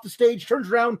and off the stage, turns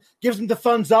around, gives them the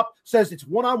thumbs up, says it's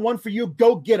one-on-one for you,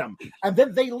 go get them. And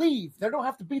then they leave. They don't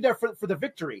have to be there for the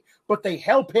victory, but they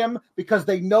help him because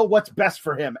they know what's best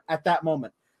for him at that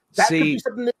moment. That could be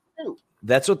something they do.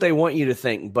 That's what they want you to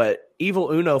think. But Evil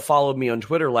Uno followed me on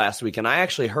Twitter last week, and I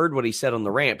actually heard what he said on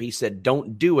the ramp. He said,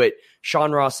 don't do it.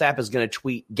 Sean Ross Sapp is going to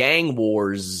tweet gang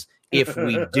wars if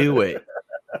we do it.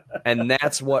 And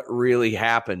that's what really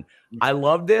happened. I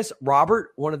love this.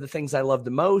 Robert, one of the things I love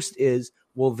the most is,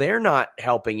 well, they're not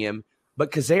helping him,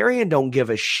 but Kazarian don't give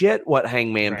a shit what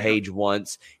Hangman Page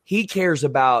wants. He cares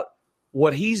about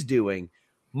what he's doing.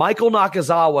 Michael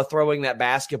Nakazawa throwing that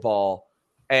basketball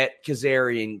at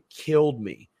Kazarian killed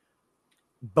me.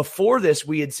 Before this,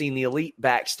 we had seen the Elite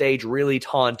backstage really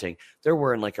taunting. They're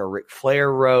wearing like a Ric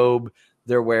Flair robe.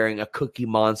 They're wearing a Cookie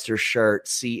Monster shirt,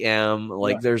 CM.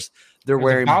 They're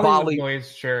wearing Bollywood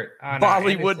Boys shirt.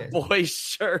 Bollywood Boys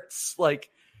shirts.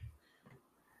 Like,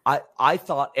 I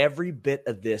thought every bit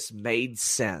of this made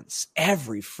sense.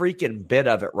 Every freaking bit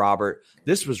of it, Robert.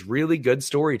 This was really good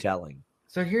storytelling.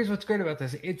 So here's what's great about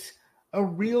this. It's a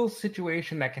real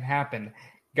situation that can happen.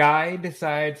 Guy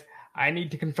decides, I need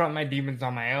to confront my demons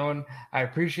on my own. I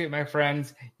appreciate my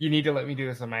friends. You need to let me do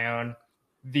this on my own.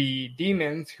 The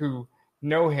demons who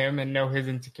know him and know his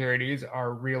insecurities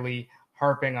are really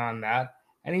harping on that.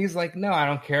 And he's like, no, I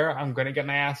don't care. I'm going to get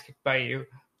my ass kicked by you,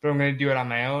 but I'm going to do it on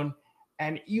my own.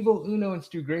 And Evil Uno and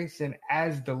Stu Grayson,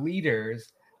 as the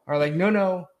leaders, are like,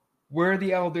 no, we're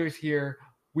the elders here.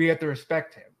 We have to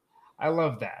respect him. I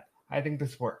love that. I think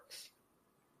this works.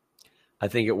 I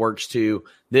think it works too.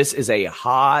 This is a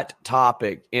hot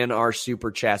topic in our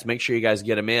super chats. Make sure you guys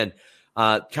get them in.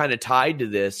 Kind of tied to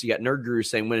this, you got Nerd Guru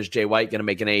saying, when is Jay White going to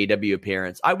make an AEW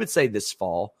appearance? I would say this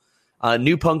fall.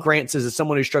 New Punk Rant says, as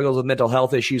someone who struggles with mental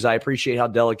health issues, I appreciate how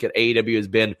delicate AEW has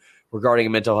been regarding a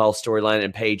mental health storyline,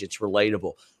 and Paige, it's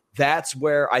relatable. That's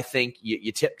where I think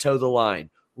you tiptoe the line.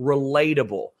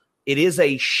 Relatable. It is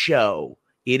a show.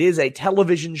 It is a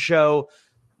television show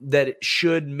that it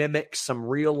should mimic some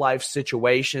real life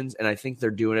situations, and I think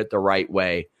they're doing it the right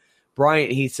way.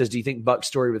 Bryant, he says, do you think Buck's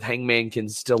story with Hangman can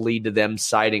still lead to them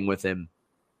siding with him?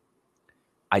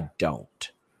 I don't.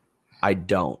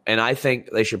 And I think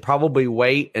they should probably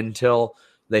wait until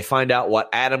they find out what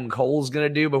Adam Cole's going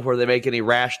to do before they make any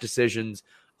rash decisions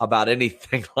about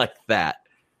anything like that.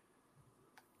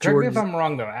 Correct me if I'm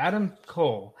wrong, though. Adam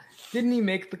Cole, didn't he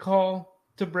make the call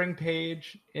to bring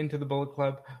Paige into the Bullet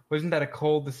Club? Wasn't that a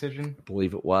Cole decision? I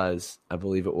believe it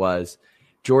was.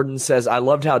 Jordan says, I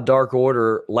loved how Dark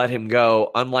Order let him go,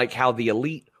 unlike how the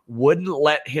Elite wouldn't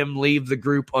let him leave the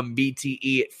group on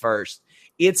BTE at first.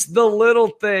 It's the little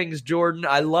things, Jordan.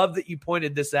 I love that you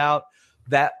pointed this out,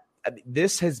 that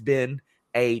this has been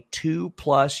a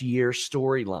 2+ year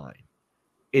storyline.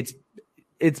 It's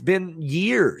been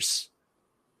years.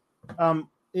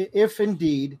 If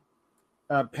indeed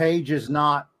Paige is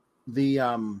not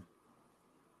the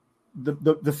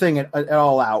thing at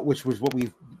All Out, which was what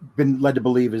we've been led to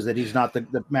believe, is that he's not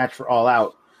the match for All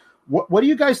Out. What do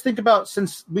you guys think about,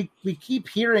 since we keep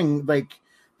hearing like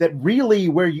that really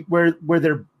where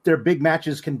their big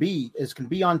matches can be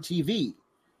on TV,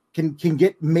 can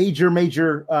get major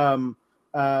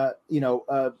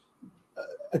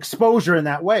exposure in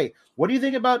that way. What do you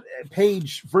think about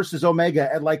Paige versus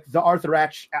Omega at like the Arthur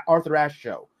Ashe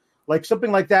show? Like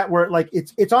something like that, where like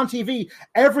it's on TV,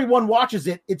 everyone watches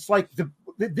it. It's like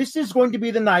this is going to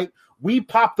be the night we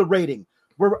pop the rating.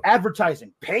 We're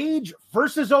advertising Paige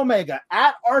versus Omega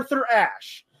at Arthur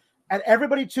Ashe, and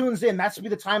everybody tunes in. That's to be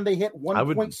the time they hit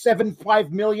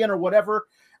 1.75 million or whatever,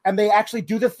 and they actually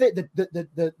do the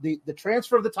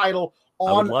transfer of the title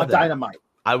on a Dynamite.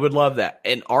 I would love that.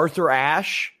 And Arthur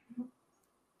Ashe,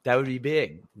 that would be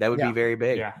big. That would be very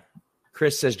big. Yeah.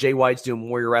 Chris says Jay White's doing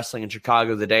Warrior Wrestling in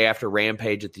Chicago the day after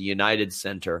Rampage at the United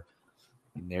Center.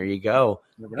 And there you go.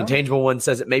 Intangible One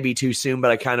says it may be too soon,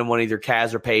 but I kind of want either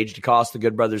Kaz or Paige to cost the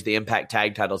Good Brothers the Impact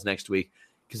tag titles next week,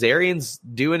 because Arian's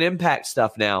doing Impact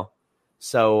stuff now.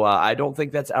 So I don't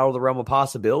think that's out of the realm of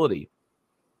possibility.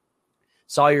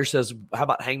 Sawyer says, how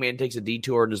about Hangman takes a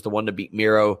detour and is the one to beat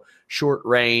Miro? Short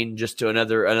reign, just to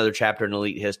another chapter in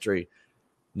Elite history.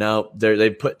 No, they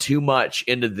put too much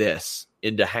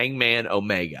into Hangman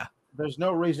Omega. There's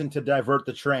no reason to divert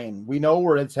the train. We know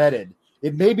where it's headed.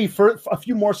 It may be for a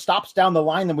few more stops down the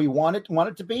line than we want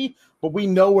it to be, but we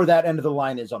know where that end of the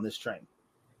line is on this train.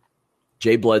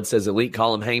 Jay Blood says, Elite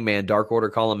call him Hangman, Dark Order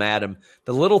call him Adam.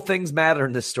 The little things matter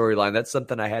in this storyline. That's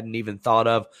something I hadn't even thought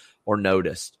of or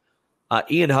noticed.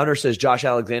 Ian Hunter says, Josh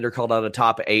Alexander called out a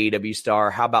top AEW star.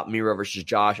 How about Miro versus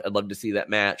Josh? I'd love to see that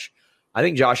match. I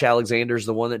think Josh Alexander is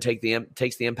the one that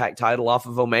takes the Impact title off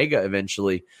of Omega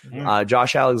eventually. Mm-hmm.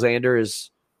 Josh Alexander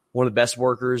is one of the best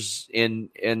workers in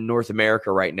North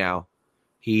America right now.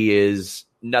 He is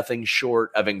nothing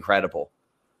short of incredible.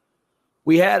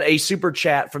 We had a super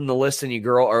chat from the Listen You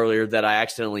Girl earlier that I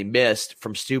accidentally missed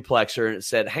from Stuplexer, and it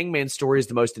said, Hangman's story is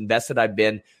the most invested I've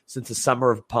been since the summer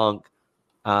of Punk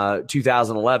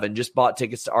 2011. Just bought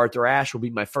tickets to Arthur Ashe. Will be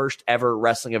my first ever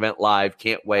wrestling event live.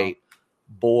 Can't wait.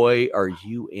 Boy, are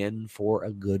you in for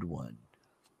a good one.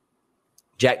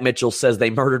 Jack Mitchell says, they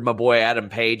murdered my boy Adam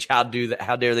Page. How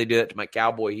dare they do that to my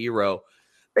cowboy hero?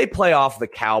 They play off the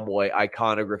cowboy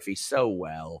iconography so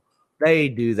well. They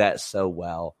do that so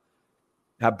well.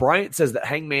 Now, Bryant says that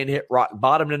Hangman hit rock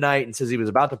bottom tonight and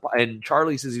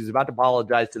Charlie says he was about to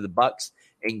apologize to the Bucks,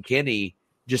 and Kenny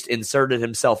just inserted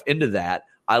himself into that.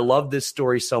 I love this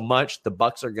story so much. The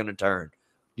Bucks are going to turn.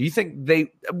 Do you think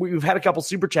we've had a couple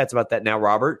super chats about that now,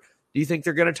 Robert. Do you think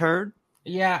they're going to turn?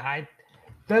 Yeah,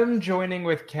 them joining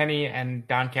with Kenny and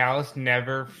Don Callis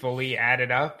never fully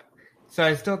added up. So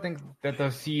I still think that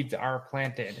those seeds are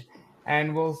planted,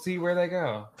 and we'll see where they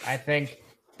go. I think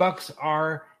Bucks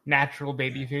are natural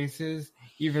baby faces,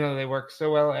 even though they work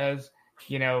so well as,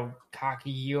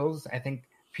 cocky heels. I think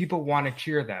people want to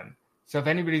cheer them. So if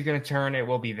anybody's going to turn, it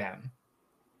will be them.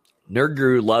 Nerd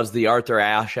Guru loves the Arthur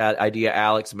Ashe idea,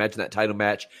 Alex. Imagine that title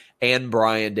match. And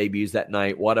Bryan debuts that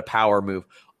night. What a power move.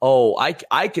 Oh,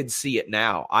 I could see it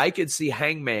now. I could see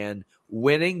Hangman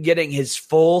winning, getting his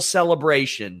full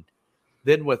celebration.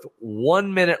 Then with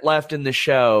 1 minute left in the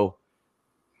show,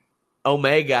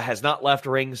 Omega has not left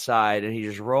ringside, and he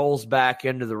just rolls back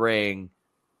into the ring,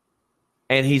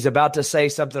 and he's about to say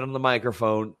something on the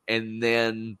microphone, and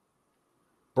then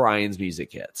Brian's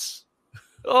music hits.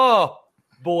 Oh,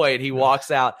 boy, and he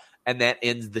walks out, and that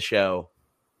ends the show.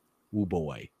 Oh,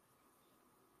 boy.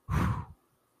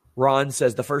 Ron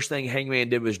says the first thing Hangman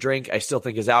did was drink. I still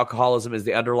think his alcoholism is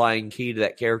the underlying key to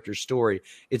that character's story.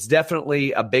 It's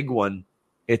definitely a big one.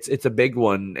 It's a big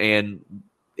one, and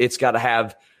it's got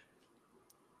to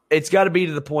be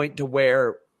to the point to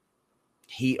where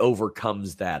he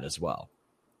overcomes that as well.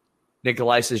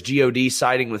 Nikolai says GOD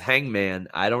siding with Hangman.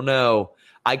 I don't know.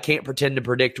 I can't pretend to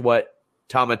predict what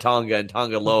Tama Tonga and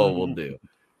Tonga Loa will do.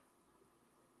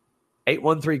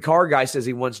 813 Car Guy says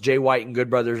he wants Jay White and Good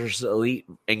Brothers versus Elite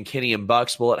and Kenny and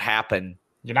Bucks. Will it happen?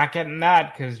 You're not getting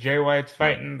that because Jay White's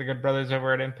fighting the Good Brothers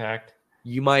over at Impact.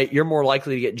 You're more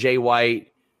likely to get Jay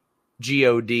White,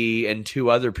 GOD, and 2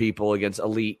 other people against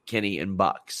Elite, Kenny, and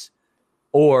Bucks.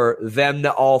 Or them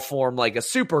to all form like a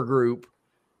super group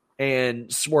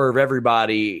and swerve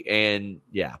everybody. And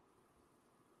yeah.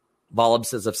 Volub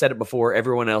says, I've said it before.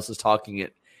 Everyone else is talking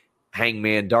at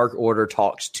Hangman. Dark Order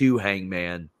talks to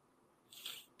Hangman.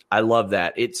 I love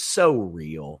that. It's so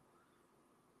real.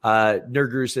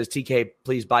 Nerdguru says, TK,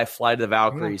 please buy Flight of the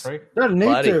Valkyries. Doesn't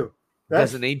need to.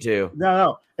 Doesn't need to.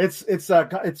 No. It's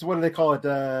what do they call it?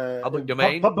 Public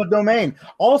domain. Public domain.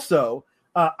 Also,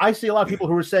 I see a lot of people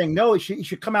who are saying no. He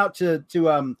should come out to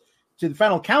the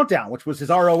Final Countdown, which was his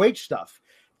ROH stuff.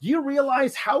 Do you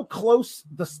realize how close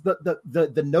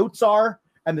the notes are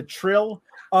and the trill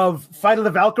of Fight of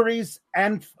the Valkyries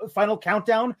and Final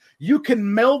Countdown? You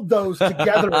can meld those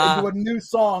together into a new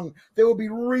song that will be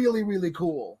really, really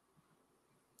cool.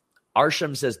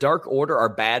 Arsham says Dark Order are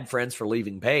bad friends for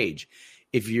leaving Page.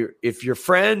 If your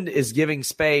friend is giving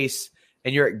space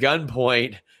and you're at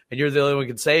gunpoint and you're the only one who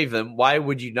can save them, why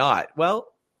would you not? Well,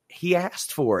 he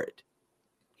asked for it.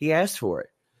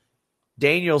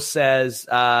 Daniel says,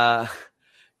 got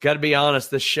to be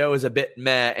honest, this show is a bit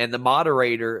meh, and the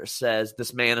moderator says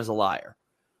this man is a liar.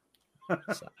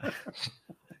 So,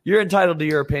 you're entitled to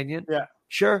your opinion. Yeah.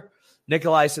 Sure.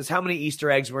 Nikolai says, how many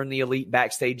Easter eggs were in the Elite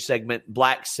backstage segment?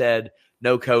 Black said,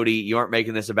 no, Cody, you aren't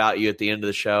making this about you at the end of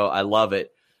the show. I love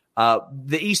it.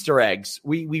 The Easter eggs,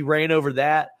 we ran over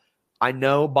that. I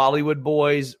know Bollywood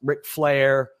Boys, Ric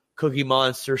Flair, Cookie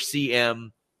Monster,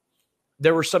 CM.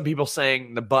 There were some people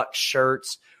saying the Bucks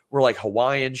shirts were like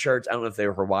Hawaiian shirts. I don't know if they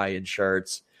were Hawaiian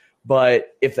shirts, but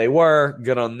if they were,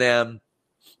 good on them.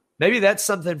 Maybe that's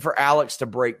something for Alex to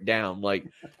break down. Like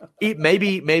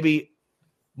maybe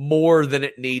more than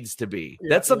it needs to be. Yeah,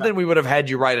 that's something we would have had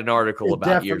you write an article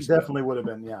about years ago. Definitely would have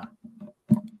been, yeah.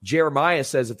 Jeremiah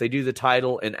says if they do the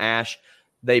title in Ash,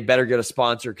 they better get a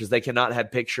sponsor because they cannot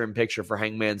have picture-in-picture for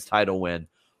Hangman's title win.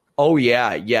 Oh,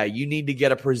 yeah. You need to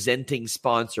get a presenting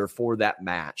sponsor for that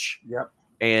match. Yep.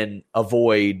 And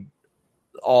avoid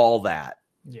all that.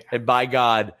 Yeah. And by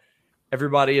God,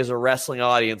 everybody as a wrestling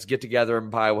audience, get together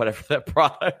and buy whatever that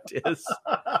product is.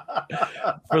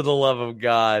 For the love of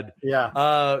God.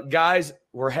 Yeah. Guys,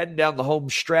 we're heading down the home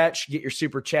stretch. Get your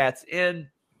super chats in.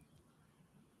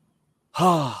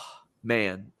 Oh,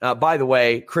 man. By the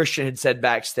way, Christian had said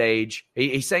backstage,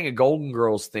 he sang a Golden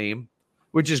Girls theme,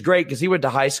 which is great because he went to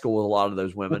high school with a lot of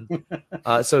those women.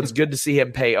 So it's good to see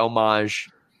him pay homage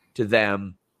to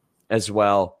them as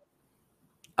well.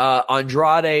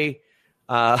 Andrade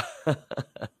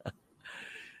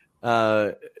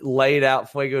laid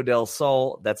out Fuego del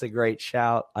Sol. That's a great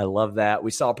shout. I love that.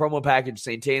 We saw a promo package,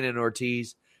 Santana and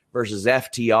Ortiz versus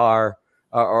FTR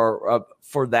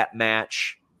for that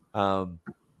match. Cool.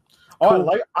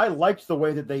 I liked the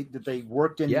way that they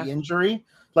worked in the injury.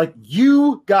 Like,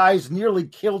 you guys nearly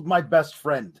killed my best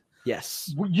friend.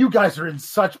 Yes. You guys are in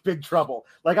such big trouble.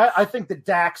 Like, I think that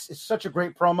Dax is such a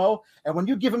great promo. And when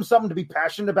you give him something to be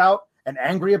passionate about and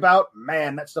angry about,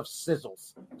 man, that stuff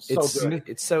sizzles. Good.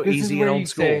 It's so easy and old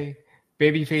school. Say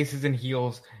baby faces and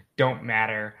heels don't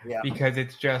matter because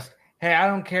it's just, hey, I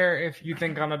don't care if you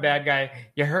think I'm a bad guy.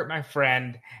 You hurt my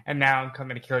friend, and now I'm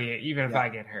coming to kill you, even if I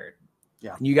get hurt.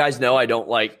 Yeah. You guys know I don't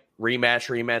like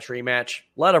rematch.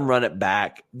 Let them run it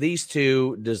back. These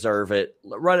two deserve it.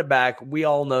 Run it back. We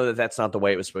all know that that's not the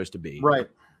way it was supposed to be. Right.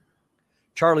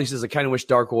 Charlie says, I kind of wish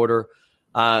Dark Order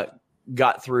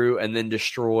got through and then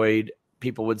destroyed.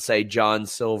 People would say John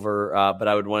Silver, but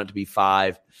I would want it to be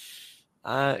 5.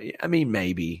 I mean,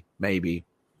 maybe.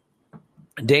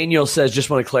 Daniel says,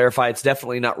 just want to clarify, it's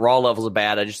definitely not Raw levels of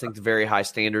bad. I just think the very high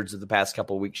standards of the past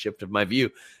couple of weeks shifted my view.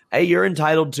 Hey, you're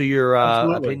entitled to your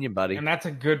opinion, buddy. And that's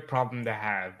a good problem to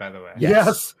have, by the way.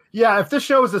 Yes. Yeah, if this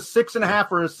show is a 6.5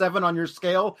 or a 7 on your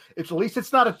scale, at least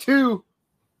it's not a 2.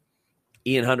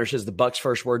 Ian Hunter says the Bucks'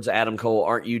 first words to Adam Cole,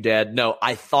 "Aren't you dead?" No,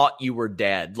 I thought you were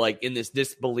dead. Like in this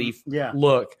disbelief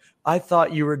look, I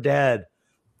thought you were dead.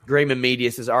 Grayman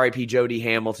Media says R.I.P. Jody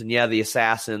Hamilton. Yeah, the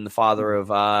assassin, the father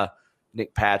of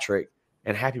Nick Patrick.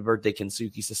 And happy birthday,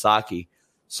 Kensuke Sasaki.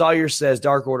 Sawyer says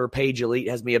Dark Order Page Elite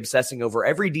has me obsessing over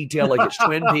every detail like it's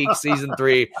Twin Peaks Season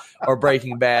 3 or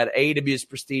Breaking Bad. AEW's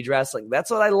Prestige Wrestling. That's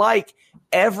what I like.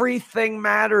 Everything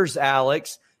matters,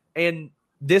 Alex. And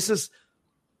this is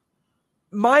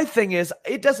my thing is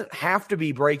it doesn't have to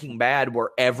be Breaking Bad where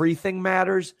everything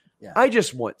matters. Yeah. I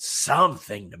just want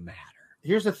something to matter.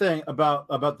 Here's the thing about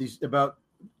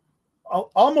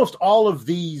almost all of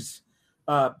these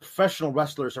professional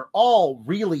wrestlers are all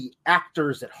really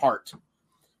actors at heart.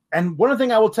 And one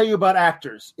thing I will tell you about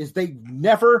actors is they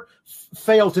never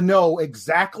fail to know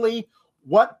exactly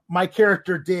what my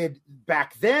character did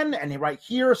back then and right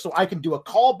here, so I can do a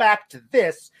callback to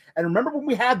this. And remember when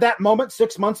we had that moment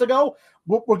 6 months ago?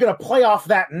 We're going to play off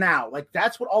that now. Like,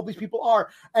 that's what all these people are.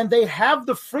 And they have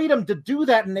the freedom to do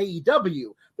that in AEW.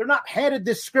 They're not handed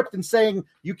this script and saying,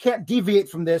 you can't deviate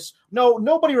from this. No,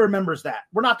 nobody remembers that.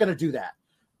 We're not going to do that.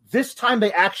 This time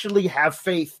they actually have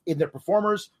faith in their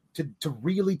performers to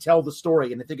really tell the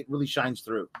story, and I think it really shines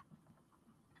through.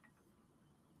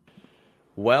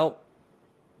 Well,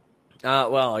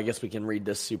 I guess we can read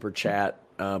this super chat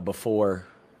before.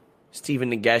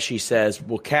 Stephen Nageshi says,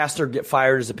 will Caster get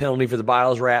fired as a penalty for the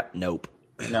Biles rap? Nope.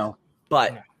 No.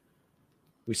 But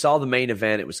we saw the main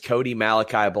event. It was Cody,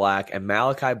 Malachi Black, and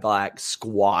Malachi Black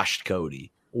squashed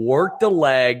Cody. Worked the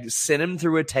leg, sent him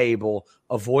through a table,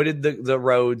 avoided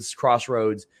the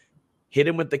crossroads, hit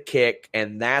him with the kick,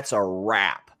 and that's a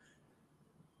wrap.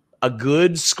 A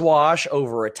good squash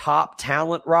over a top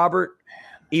talent, Robert,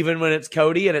 even when it's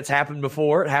Cody, and it's happened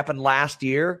before. It happened last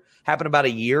year. Happened about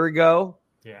a year ago.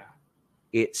 Yeah.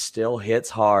 It still hits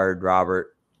hard,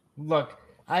 Robert. Look,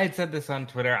 I had said this on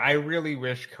Twitter. I really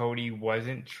wish Cody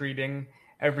wasn't treating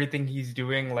everything he's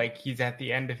doing like he's at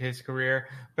the end of his career.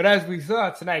 But as we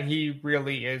saw tonight, he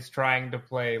really is trying to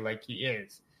play like he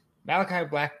is. Malachi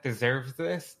Black deserves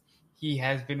this. He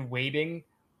has been waiting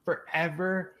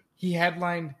forever. He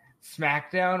headlined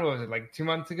SmackDown, what was it, like 2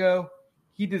 months ago?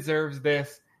 He deserves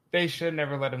this. They should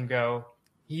never let him go.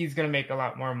 He's going to make a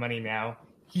lot more money now.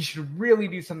 He should really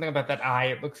do something about that eye.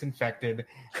 It looks infected.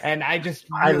 And I just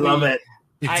really, I love it.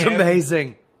 It's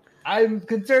amazing. I'm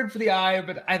concerned for the eye,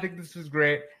 but I think this was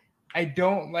great. I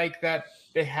don't like that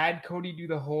they had Cody do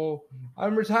the whole,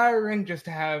 I'm retiring, just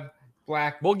to have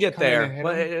Black. We'll get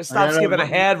there. Stop skipping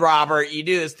ahead, Robert. You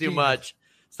do this too much.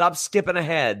 Stop skipping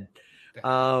ahead.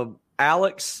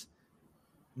 Alex,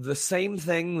 the same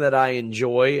thing that I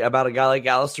enjoy about a guy like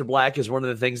Aleister Black is one of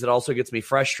the things that also gets me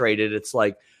frustrated. It's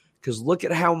like, because look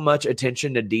at how much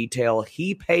attention to detail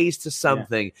he pays to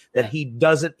something that he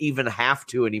doesn't even have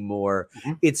to anymore.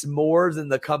 Mm-hmm. It's more than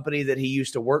the company that he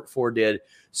used to work for did.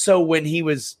 So when he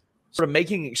was sort of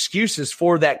making excuses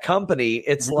for that company,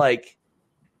 it's like,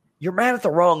 you're mad at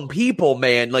the wrong people,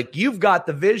 man. Like, you've got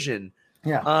the vision.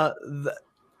 Yeah.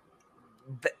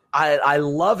 I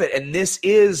love it. And this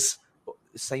is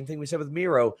the same thing we said with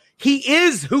Miro. He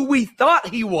is who we thought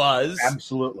he was.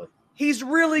 Absolutely. He's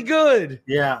really good.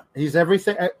 Yeah, he's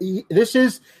everything.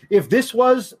 If this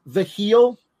was the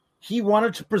heel he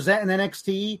wanted to present in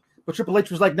NXT, but Triple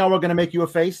H was like, no, we're going to make you a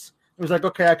face. It was like,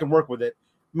 okay, I can work with it.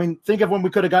 I mean, think of when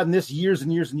we could have gotten this years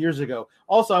and years and years ago.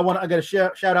 Also, I got to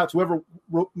shout out to whoever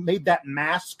made that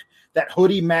mask, that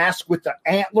hoodie mask with the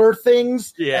antler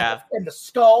things, and the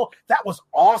skull. That was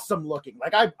awesome looking.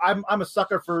 Like I'm a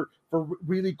sucker for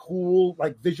really cool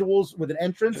like visuals with an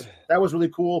entrance. That was really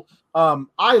cool.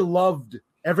 I loved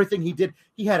everything he did.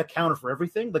 He had a counter for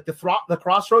everything. Like the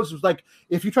crossroads was like,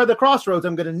 if you try the crossroads,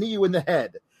 I'm going to knee you in the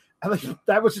head. And like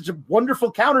that was such a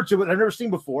wonderful counter to it I've never seen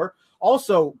before.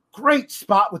 Also, great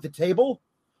spot with the table.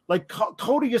 Like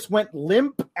Cody just went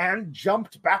limp and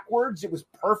jumped backwards. It was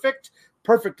perfect.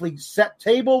 Perfectly set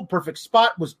table. Perfect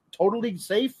spot. Was totally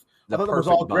safe. I thought it was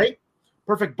all great.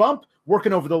 Perfect bump.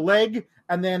 Working over the leg.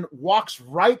 And then walks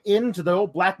right into the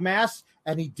old Black Mass.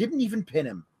 And he didn't even pin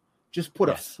him. Just put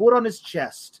a foot on his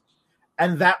chest.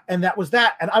 And that was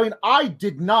that. And I mean, I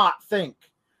did not think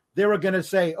they were going to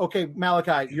say, okay,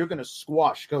 Malachi, you're going to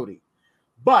squash Cody.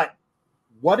 But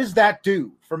what does that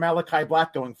do for Malachi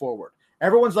Black going forward?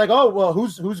 Everyone's like, oh, well,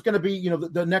 who's going to be,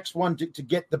 the next one to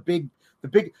get the big,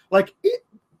 like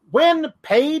when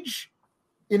Paige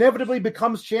inevitably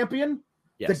becomes champion,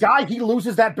 the guy he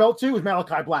loses that belt to is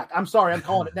Malachi Black. I'm sorry, I'm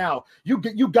calling it now.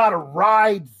 You got to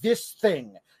ride this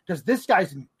thing because this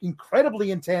guy's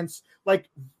incredibly intense. Like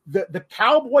the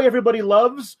cowboy everybody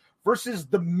loves versus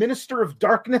the Minister of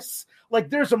Darkness. Like,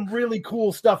 there's some really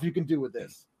cool stuff you can do with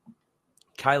this.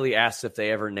 Kylie asked if they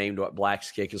ever named what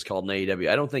Black's kick is called in AEW.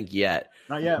 I don't think yet.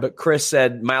 Not yet. But Chris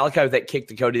said, Malachi with that kick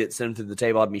to Cody that sent him through the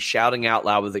table had me shouting out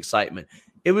loud with excitement.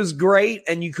 It was great,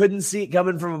 and you couldn't see it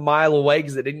coming from a mile away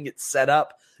because it didn't get set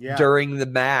up during the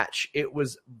match. It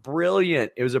was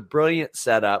brilliant. It was a brilliant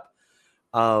setup.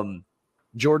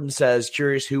 Jordan says,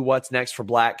 curious what's next for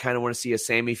Black. Kind of want to see a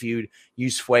Sammy feud.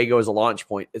 Use Fuego as a launch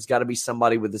point. It's got to be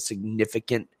somebody with a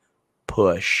significant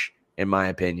push, in my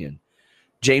opinion.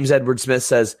 James Edward Smith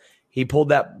says he pulled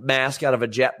that mask out of a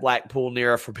jet black pool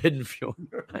near a Forbidden Fuel.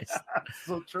 Nice.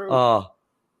 So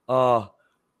true.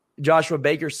 Joshua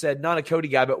Baker said, not a Cody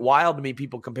guy, but wild to me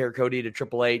people compare Cody to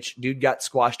Triple H. Dude got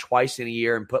squashed twice in a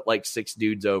year and put like 6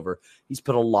 dudes over. He's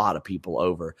put a lot of people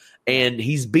over. And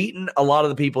he's beaten a lot of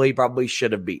the people he probably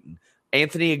should have beaten.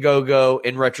 Anthony Ogogo,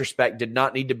 in retrospect, did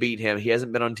not need to beat him. He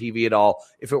hasn't been on TV at all.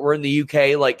 If it were in the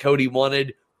UK like Cody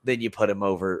wanted, then you put him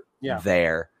over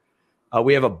there.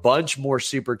 We have a bunch more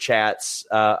super chats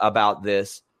about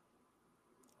this.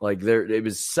 Like, it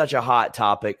was such a hot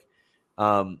topic.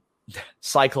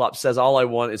 Cyclops says, all I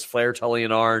want is Flair, Tully,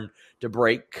 and Arn to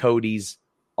break Cody's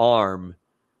arm.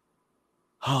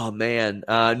 Oh, man.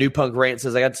 New Punk Rant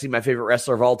says, I got to see my favorite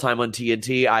wrestler of all time on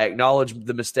TNT. I acknowledge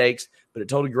the mistakes, but it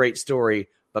told a great story.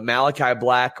 But Malachi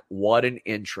Black, what an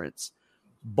entrance.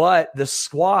 But the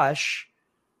squash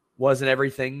wasn't the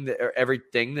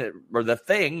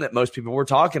thing that most people were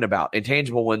talking about.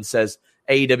 Intangible One says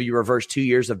AEW reversed 2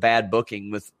 years of bad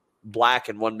booking with Black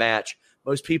in one match.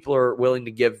 Most people are willing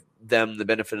to give them the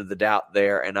benefit of the doubt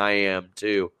there, and I am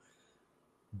too.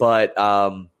 But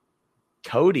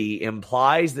Cody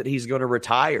implies that he's going to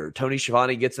retire. Tony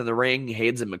Schiavone gets in the ring,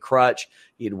 hands him a crutch.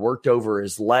 He had worked over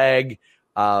his leg.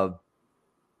 And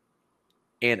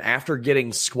after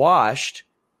getting squashed,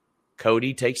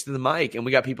 Cody takes to the mic, and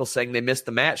we got people saying they missed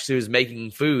the match because he was making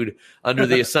food under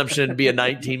the assumption it'd be a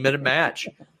 19-minute match.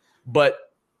 But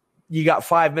you got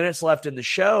 5 minutes left in the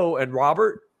show, and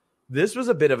Robert, this was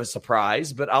a bit of a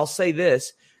surprise, but I'll say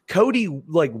this. Cody,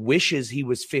 wishes he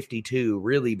was 52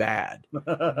 really bad.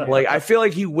 I feel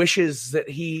like he wishes that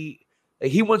he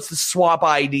wants to swap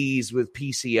IDs with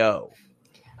PCO.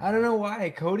 I don't know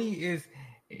why. Cody is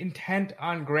intent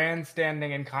on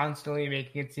grandstanding and constantly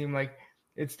making it seem like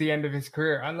it's the end of his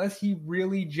career, unless he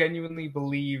really genuinely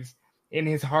believes in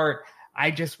his heart, I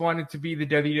just wanted to be the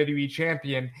WWE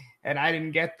champion, and I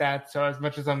didn't get that. So as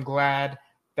much as I'm glad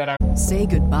that I Say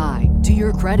goodbye to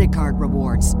your credit card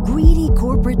rewards. Greedy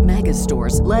corporate mega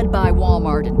stores, led by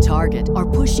Walmart and Target, are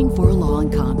pushing for a law in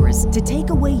Congress to take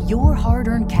away your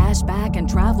hard-earned cash back and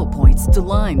travel points to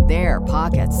line their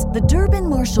pockets. The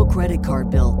Durbin-Marshall credit card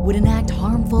bill would enact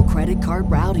harmful credit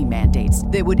card routing mandates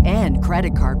that would end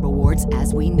credit card rewards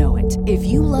as we know it. If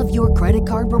you love your credit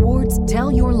card rewards,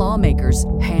 tell your lawmakers,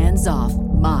 hands off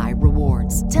my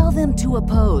rewards. Tell them to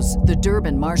oppose the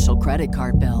Durbin-Marshall credit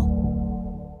card bill.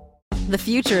 The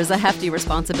future is a hefty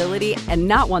responsibility and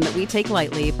not one that we take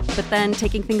lightly. But then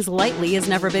taking things lightly has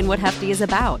never been what Hefty is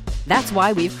about. That's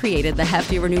why we've created the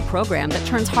Hefty Renew program that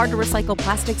turns hard-to-recycle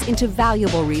plastics into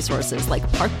valuable resources like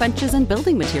park benches and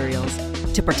building materials.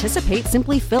 To participate,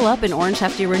 simply fill up an orange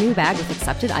Hefty Renew bag with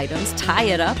accepted items, tie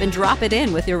it up, and drop it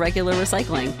in with your regular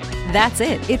recycling. That's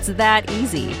it. It's that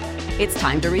easy. It's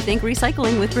time to rethink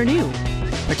recycling with Renew.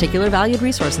 Particular valued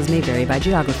resources may vary by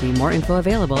geography. More info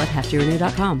available at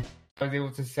heftyrenew.com. was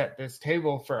able to set this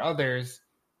table for others,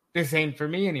 this ain't for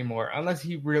me anymore. Unless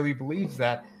he really believes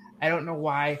that. I don't know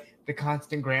why the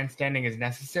constant grandstanding is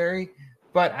necessary,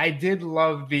 but I did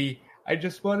love I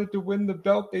just wanted to win the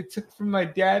belt they took from my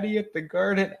daddy at the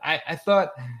Garden. I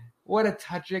thought, what a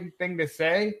touching thing to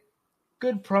say.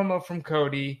 Good promo from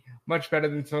Cody, much better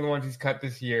than some of the ones he's cut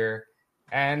this year.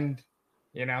 And,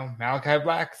 Malachi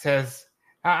Black says,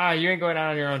 you ain't going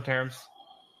out on your own terms.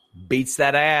 Beats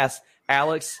that ass.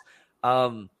 Alex,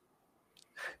 now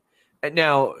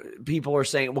people are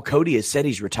saying, well, Cody has said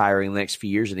he's retiring the next few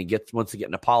years and he wants to get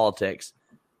into politics.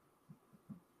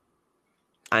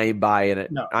 I ain't buying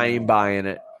it. No, I ain't buying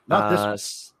it. Not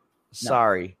this.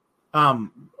 Sorry.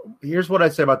 Here's what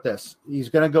I'd say about this. He's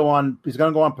going to go on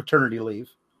paternity leave.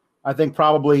 I think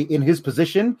probably in his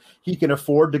position, he can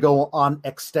afford to go on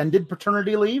extended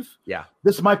paternity leave. Yeah.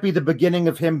 This might be the beginning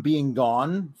of him being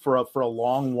gone for a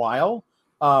long while.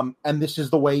 And this is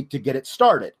the way to get it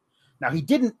started. Now, he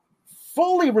didn't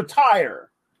fully retire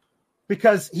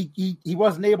because he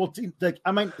wasn't able to.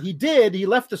 He did. He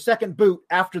left the second boot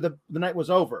after the night was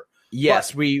over.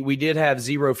 Yes, we did have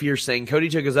Zero Fear saying Cody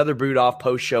took his other boot off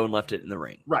post-show and left it in the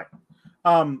ring. Right.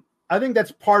 I think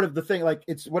that's part of the thing.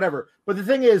 It's whatever. But the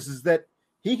thing is that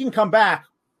he can come back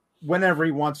whenever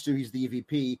he wants to. He's the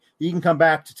EVP. He can come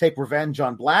back to take revenge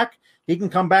on Black. He can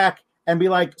come back and be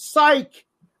like, psych,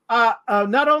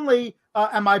 not only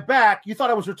am I back, you thought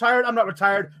I was retired, I'm not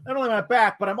retired. Not only am I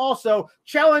back, but I'm also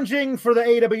challenging for the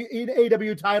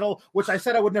AEW title, which I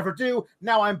said I would never do.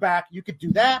 Now I'm back. You could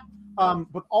do that.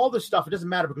 But all this stuff, it doesn't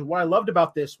matter, because what I loved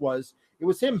about this was it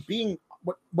was him being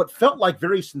what felt like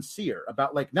very sincere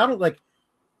about, like, not only like,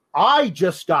 I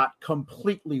just got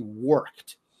completely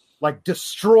worked, like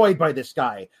destroyed by this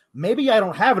guy. Maybe I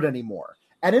don't have it anymore.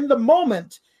 And in the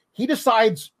moment, he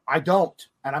decides, I don't,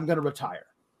 and I'm going to retire.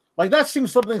 Like, that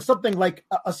seems something like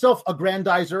a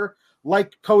self-aggrandizer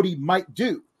like Cody might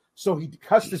do. So he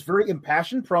cuts this very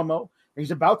impassioned promo, and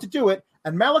he's about to do it,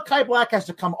 and Malachi Black has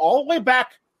to come all the way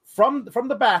back from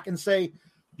the back and say,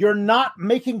 you're not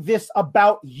making this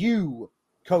about you,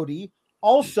 Cody.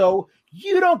 Also,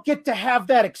 you don't get to have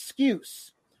that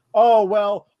excuse. Oh,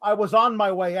 well, I was on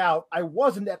my way out. I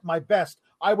wasn't at my best.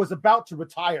 I was about to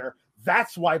retire.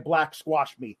 That's why Black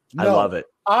squashed me. No, I love it.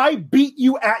 I beat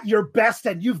you at your best,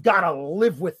 and you've got to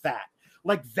live with that.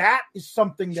 Like, that is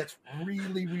something that's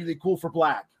really, really cool for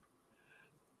Black.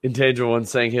 Intangible One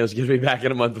saying he was going to be back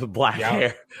in a month with black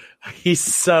hair. He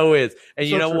so is. And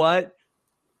so you know what?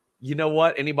 You know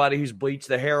what? Anybody who's bleached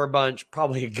their hair a bunch,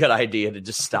 probably a good idea to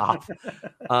just stop.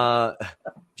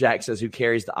 Jack says, who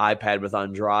carries the iPad with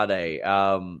Andrade?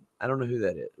 I don't know who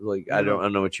that is. Like, I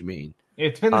don't know what you mean.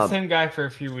 It's been the same guy for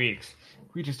a few weeks.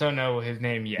 We just don't know his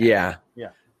name yet. Yeah.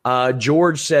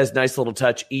 George says, nice little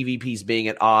touch. EVP's being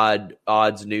at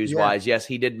odds news-wise. Yes,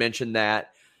 he did mention that.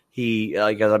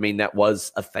 That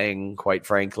was a thing, quite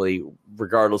frankly,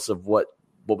 regardless of what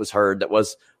was heard. That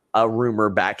was a rumor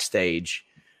backstage.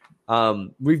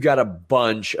 We've got a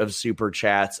bunch of super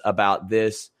chats about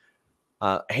this.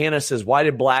 Hannah says, why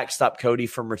did Black stop Cody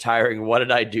from retiring? What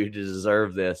did I do to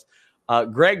deserve this?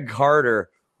 Greg Carter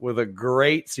with a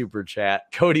great super chat.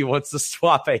 Cody wants to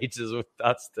swap ages with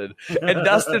Dustin, and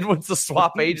Dustin wants to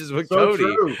swap ages with Cody.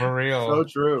 True. For real. So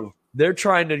true. They're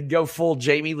trying to go full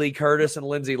Jamie Lee Curtis and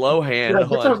Lindsay Lohan. Yeah,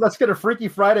 let's get a Freaky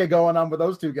Friday going on with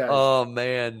those two guys. Oh,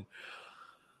 man.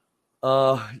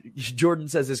 Jordan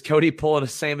says, is Cody pulling a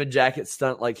salmon jacket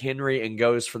stunt like Henry and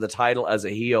goes for the title as a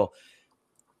heel?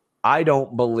 I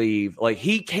don't believe. Like,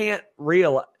 he can't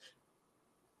realize.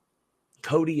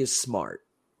 Cody is smart.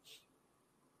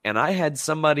 And I had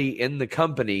somebody in the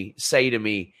company say to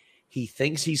me, he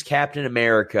thinks he's Captain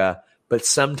America, but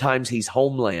sometimes he's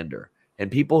Homelander. And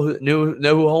people who know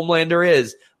who Homelander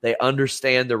is, they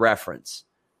understand the reference.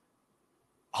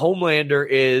 Homelander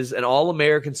is an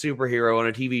all-American superhero on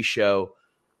a TV show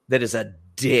that is a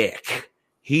dick.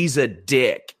 He's a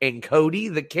dick. And Cody,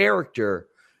 the character,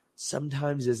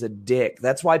 sometimes is a dick.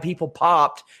 That's why people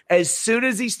popped as soon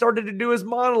as he started to do his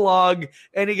monologue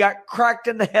and he got cracked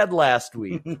in the head last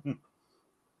week.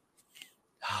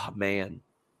 Oh, man.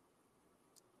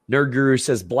 Nerd Guru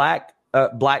says Black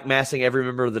massing every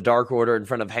member of the Dark Order in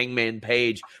front of Hangman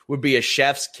Page would be a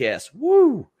chef's kiss.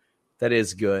 Woo! That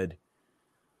is good.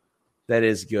 That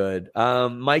is good.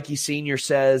 Mikey Sr.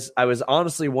 says, I was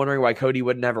honestly wondering why Cody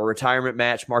wouldn't have a retirement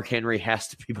match. Mark Henry has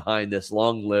to be behind this.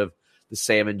 Long live the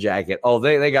salmon jacket. Oh,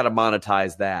 they got to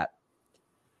monetize that.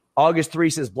 August 3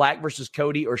 says Black versus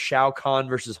Cody or Shao Kahn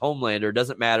versus Homelander.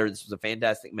 Doesn't matter. This was a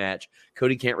fantastic match.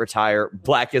 Cody can't retire.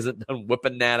 Black isn't done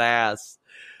whipping that ass.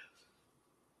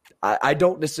 I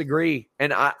don't disagree.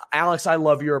 And Alex, I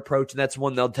love your approach, and that's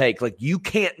one they'll take. Like, you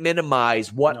can't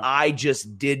minimize what I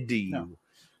just did to you. No.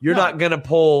 You're not going to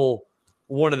pull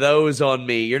one of those on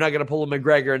me. You're not going to pull a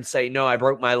McGregor and say, no, I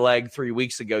broke my leg 3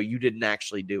 weeks ago. You didn't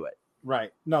actually do it.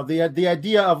 Right. No, the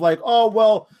idea of like, oh,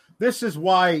 well, this is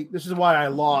why I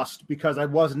lost, because I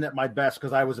wasn't at my best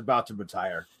because I was about to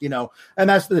retire, and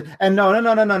that's no.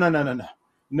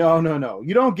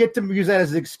 You don't get to use that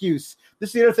as an excuse. This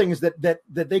is the other thing, is that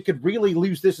they could really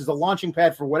use this as a launching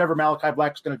pad for whatever Malachi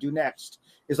Black's going to do next.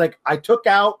 Is like, I took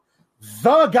out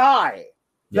the guy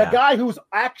who's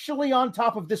actually on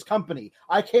top of this company.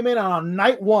 I came in on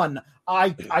night one.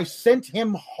 I sent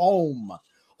him home.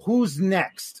 Who's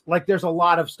next? Like, there's a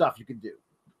lot of stuff you can do.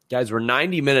 Guys, we're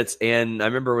 90 minutes in. I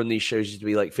remember when these shows used to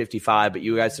be like 55, but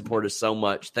you guys support us so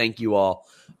much. Thank you all.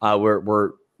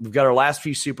 We've got our last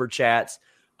few super chats.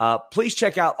 Please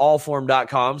check out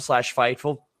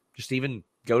allform.com/Fightful. Just even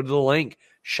go to the link,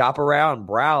 shop around,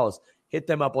 browse, hit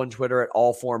them up on Twitter at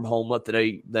allformhome. Let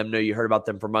them know you heard about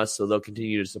them from us, so they'll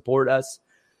continue to support us.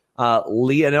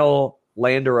 Lionel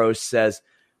Landeros says,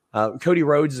 Cody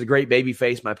Rhodes is a great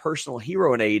babyface, my personal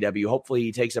hero in AEW. Hopefully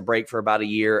he takes a break for about a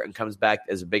year and comes back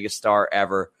as the biggest star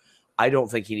ever. I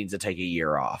don't think he needs to take a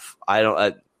year off.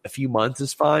 A few months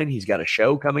is fine. He's got a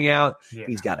show coming out. Yeah.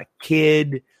 He's got a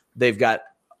kid. They've got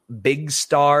big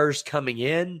stars coming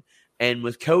in, and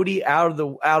with Cody out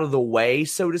of the way,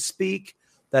 so to speak,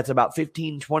 that's about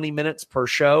 15, 20 minutes per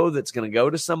show that's going to go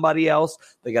to somebody else.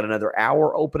 They got another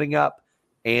hour opening up,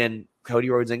 and Cody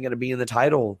Rhodes ain't going to be in the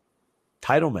title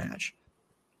match.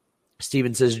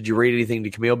 Steven says, did you read anything to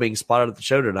Camille being spotted at the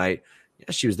show tonight?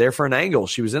 Yeah, she was there for an angle.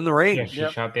 She was in the ring. Yeah, she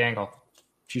shot the angle.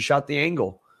 She shot the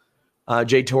angle.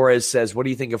 Jay Torres says, what do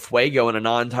you think of Fuego in a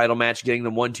non-title match getting the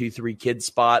 1, 2, 3 kid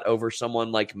spot over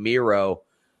someone like Miro?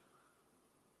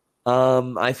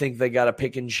 I think they got to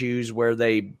pick and choose where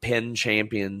they pin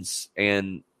champions,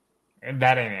 and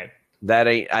that ain't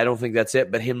it. I don't think that's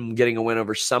it, but him getting a win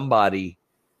over somebody,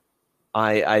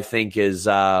 I think is he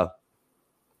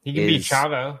can beat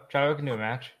Chavo. Chavo can do a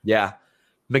match. Yeah.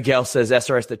 Miguel says,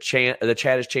 SRS, the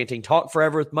chat is chanting, talk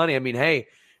forever with money. I mean, hey, if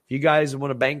you guys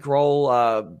want to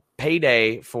bankroll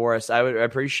payday for us, I would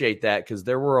appreciate that, because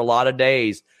there were a lot of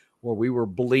days where we were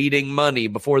bleeding money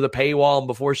before the paywall and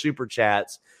before Super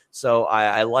Chats. So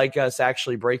I like us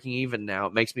actually breaking even now.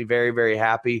 It makes me very, very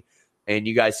happy, and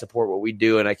you guys support what we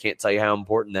do, and I can't tell you how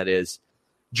important that is.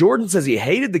 Jordan says he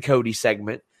hated the Cody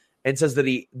segment and says that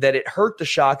it hurt the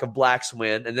shock of Black's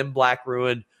win, and then Black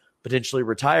ruined potentially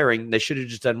retiring. They should have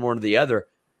just done one or the other.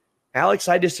 Alex,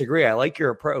 I disagree. I like your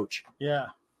approach. Yeah,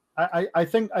 I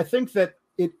think that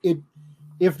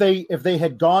if they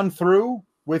had gone through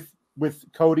with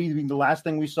Cody, I mean, the last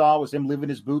thing we saw was him leaving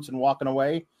his boots and walking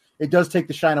away. It does take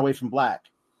the shine away from Black.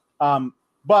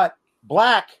 But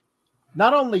Black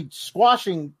not only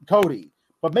squashing Cody,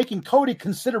 but making Cody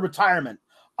consider retirement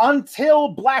until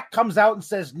Black comes out and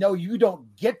says, no, you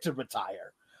don't get to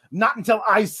retire. Not until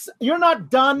you're not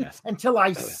done until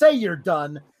I say you're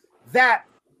done. That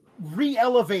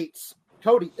re-elevates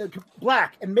Cody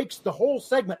Black and makes the whole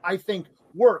segment, I think,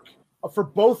 work for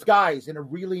both guys in a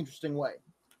really interesting way.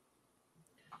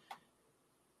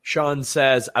 Sean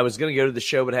says, I was going to go to the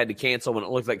show but had to cancel when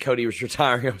it looked like Cody was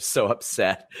retiring. I was so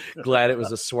upset. Glad it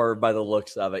was a swerve by the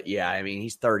looks of it. Yeah, I mean,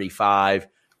 he's 35.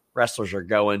 Wrestlers are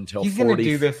going till 40. He's going to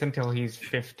do this until he's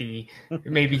 50,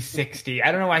 maybe 60.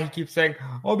 I don't know why he keeps saying,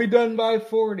 I'll be done by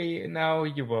 40. No,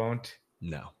 you won't.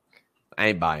 No, I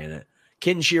ain't buying it.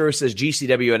 Ken Shiro says,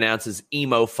 GCW announces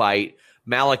emo fight.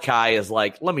 Malachi is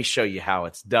like, let me show you how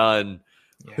it's done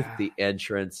with the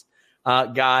entrance.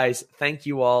 Guys, thank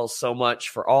you all so much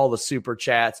for all the super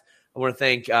chats. I want to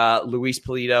thank Luis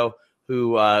Polito,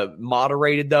 who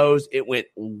moderated those. It went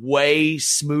way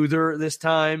smoother this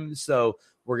time, so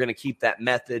we're going to keep that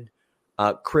method.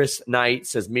 Chris Knight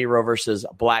says Miro versus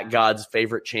Black God's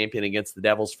favorite champion against the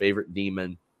Devil's favorite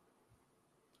demon.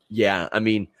 Yeah, I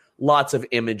mean, lots of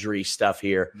imagery stuff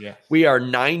here. Yes. We are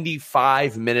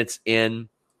 95 minutes in.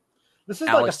 This is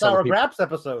Alex, like a Sour Graps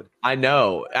episode. I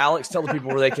know. Alex, tell the people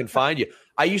where they can find you.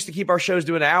 I used to keep our shows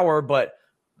to an hour, but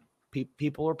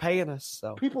people are paying us.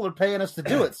 So people are paying us to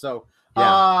do it. So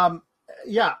you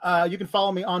can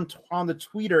follow me on the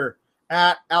Twitter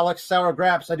at Alex Sour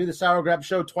Graps. I do the Sour Graps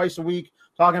show twice a week,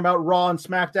 talking about Raw and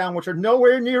SmackDown, which are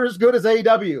nowhere near as good as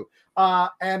AEW.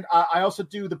 And I also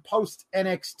do the post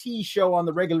NXT show on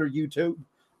the regular YouTube.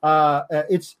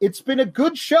 It's been a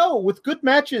good show with good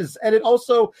matches, and it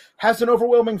also has an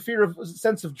overwhelming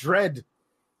sense of dread.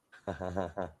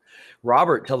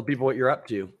 Robert, tell the people what you're up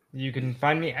to. You can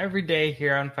find me every day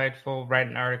here on Fightful,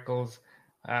 writing articles,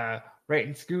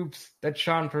 writing scoops that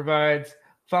Sean provides.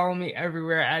 Follow me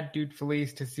everywhere at Dude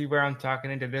Felice to see where I'm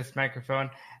talking into this microphone,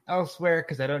 elsewhere,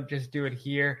 because I don't just do it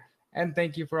here. And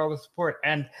thank you for all the support.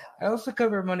 And I also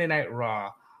cover Monday Night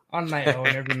Raw on my own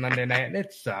every Monday night, and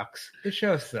it sucks. The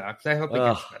show sucks. I hope it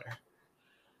gets better.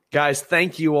 Guys,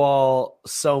 thank you all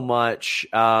so much.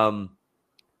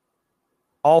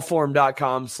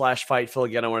 Allforum.com/Fightful.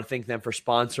 Again, I want to thank them for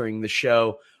sponsoring the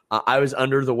show. I was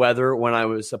under the weather when I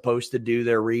was supposed to do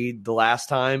their read the last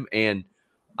time, and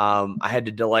I had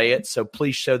to delay it. So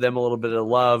please show them a little bit of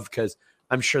love, because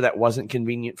I'm sure that wasn't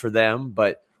convenient for them,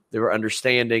 but they were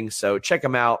understanding. So check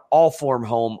them out. Allforum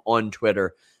Home on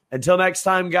Twitter. Until next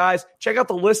time, guys, check out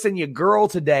the Listen Ya Girl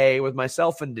today with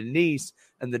myself and Denise,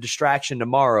 and the Distraction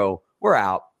tomorrow. We're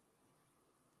out.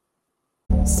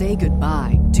 Say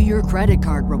goodbye to your credit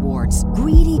card rewards.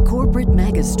 Greedy corporate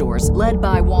mega stores, led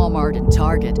by Walmart and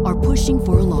Target, are pushing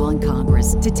for a law in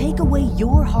Congress to take away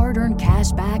your hard-earned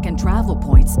cash back and travel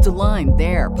points to line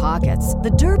their pockets. The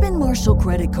Durbin-Marshall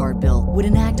credit card bill would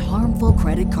enact harmful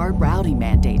credit card routing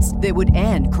mandates that would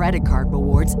end credit card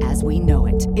rewards as we know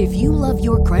it. If you love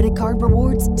your credit card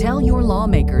rewards, tell your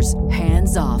lawmakers,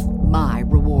 hands off my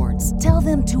rewards. Tell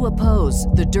them to oppose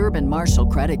the Durbin-Marshall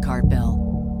credit card bill.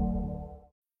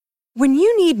 When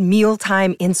you need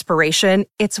mealtime inspiration,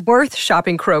 it's worth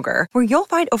shopping Kroger, where you'll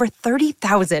find over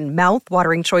 30,000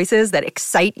 mouth-watering choices that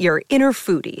excite your inner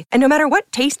foodie. And no matter what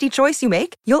tasty choice you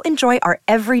make, you'll enjoy our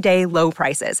everyday low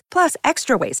prices, plus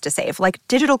extra ways to save, like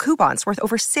digital coupons worth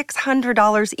over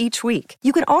 $600 each week.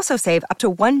 You can also save up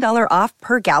to $1 off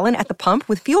per gallon at the pump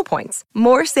with fuel points.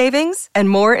 More savings and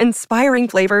more inspiring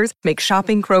flavors make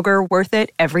shopping Kroger worth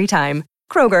it every time.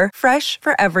 Kroger, fresh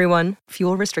for everyone.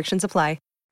 Fuel restrictions apply.